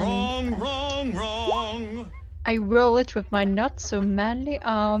 I roll it with my not so manly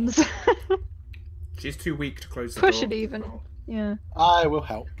arms. She's too weak to close the door. Push it even. Yeah. I will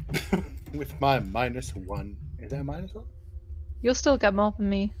help with my -1. Is that a -1? You'll still get more than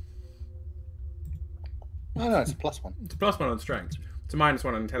me. Oh no, it's a +1. It's a +1 on strength. It's a -1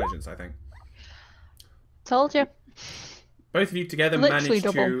 on intelligence, I think. Told you. Both of you together Literally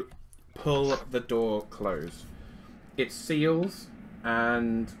managed to pull the door closed. It seals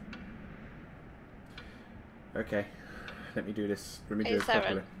and... Okay. Let me do this. Let me do this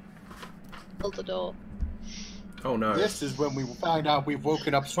properly. Hold the door. Oh no. This is when we find out we've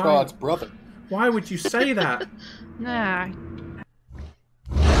woken up Strahd's brother. Why would you say that? Nah.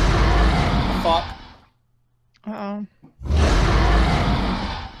 Fuck. Uh-oh.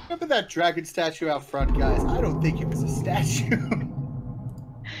 Remember that dragon statue out front, guys? I don't think it was a statue.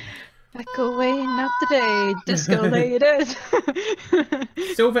 Back away, not today. Disco ladies.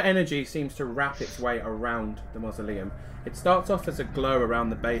 Silver energy seems to wrap its way around the mausoleum. It starts off as a glow around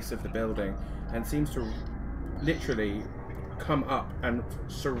the base of the building and seems to literally come up and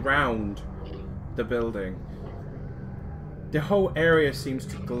surround the building. The whole area seems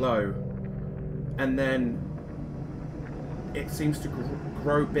to glow, and then it seems to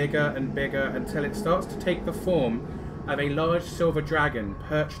grow bigger and bigger until it starts to take the form of a large silver dragon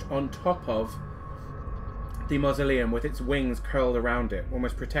perched on top of the mausoleum with its wings curled around it,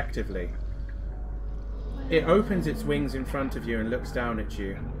 almost protectively. It opens its wings in front of you and looks down at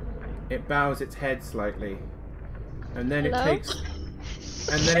you. It bows its head slightly, and then it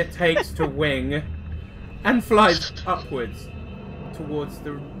takes to wing and flies upwards towards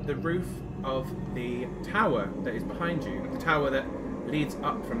the roof of the tower that is behind you, the tower that leads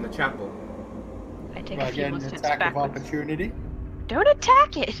up from the chapel. I take a few Again, more an steps attack of backwards. opportunity. Don't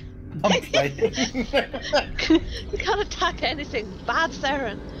attack it. I'm playing. You can't attack anything. Bad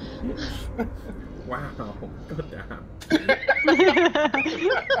Saren. Wow, goddamn.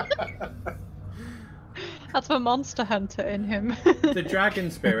 That's the monster hunter in him. The dragon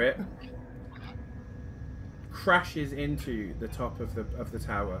spirit crashes into the top of the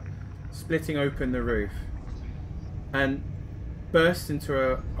tower, splitting open the roof, and bursts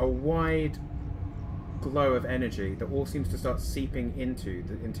into a wide glow of energy that all seems to start seeping into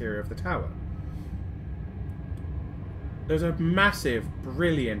the interior of the tower. There's a massive,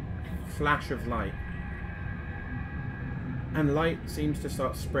 brilliant flash of light, and light seems to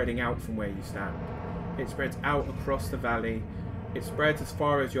start spreading out from where you stand. It spreads out across the valley. It spreads as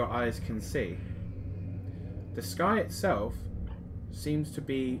far as your eyes can see. The sky itself seems to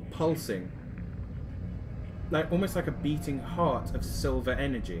be pulsing, almost like a beating heart of silver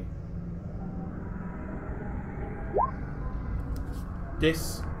energy.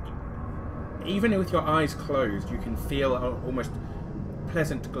 This, even with your eyes closed, you can feel an almost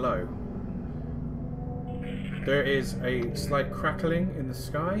pleasant glow. There is a slight crackling in the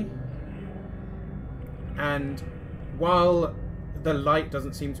sky, and while the light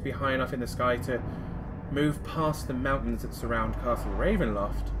doesn't seem to be high enough in the sky to move past the mountains that surround Castle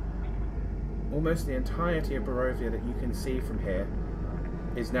Ravenloft, almost the entirety of Barovia that you can see from here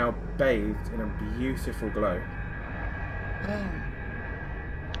is now bathed in a beautiful glow.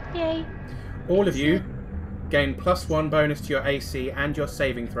 Yay. All of you gain +1 bonus to your AC and your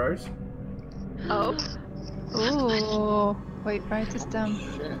saving throws. Oh. Ooh. Wait, write this down.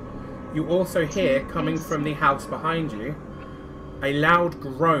 You also hear, coming from the house behind you, a loud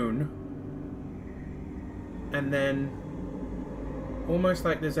groan, and then almost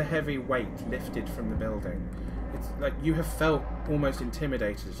like there's a heavy weight lifted from the building. It's like you have felt almost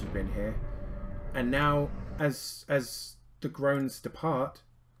intimidated as you've been here, and now as the groans depart,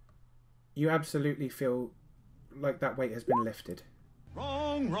 you absolutely feel like that weight has been lifted.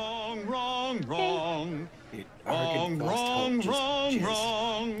 Wrong, wrong, wrong, wrong. Dude, Wrong, Argynvost wrong, just wrong, jizzed.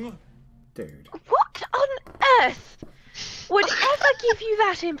 wrong. Dude. What on earth would ever give you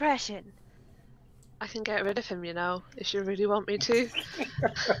that impression? I can get rid of him, you know, if you really want me to.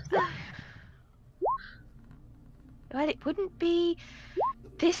 Well, it wouldn't be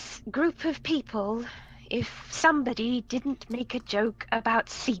this group of people if somebody didn't make a joke about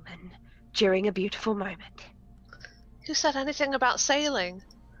seamen during a beautiful moment. Who said anything about sailing?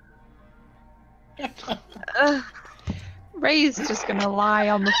 Ray's just gonna lie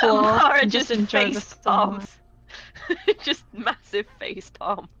on the floor and just enjoy the face storm. palms. Just massive face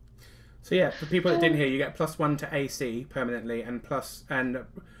palm. So yeah, for people that didn't hear, you get +1 to AC permanently, and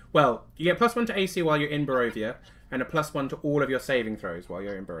you get +1 to AC while you're in Barovia, and a +1 to all of your saving throws while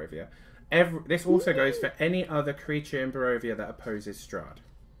you're in Barovia. This also goes for any other creature in Barovia that opposes Strahd.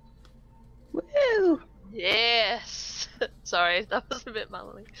 Woo! Yes! Sorry, that was a bit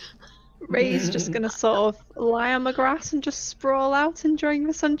manly. Ray's just gonna sort of lie on the grass and just sprawl out enjoying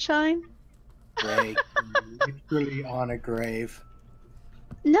the sunshine. Ray, literally on a grave.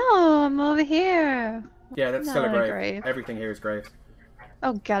 No, I'm over here. Yeah, that's still a Not a grave. grave. Everything here is graves.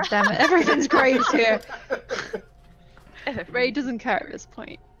 Oh god damn it, everything's graves here. Ray doesn't care at this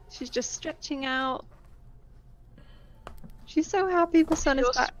point. She's just stretching out. She's so happy the sun is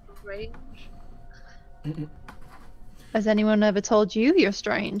You're back. strange. Has anyone ever told you you're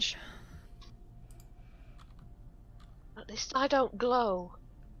strange? At least I don't glow.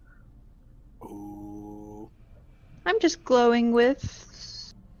 Ooh. I'm just glowing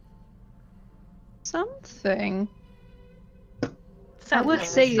with something. I would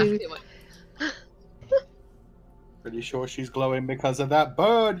say you. Exactly what- Pretty sure she's glowing because of that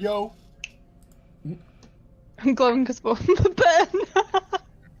bird, yo. I'm glowing because of the burn.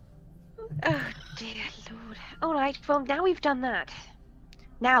 Oh dear lord. Alright, well now we've done that.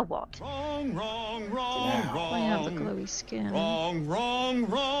 Now what? Wrong, wrong, wrong, Now. I have a wrong. glowy skin. Wrong, wrong,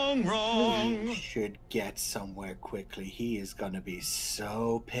 wrong, We wrong. should get somewhere quickly. He is gonna be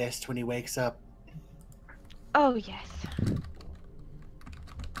so pissed when he wakes up. Oh yes.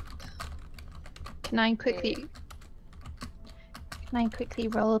 Can I quickly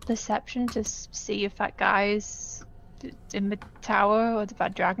roll a perception to see if that guy's in the tower or did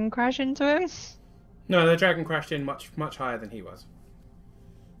that dragon crash into him? No, the dragon crashed in much higher than he was.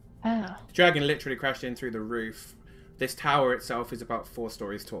 Oh. The dragon literally crashed in through the roof. This tower itself is about 4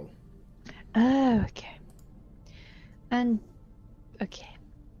 stories tall. Oh, okay. And okay.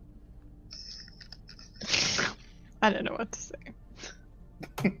 I don't know what to say.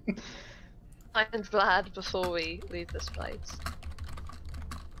 Find Vlad before we leave this place.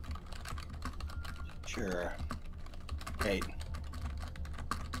 Sure. Hey.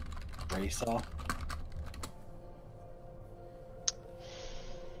 Racer.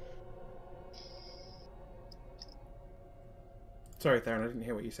 Sorry, Theron, I didn't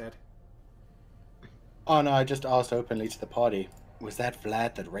hear what you said. Oh no, I just asked openly to the party. Was that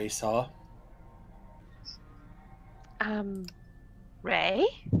Vlad that Ray saw? Ray?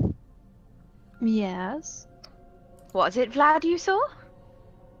 Yes. Was it Vlad you saw?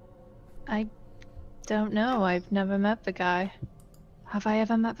 I don't know. I've never met the guy. Have I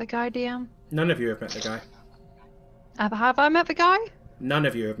ever met the guy, DM? None of you have met the guy. Have I met the guy? None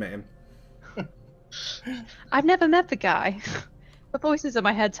of you have met him. I've never met the guy. The voices in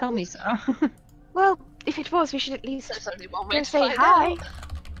my head tell me so. Well, if it was, we should at least There's only one way go to say find hi. out.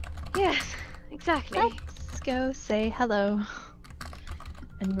 Yes, exactly. Let's go say hello.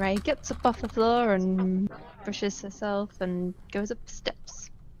 And Ray gets up off the floor and brushes herself and goes up the steps.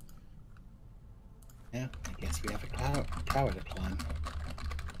 Yeah, I guess we have a tower to climb.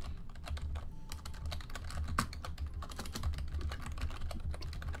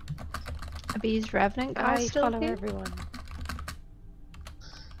 Are these revenant guys I still follow here? everyone.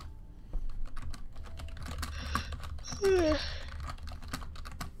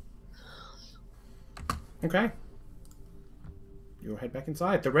 Okay. You'll head back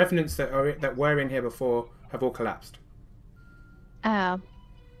inside. The revenants that were in here before have all collapsed. Oh.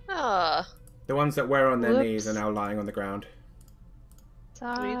 Ah, The ones that were on their knees are Whoops. now lying on the ground.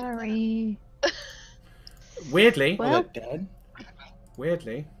 Sorry. Weirdly, Well, Well, they're dead.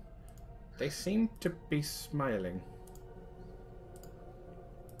 weirdly, they seem to be smiling.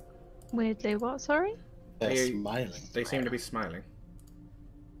 weirdly, what? Sorry? They're They- smiling. They seem to be smiling.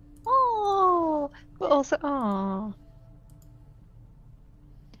 Oh, but also, oh.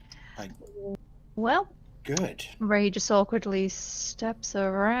 Like- Well, Good. Ray just awkwardly steps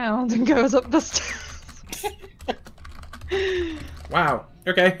around and goes up the stairs. Wow.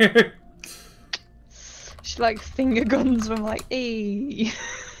 Okay. She like finger guns from like, ee.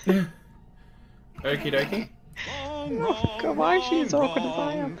 Okie dokie. Wrong, Oh, wrong, God, why is she as wrong, awkward as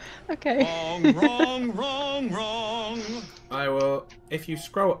I am? wrong. Okay. Wrong, wrong, wrong. I will. If you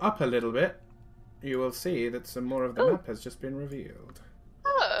scroll up a little bit, you will see that some more of the Oh. map has just been revealed.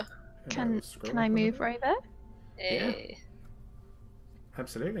 oh, And I will Can scroll can I up a move little. right there? eh.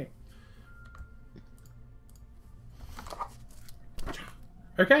 Absolutely.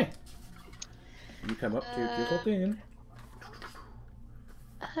 Okay. You come up to beautiful thing.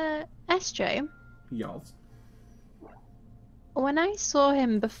 SJ, Yes. when I saw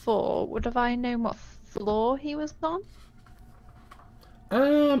him before, would have I known what floor he was on?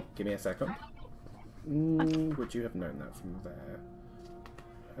 Give me a second. Would you have known that from there?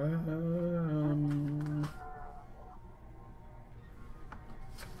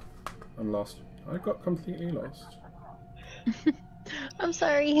 I'm lost. I got completely lost. I'm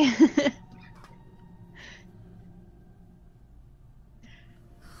sorry.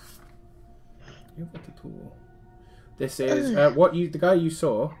 You got the tool. This is the guy you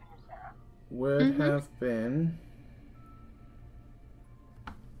saw would have been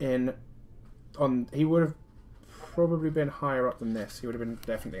he would have probably been higher up than this. He would have been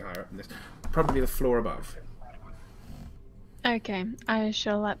definitely higher up than this. Probably the floor above. Okay, I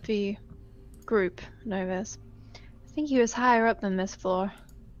shall let the group know this. I think he was higher up than this floor.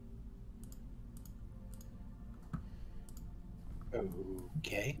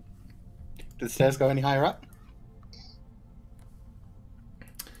 Okay. Do the stairs go any higher up?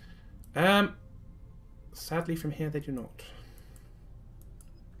 Sadly from here they do not.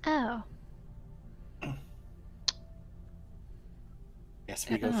 Oh. Guess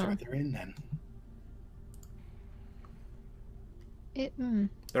we go Uh-uh. further in then.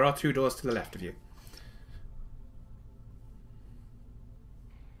 There are two doors to the left of you.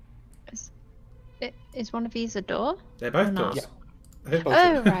 Is one of these a door? They're both Or not? doors.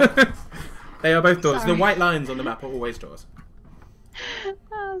 Oh, right. They are both doors. Sorry. The white lines on the map are always doors.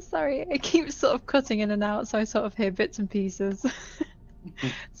 Oh, sorry. I keep sort of cutting in and out, so I sort of hear bits and pieces.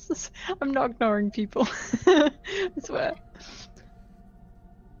 It's just- I'm not ignoring people. I swear.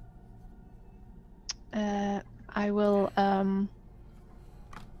 I will, I'm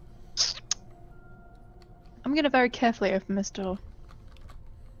gonna very carefully open this door.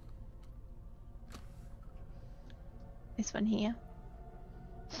 This one here.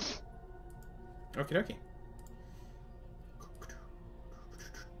 Okie dokie.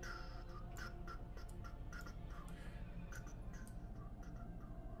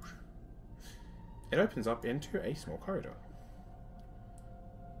 It opens up into a small corridor.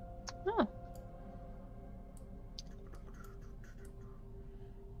 Oh.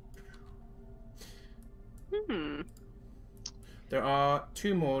 There are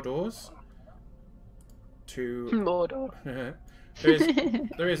two more doors. Two. Mordor.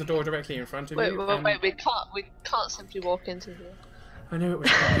 there is a door directly in front of Wait, you. wait, and- wait, we can't simply walk into here. I knew it was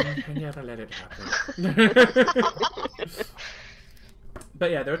coming. I never let it happen. But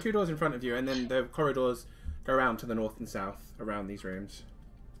yeah, there are two doors in front of you, and then the corridors go around to the north and south around these rooms.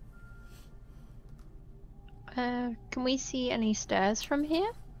 Can we see any stairs from here?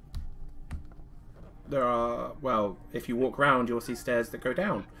 There are, well, if you walk around, you'll see stairs that go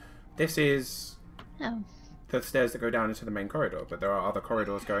down. This is Oh. the stairs that go down into the main corridor, but there are other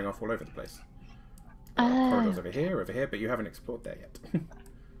corridors going off all over the place. There are corridors over here, but you haven't explored there yet.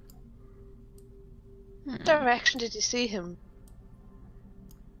 What direction did you see him?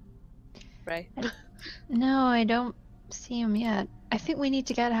 Ray. No, I don't see him yet. I think we need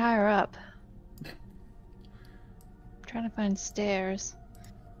to get higher up. I'm trying to find stairs.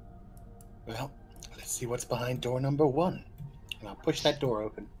 Well, let's see what's behind door number 1. And I'll push that door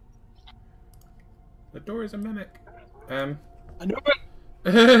open. The door is a mimic. I know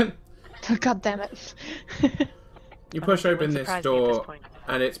it! God damn it. You push open this door,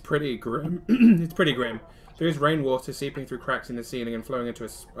 and it's pretty grim. It's pretty grim. There is rainwater seeping through cracks in the ceiling and flowing into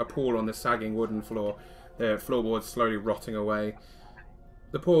a pool on the sagging wooden floor. The floorboards slowly rotting away.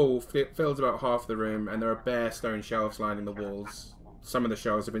 The pool fills about half the room, and there are bare stone shelves lining the walls. Some of the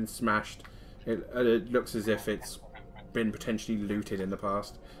shelves have been smashed. It looks as if it's been potentially looted in the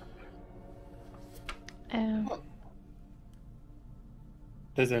past.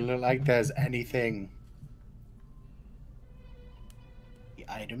 Doesn't look like there's anything. The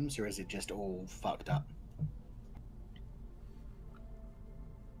items, or is it just all fucked up?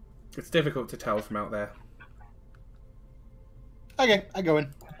 It's difficult to tell from out there. Okay, I go in.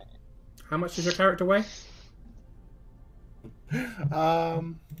 How much does your character weigh?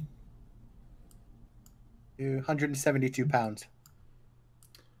 172 pounds.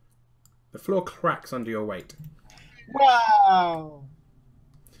 The floor cracks under your weight. Wow!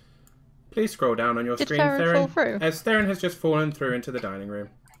 Please scroll down on your Did screen, Theron fall through? As Theron has just fallen through into the dining room.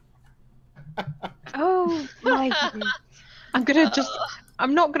 Oh my goodness.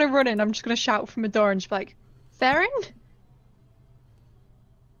 I'm not gonna run in, I'm just gonna shout from the door and just be like, Theron?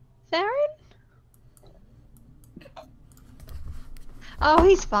 Theron? Oh,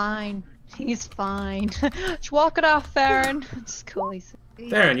 he's fine. He's fine. Just walk it off, Theron. It's cool.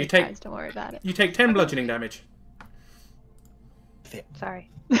 Theron, you take. Guys, don't worry about it. You take 10 bludgeoning damage. Sorry.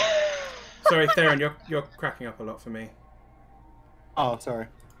 Sorry, Theron, you're cracking up a lot for me. Oh, sorry.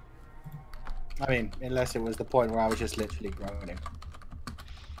 I mean, unless it was the point where I was just literally groaning.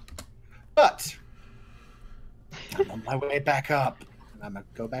 But I'm on my way back up. And I'm gonna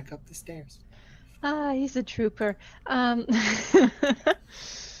go back up the stairs. Ah, he's a trooper. But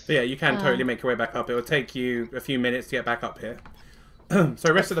yeah, you can totally make your way back up. It will take you a few minutes to get back up here.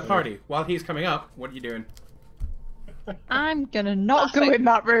 So rest of the party, while he's coming up, what are you doing? I'm gonna not go in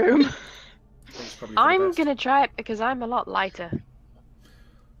that room. I'm gonna try it because I'm a lot lighter.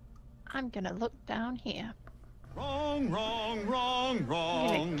 I'm gonna look down here. Wrong, wrong, wrong, I'm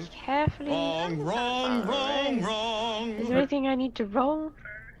wrong. gonna carefully. Wrong, wrong, wrong, Is wrong. there anything I need to roll?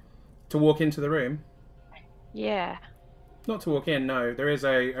 To walk into the room? Yeah. Not to walk in, no. There is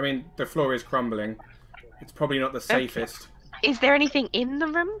I mean, the floor is crumbling. It's probably not the safest. Is there anything in the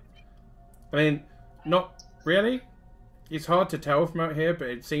room? I mean, not really. It's hard to tell from out here, but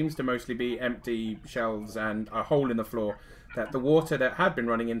it seems to mostly be empty shelves and a hole in the floor that the water that had been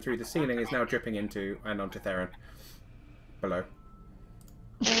running in through the ceiling is now dripping into and onto Theron. Below.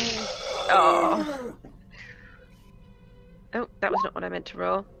 Oh. Oh, that was not what I meant to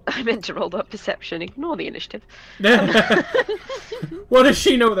roll. I meant to roll that perception. Ignore the initiative. What does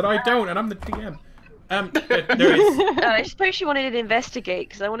she know that I don't? And I'm the DM. There is. I suppose she wanted to investigate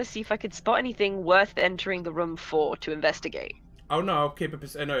because I want to see if I could spot anything worth entering the room for to investigate. Oh no, I'll keep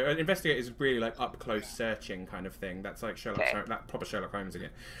a no. Investigate is really like up close searching kind of thing. That's like Sherlock, that proper Sherlock Holmes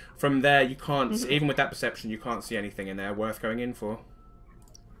again. From there, you can't even with that perception, you can't see anything in there worth going in for.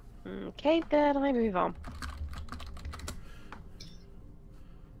 Okay, then I move on.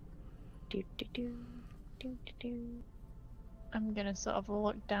 I'm gonna sort of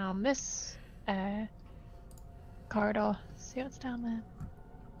look down this corridor, see what's down there.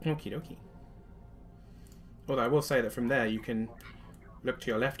 Okie dokie. Although I will say that from there you can look to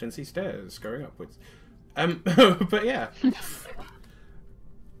your left and see stairs going upwards. But yeah.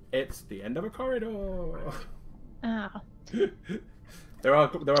 It's the end of a corridor. Ah. There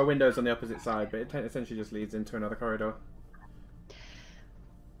are windows on the opposite side, but it essentially just leads into another corridor.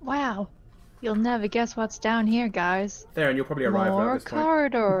 Wow. You'll never guess what's down here, guys. There, and you'll probably arrive More at this point.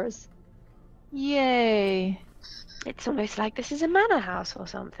 corridors. Yay. It's almost like this is a manor house or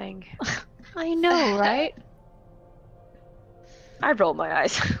something. I know, right? I roll my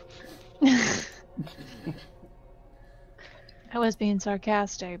eyes. I was being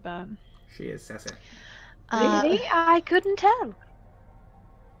sarcastic, but... She is sassy. Really? I couldn't tell.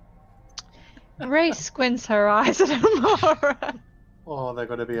 Ray squints her eyes at Amora. Oh, they're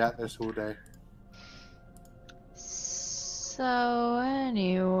gonna be at this all day. So,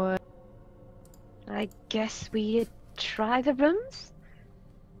 anyway... I guess we try the rooms?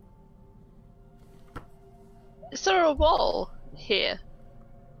 Is there a wall here?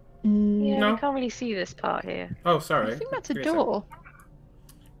 Yeah, No. I can't really see this part here. Oh, sorry. I think that's a Give me door.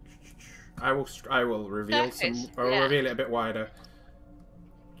 I will reveal Staircase, I will yeah. reveal it a bit wider.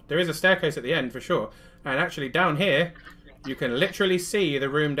 There is a staircase at the end for sure, and actually down here, you can literally see the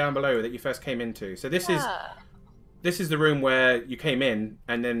room down below that you first came into. So this is the room where you came in,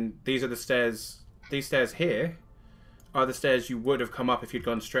 and then these are the stairs. These stairs here are the stairs you would have come up if you'd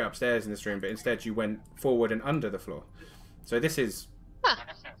gone straight upstairs in this room, but instead you went forward and under the floor. So this is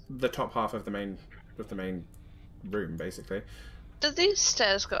the top half of the main room, basically. Do these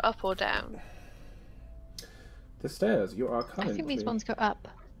stairs go up or down? The stairs you are currently I think these ones go up.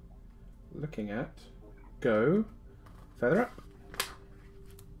 looking at go further up.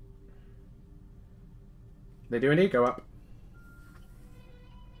 They do indeed go up.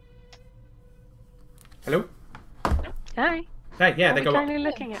 Hello? Hi. Hey, yeah, What they are go we up. currently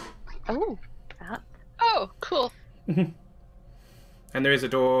looking at? Oh, up. Oh, cool. And there is a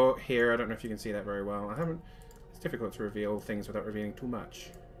door here. I don't know if you can see that very well. It's difficult to reveal things without revealing too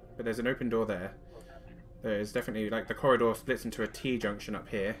much. But there's an open door there. There is definitely, like, the corridor splits into a T-junction up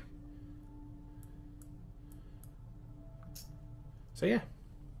here. So, yeah.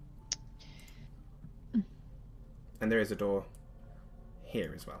 And there is a door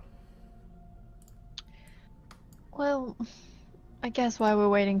here as well. Well, I guess while we're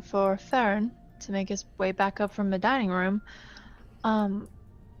waiting for Theron to make his way back up from the dining room,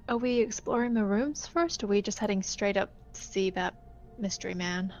 are we exploring the rooms first, or are we just heading straight up to see that mystery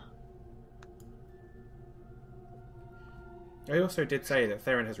man? I also did say that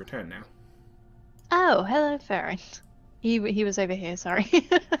Theron has returned now. Oh, hello, Theron. He was over here, sorry.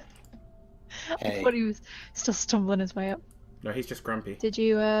 I Hey. thought he was still stumbling his way up. No, he's just grumpy. Did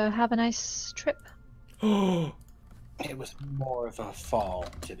you have a nice trip? Oh! It was more of a fall,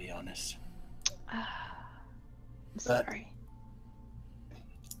 to be honest. I'm sorry.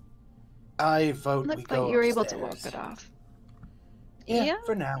 I vote we Looked go like you were able to upstairs. walk it off. Yeah, Yeah?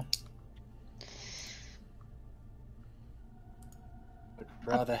 for now. Would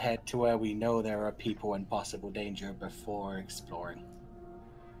rather head to where we know there are people in possible danger before exploring.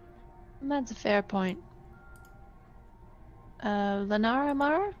 That's a fair point. Lenara,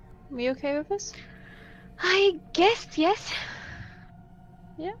 Mara? Are you okay with this? I guess, yes.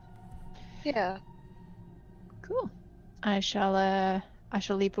 Yeah. Cool. I shall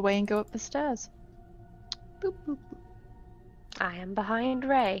lead the way and go up the stairs. Boop, boop, boop. I am behind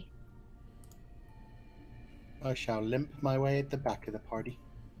Ray. I shall limp my way at the back of the party.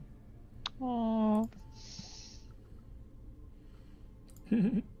 Aww.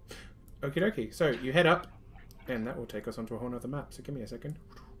 Okie dokie. So you head up, and that will take us onto a whole other map. So give me a second.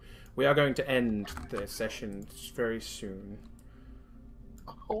 We are going to end the session very soon.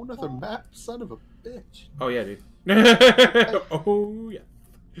 A whole nother map, son of a bitch. Oh yeah, dude. Oh yeah.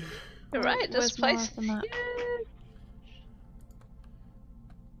 You're right, this Where's more place. of the map?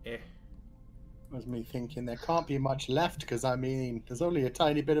 Eh. Was me thinking there can't be much left because I mean there's only a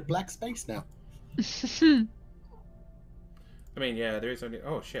tiny bit of black space now. I mean, yeah, there is only.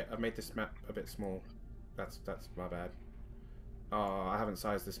 Oh shit! I've made this map a bit small. That's my bad. Oh, I haven't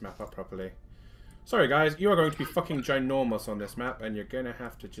sized this map up properly. Sorry, guys. You are going to be fucking ginormous on this map, and you're gonna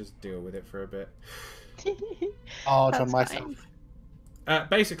have to just deal with it for a bit. Oh, it's on That's myself. fine.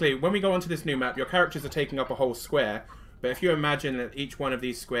 Basically, when we go onto this new map, your characters are taking up a whole square. But if you imagine that each one of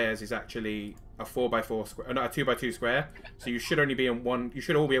these squares is actually a 4x4 square, not a 2x2 square, so you should only be in one. You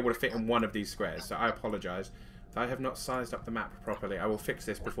should all be able to fit in one of these squares. So I apologise. I have not sized up the map properly. I will fix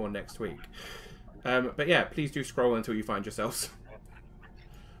this before next week. But yeah, please do scroll until you find yourselves.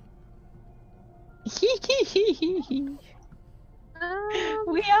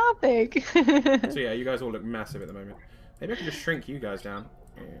 We are big. So yeah, you guys all look massive at the moment. Maybe I can just shrink you guys down.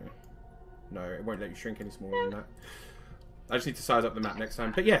 Yeah. No, it won't let you shrink any smaller than that. I just need to size up the map next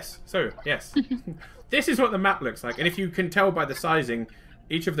time. But yes, so, yes. This is what the map looks like. And if you can tell by the sizing,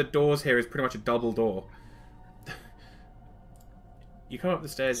 each of the doors here is pretty much a double door. You come up the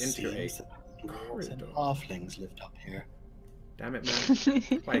stairs into a Seems that dwarves and corridor. halflings lived up here. Damn it,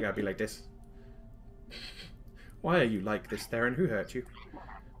 man. Why you gotta be like this? Why are you like this, Theron? Who hurt you?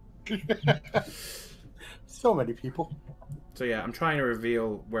 So many people. So yeah, I'm trying to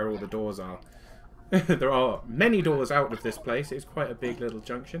reveal where all the doors are. There are many doors out of this place. It's quite a big little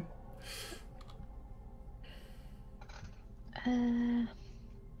junction.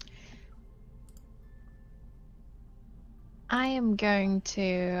 I am going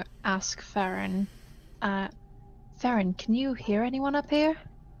to ask Theron. Theron, can you hear anyone up here?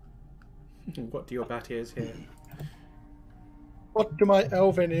 What do your bat ears hear? What do my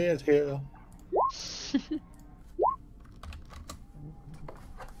elven ears hear?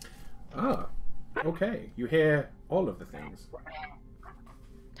 Ah, okay. You hear all of the things.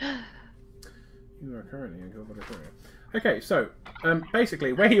 You are currently in Barovia. Okay, so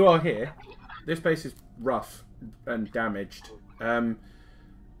basically, where you are here, this place is rough and damaged. Farron,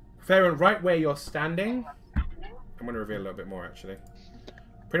 right where you're standing, I'm going to reveal a little bit more actually.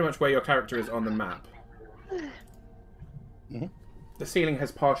 Pretty much where your character is on the map. Mhm. The ceiling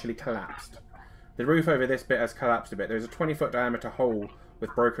has partially collapsed. The roof over this bit has collapsed a bit. There's a 20-foot diameter hole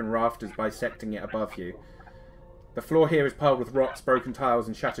with broken rafters bisecting it above you. The floor here is piled with rocks, broken tiles,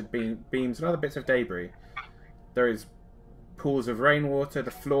 and shattered beams and other bits of debris. There is pools of rainwater.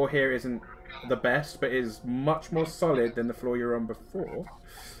 The floor here isn't the best, but is much more solid than the floor you were on before.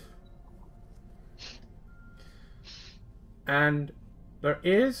 And there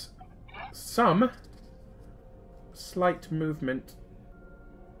is some slight movement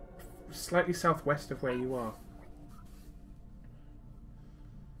slightly southwest of where you are.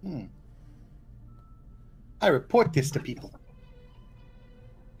 I report this to people.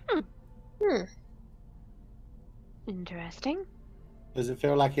 Interesting. Does it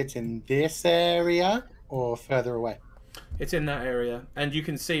feel like it's in this area or further away? It's in that area, and you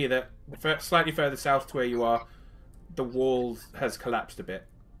can see that slightly further south to where you are, the wall has collapsed a bit,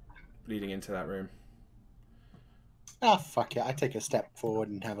 leading into that room. Ah, fuck it. I take a step forward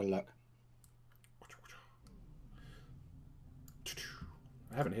and have a look.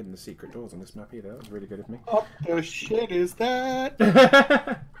 I haven't hidden the secret doors on this map either. That was really good of me. What the shit is that?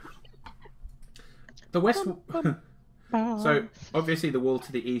 The west... So, obviously the wall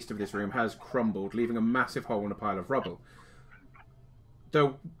to the east of this room has crumbled, leaving a massive hole in a pile of rubble.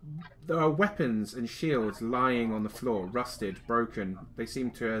 There are weapons and shields lying on the floor, rusted, broken. They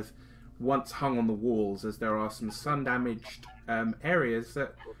seem to have once hung on the walls, as there are some sun-damaged areas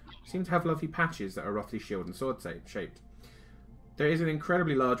that seem to have lovely patches that are roughly shield and sword shaped. There is an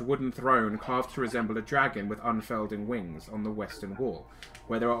incredibly large wooden throne carved to resemble a dragon with unfurling wings on the western wall,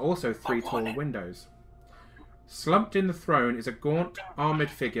 where there are also 3 tall windows. Slumped in the throne is a gaunt,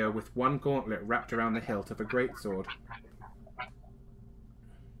 armoured figure with one gauntlet wrapped around the hilt of a greatsword.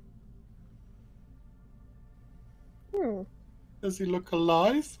 Does he look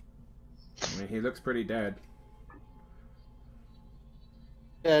alive? I mean, he looks pretty dead.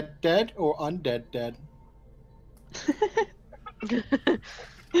 Dead or undead dead?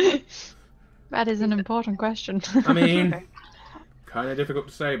 That is an important question. I mean, kind of difficult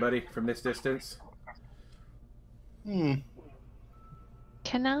to say, buddy, from this distance. Can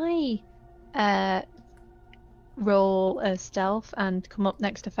I roll a stealth and come up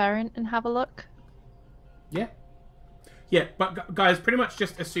next to Farron and have a look? Yeah. Yeah, but guys, pretty much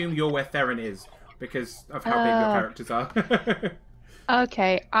just assume you're where Theron is, because of how big your characters are.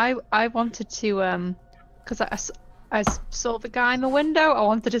 Okay, I wanted to, because I saw the guy in the window, I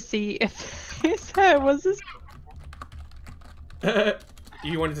wanted to see if his hair was as...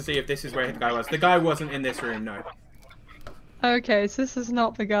 You wanted to see if this is where the guy was. The guy wasn't in this room, no. Okay, so this is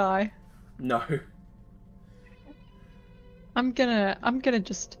not the guy. No. I'm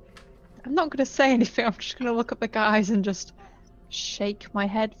not gonna say anything, I'm just gonna look at the guys and just shake my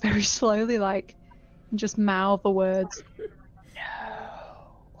head very slowly, like, and just mouth the words.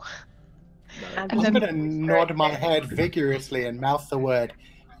 No. And I'm then- gonna nod my head vigorously and mouth the word,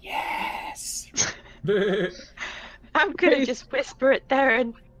 yes. I'm gonna just whisper it there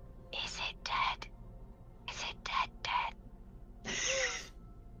and... Is it dead? Is it dead?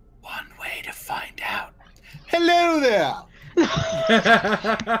 One way to find out. Hello there!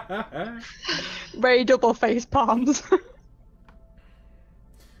 Very double face palms.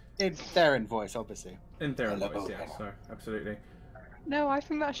 In Theron voice, obviously. In Theron's Hello. voice, yeah, so, absolutely. No, I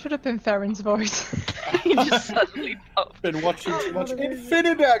think that should have been Farron's voice. He just suddenly popped. Been watching too much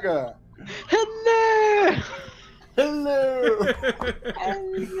Infinidagger! Hello! Hello!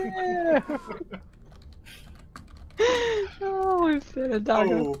 Hello! Oh, we've been a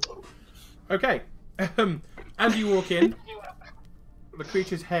dagger. Oh. Okay. As you walk in, the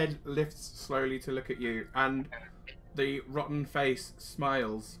creature's head lifts slowly to look at you, and the rotten face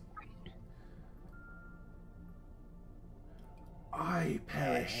smiles. I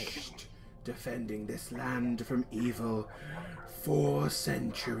perished defending this land from evil 4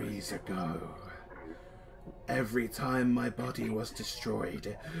 centuries ago. Every time my body was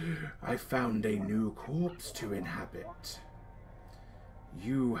destroyed, I found a new corpse to inhabit.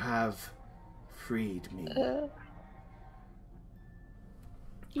 You have freed me.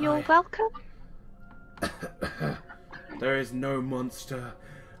 You're welcome. There is no monster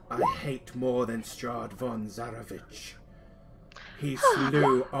I hate more than Strahd von Zarovich. He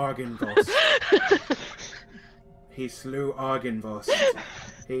slew Argynvost. He slew Argynvost.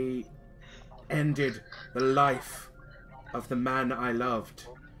 He ended the life of the man I loved.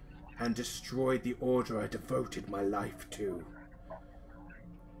 and destroyed the order I devoted my life to.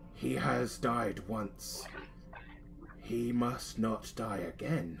 He has died once. He must not die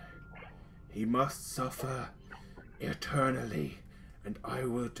again. He must suffer eternally, and I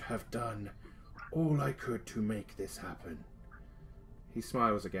would have done all I could to make this happen. He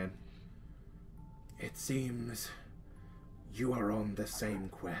smiles again. It seems you are on the same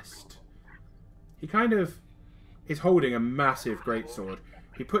quest. He kind of is holding a massive greatsword.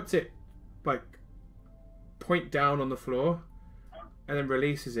 He puts it, like, point down on the floor, and then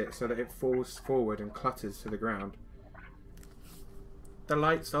releases it so that it falls forward and clutters to the ground. The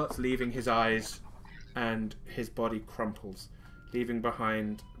light starts leaving his eyes, and his body crumples, leaving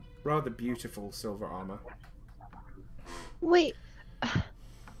behind rather beautiful silver armor. Wait.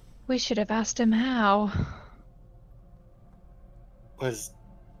 We should have asked him how. Was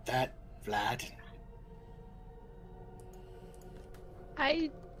that Vlad?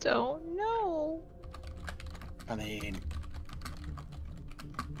 I don't know. I mean,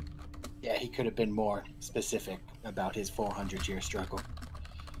 yeah, he could have been more specific about his 400-year struggle.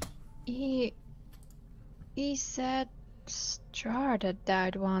 He said Strahd had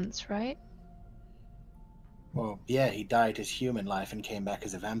died once, right? Well, yeah, he died his human life and came back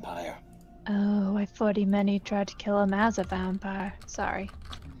as a vampire. Oh, I thought he meant he tried to kill him as a vampire. Sorry.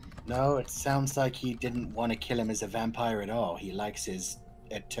 No, it sounds like he didn't want to kill him as a vampire at all. He likes his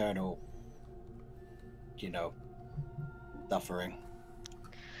eternal, suffering.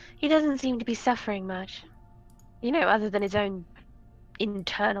 He doesn't seem to be suffering much. Other than his own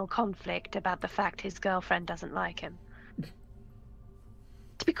internal conflict about the fact his girlfriend doesn't like him.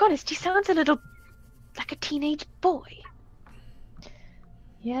 To be honest, he sounds a little like a teenage boy.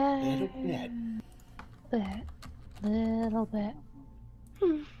 Yeah. Little bit.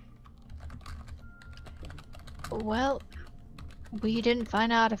 Well, we didn't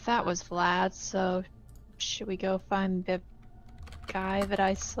find out if that was Vlad, so should we go find the guy that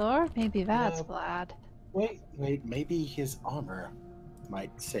I saw? Maybe that's Vlad. Wait, maybe his armor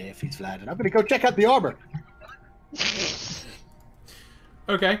might say if he's Vlad, and I'm gonna go check out the armor!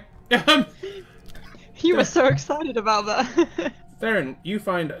 Okay. You were so excited about that. Theron, you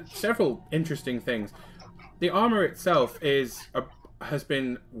find several interesting things. The armor itself has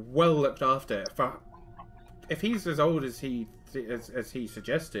been well looked after. If he's as old as he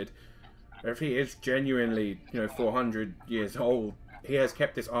suggested, or if he is genuinely 400 years old, he has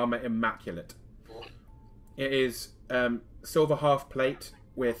kept this armor immaculate. It is silver half plate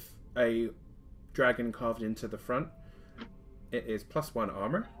with a dragon carved into the front. It is +1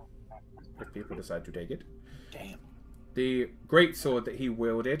 armor, if people decide to take it. Damn. The great sword that he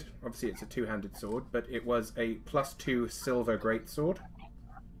wielded, obviously it's a two-handed sword, but it was a +2 silver great sword.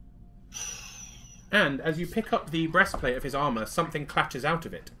 And as you pick up the breastplate of his armor, something clatters out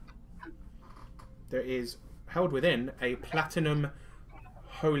of it. There is held within a platinum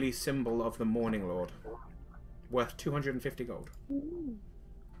holy symbol of the Morning Lord, worth 250 gold.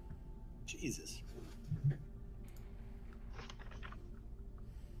 Jesus.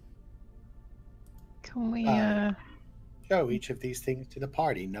 Can we, show each of these things to the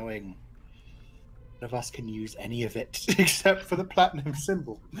party, knowing none of us can use any of it except for the platinum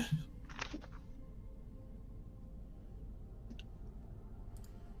symbol.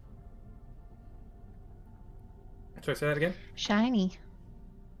 Sorry, say that again? Shiny.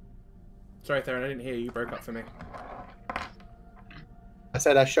 Sorry, Theron, I didn't hear you. You broke up for me. I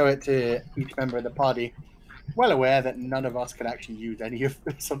said I show it to each member of the party, well aware that none of us can actually use any of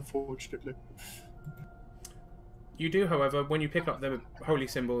this, unfortunately. You do, however, when you pick up the holy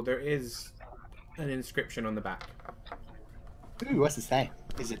symbol, there is an inscription on the back. Ooh, what's it say?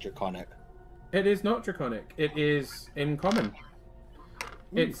 Is it draconic? It is not draconic. It is in common.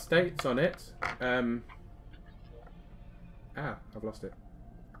 It states on it... I've lost it.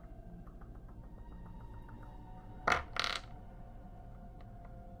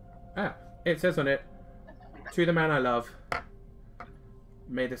 It says on it, "To the man I love,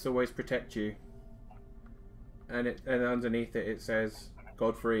 may this always protect you." And underneath it, it says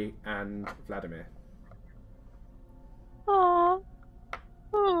Godfrey and Vladimir. Aww.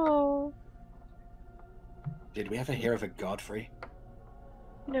 Oh. Did we ever hear of a Godfrey?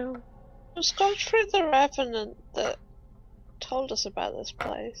 No. Was Godfrey the Revenant that told us about this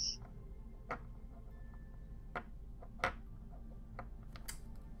place?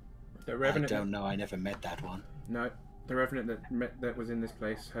 The Revenant. I don't know. I never met that one. No, the Revenant that was in this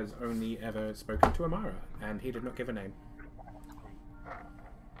place has only ever spoken to Amara, and he did not give a name.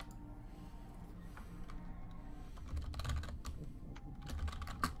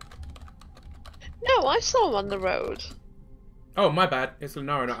 No, I saw him on the road. Oh, my bad. It's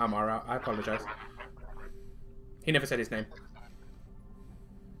Lenara, not Amara. I apologise. He never said his name.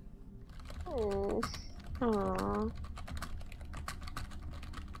 Oh. Aww.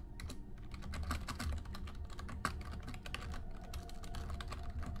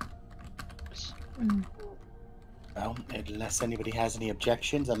 Well, unless anybody has any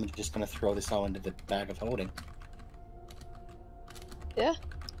objections, I'm just going to throw this all into the bag of holding. Yeah.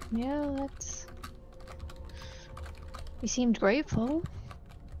 Yeah, that's. He seemed grateful.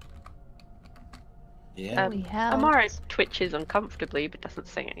 Yeah. We helped. Amara twitches uncomfortably but doesn't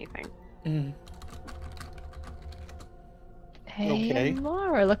say anything. Mm. Hey, Okay.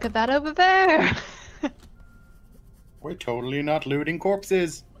 Laura, look at that over there. We're totally not looting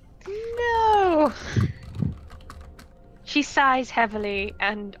corpses. No. She sighs heavily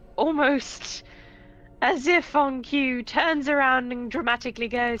and almost as if on cue turns around and dramatically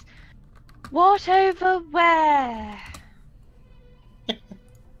goes, "What over where?"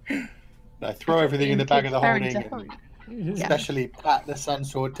 I throw everything in the bag of the Very holding, different. and especially pat the sun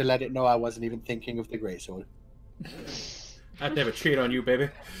sword to let it know I wasn't even thinking of the great sword. I'd never cheat on you, baby.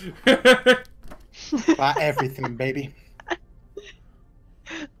 Pat everything, baby.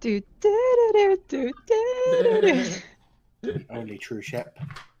 Do, do, do, do, do, do. Only true ship.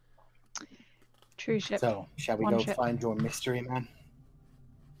 True ship. So, shall we One go ship. find your mystery man?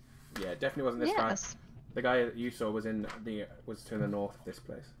 Yeah, it definitely wasn't this guy. Yes. The guy that you saw was was to the north of this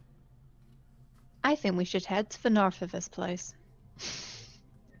place. I think we should head to the north of this place.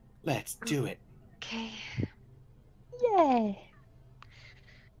 Let's do it. Okay. Yay!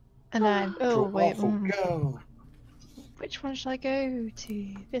 And then, oh Draw wait, awful, go. which one shall I go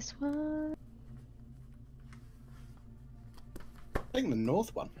to? This one? I think the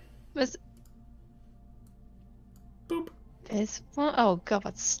north one. Was Boop. this one? Oh god,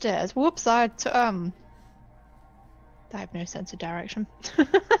 that's stairs. Whoops! I have no sense of direction.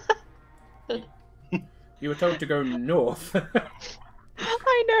 You were told to go north.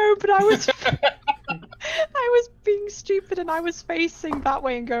 I know, but I was I was being stupid and I was facing that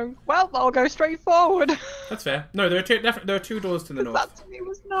way and going, well, I'll go straight forward. That's fair. No, there are two doors to the north That to me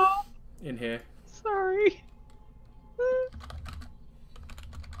was not. in here. Sorry.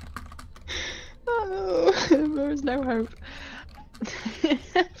 Oh, there was no hope.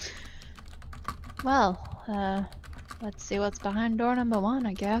 Well, let's see what's behind door number 1,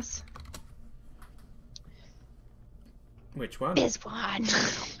 I guess. Which one? This one.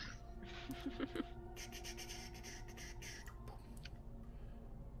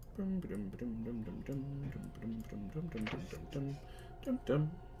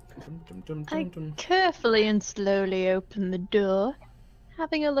 I carefully and slowly open the door,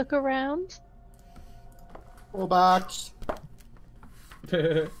 having a look around. Robots.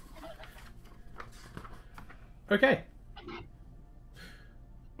 Okay.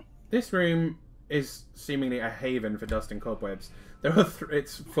 This room is seemingly a haven for dust and cobwebs. There are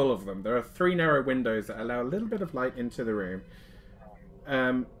it's full of them. There are 3 narrow windows that allow a little bit of light into the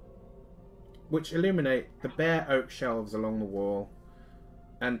room, which illuminate the bare oak shelves along the wall,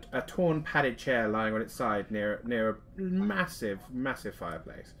 and a torn padded chair lying on its side near a massive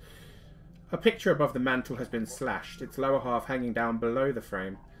fireplace. A picture above the mantel has been slashed, its lower half hanging down below the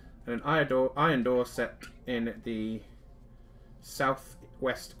frame, and an iron door set in the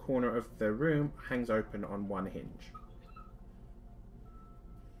southwest corner of the room hangs open on one hinge.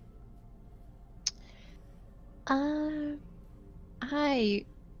 I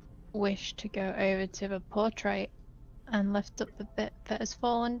wish to go over to the portrait and lift up the bit that has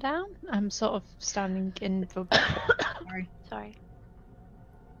fallen down. I'm sort of standing in the... Sorry.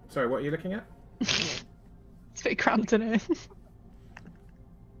 Sorry, what are you looking at? It's a bit cramped in here.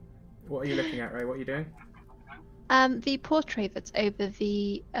 What are you looking at, Ray? What are you doing? The portrait that's over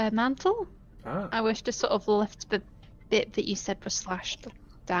the mantle. Ah, I wish to sort of lift the bit that you said was slashed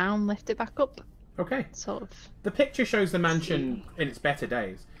down, lift it back up. okay. Sort of. The picture shows the mansion in its better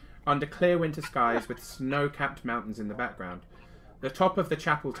days, under clear winter skies with snow-capped mountains in the background. The top of the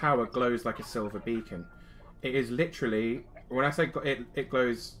chapel tower glows like a silver beacon. It is literally, when I say it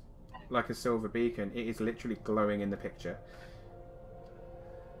glows like a silver beacon, it is literally glowing in the picture.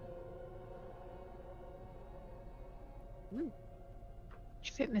 Do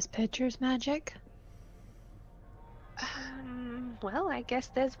you think this picture is magic? Well, I guess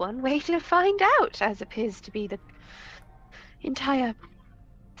there's one way to find out, as appears to be the entire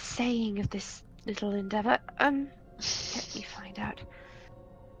saying of this little endeavor. Let me find out.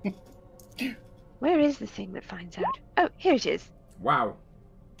 Where is the thing that finds out? Oh, here it is. Wow.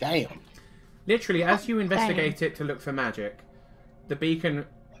 Damn. Literally, as you investigate it to look for magic, the beacon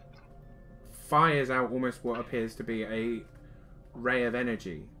fires out almost what appears to be a ray of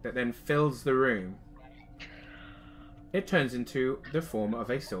energy that then fills the room. It turns into the form of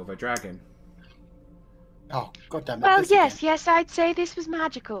a silver dragon. Oh, goddamn it. Well, this yes, I'd say this was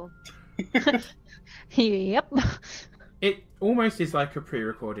magical. Yep. It almost is like a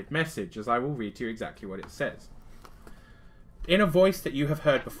pre-recorded message, as I will read to you exactly what it says. In a voice that you have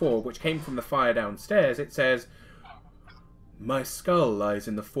heard before, which came from the fire downstairs, it says, "My skull lies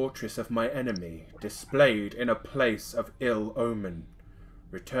in the fortress of my enemy, displayed in a place of ill omen.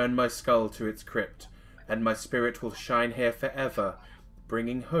 Return my skull to its crypt, and my spirit will shine here forever,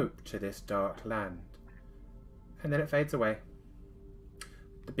 bringing hope to this dark land." And then it fades away.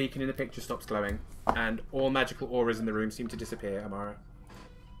 The beacon in the picture stops glowing, and all magical auras in the room seem to disappear, Amara.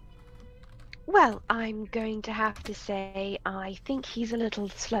 Well, I'm going to have to say I think he's a little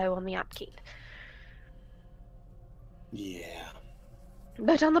slow on the upkeep. Yeah.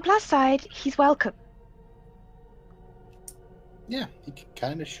 But on the plus side, he's welcome. Yeah, he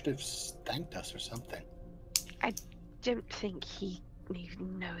kind of should have thanked us or something. I don't think he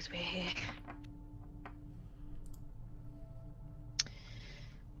even knows we're here.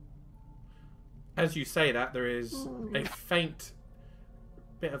 As you say that, there is a faint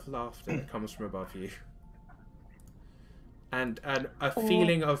bit of laughter that comes from above you. And a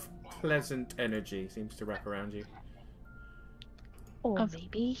feeling of pleasant energy seems to wrap around you. Or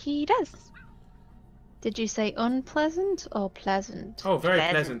maybe he does. Did you say unpleasant or pleasant? Oh, very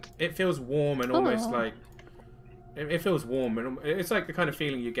Pleasant. pleasant. It feels warm and almost Oh. like... It feels warm, and it's like the kind of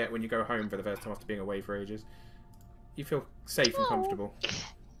feeling you get when you go home for the first time after being away for ages. You feel safe and comfortable.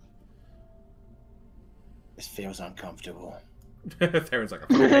 This feels uncomfortable. Theron's like,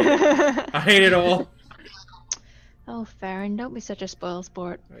 I hate it all. Oh, Farron, don't be such a spoil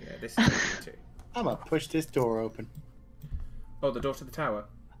sport. Oh yeah, this is me too. I'm gonna push this door open. Oh, the door to the tower.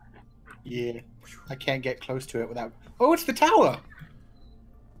 Yeah. I can't get close to it without... Oh, it's the tower!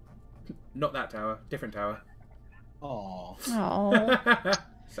 Not that tower. Different tower. Oh. Oh.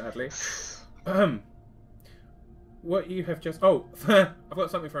 Sadly. What you have just... Oh, I've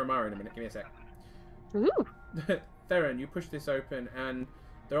got something for Amara in a minute. Give me a sec. Ooh. Theron, you push this open, and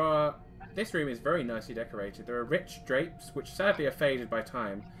there are... This room is very nicely decorated. There are rich drapes, which sadly are faded by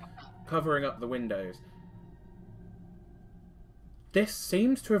time, covering up the windows. This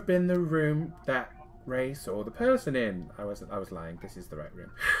seems to have been the room that Ray saw the person in. I was lying. This is the right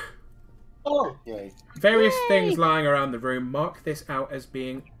room. Oh! Yay. Various Yay! things lying around the room mark this out as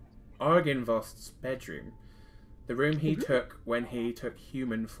being Argynvost's bedroom. The room he took when he took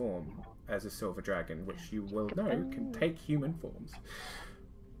human form as a silver dragon, which you will know can take human forms.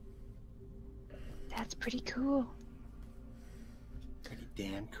 That's pretty cool. Pretty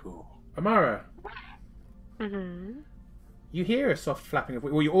damn cool. Amara, Mm-hmm. you hear a soft flapping of...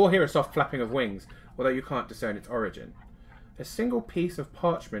 Well, you all hear a soft flapping of wings, although you can't discern its origin. A single piece of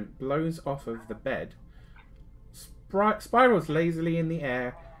parchment blows off of the bed, spirals lazily in the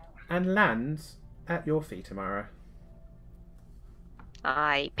air, and lands at your feet, Amara.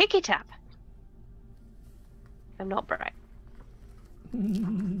 I pick it up. I'm not bright.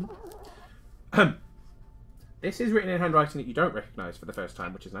 This is written in handwriting that you don't recognise for the first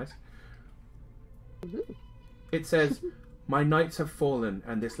time, which is nice. It says, "My knights have fallen,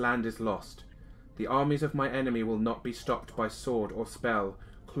 and this land is lost. The armies of my enemy will not be stopped by sword or spell,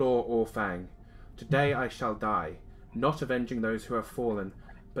 claw or fang. Today I shall die, not avenging those who have fallen,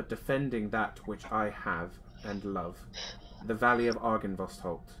 but defending that which I have and love, the valley of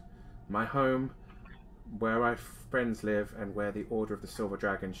Argynvost, my home, where my friends live, and where the order of the Silver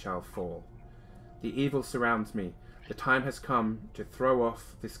Dragon shall fall. The evil surrounds me. The time has come to throw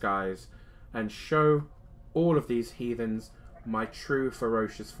off the skies and show all of these heathens my true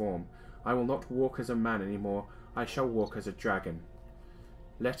ferocious form. I will not walk as a man anymore. I shall walk as a dragon.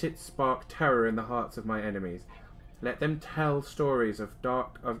 Let it spark terror in the hearts of my enemies. Let them tell stories of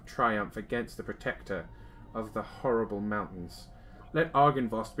triumph against the protector of the horrible mountains. Let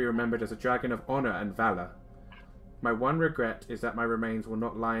Argynvost be remembered as a dragon of honor and valor. My one regret is that my remains will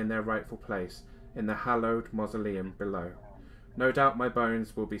not lie in their rightful place, in the hallowed mausoleum below. No doubt my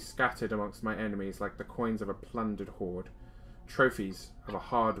bones will be scattered amongst my enemies like the coins of a plundered hoard, trophies of a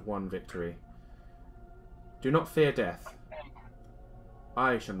hard-won victory. Do not fear death.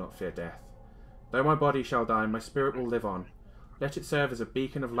 I shall not fear death. Though my body shall die, my spirit will live on. Let it serve as a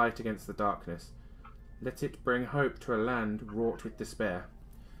beacon of light against the darkness. Let it bring hope to a land wrought with despair.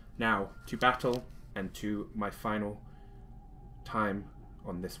 Now, to battle and to my final time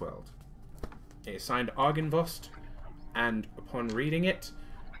on this world." It is signed Argynvost, and upon reading it,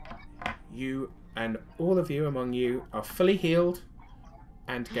 you and all of you among you are fully healed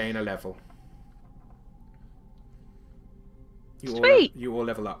and gain a level. Sweet. You all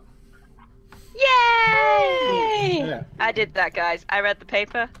level up. Yay! Yeah. I did that, guys. I read the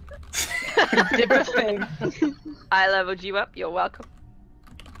paper. Did the thing. I leveled you up. You're welcome.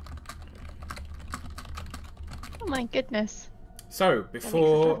 Oh my goodness. So, That makes us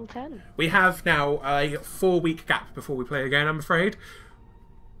before level 10. we have now a 4-week gap before we play again, I'm afraid.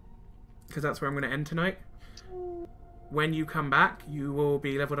 Because that's where I'm going to end tonight. When you come back, you will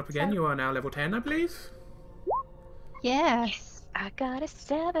be leveled up again. You are now level 10, I believe. Yes. I got a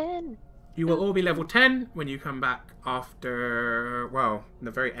 7. You will all be level 10 when you come back after, well,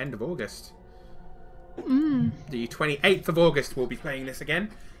 the very end of August. The 28th of August we'll be playing this again.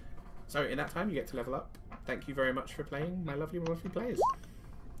 So in that time you get to level up. Thank you very much for playing, my lovely players.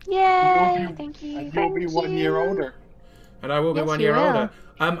 Yay! Thank you. And you'll be 1 year older. And I will be Yes, 1 you year will. older.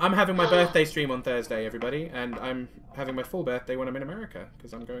 I'm having my birthday stream on Thursday, everybody, and I'm having my full birthday when I'm in America,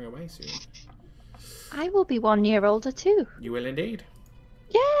 because I'm going away soon. I will be 1 year older too. You will indeed.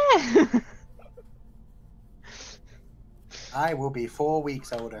 Yeah. I will be 4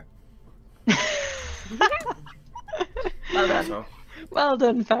 weeks older. Well done. So, Well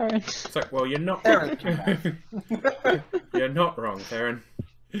done, Farron. so, well, you're not Theron. you're not wrong, Theron.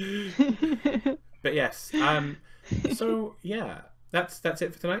 But yes, so yeah, that's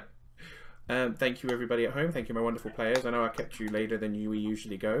it for tonight. Thank you everybody at home. Thank you my wonderful players. I know I kept you later than we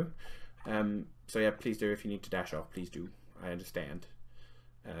usually go. So yeah, please do, if you need to dash off, please do. I understand.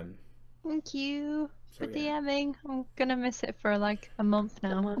 Thank you So, for yeah. DMing. I'm gonna miss it for like a month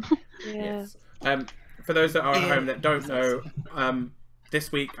now. Yeah. Yes. For those that are at home that don't know,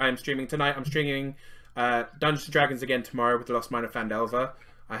 this week I'm streaming tonight. I'm streaming Dungeons and Dragons again tomorrow with the Lost Mine of Fandelver.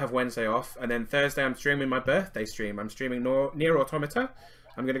 I have Wednesday off, and then Thursday I'm streaming my birthday stream. I'm streaming Near Automata.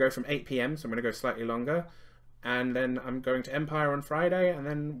 I'm going to go from 8 PM, so I'm going to go slightly longer. And then I'm going to Empire on Friday, and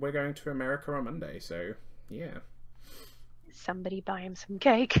then we're going to America on Monday. So, yeah. Somebody buy him some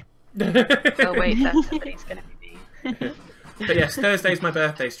cake. Oh wait, that somebody's gonna be me. But yes, Thursday's my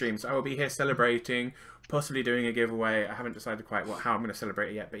birthday stream, so I will be here celebrating, possibly doing a giveaway. I haven't decided quite how I'm going to celebrate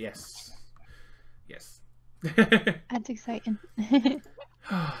it yet, but yes. Yes. That's exciting.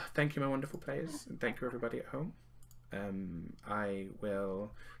 Thank you, my wonderful players, and thank you everybody at home. I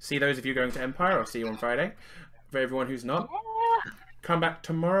will see those of you going to Empire. I'll see you on Friday. For everyone who's not, come back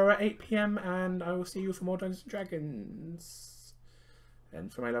tomorrow at 8 PM, and I will see you for more Dungeons and Dragons.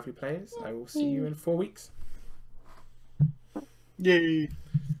 And for my lovely players, I will see you in 4 weeks. Yay.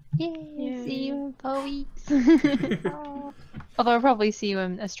 Yay! See you in 4 weeks. Although I'll probably see you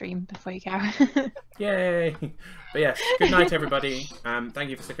in a stream before you go. Yay! But yes, good night everybody. Thank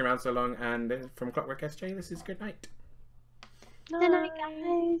you for sticking around so long, and from Clockwork SJ, this is good night. Good night,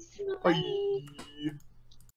 guys. Bye.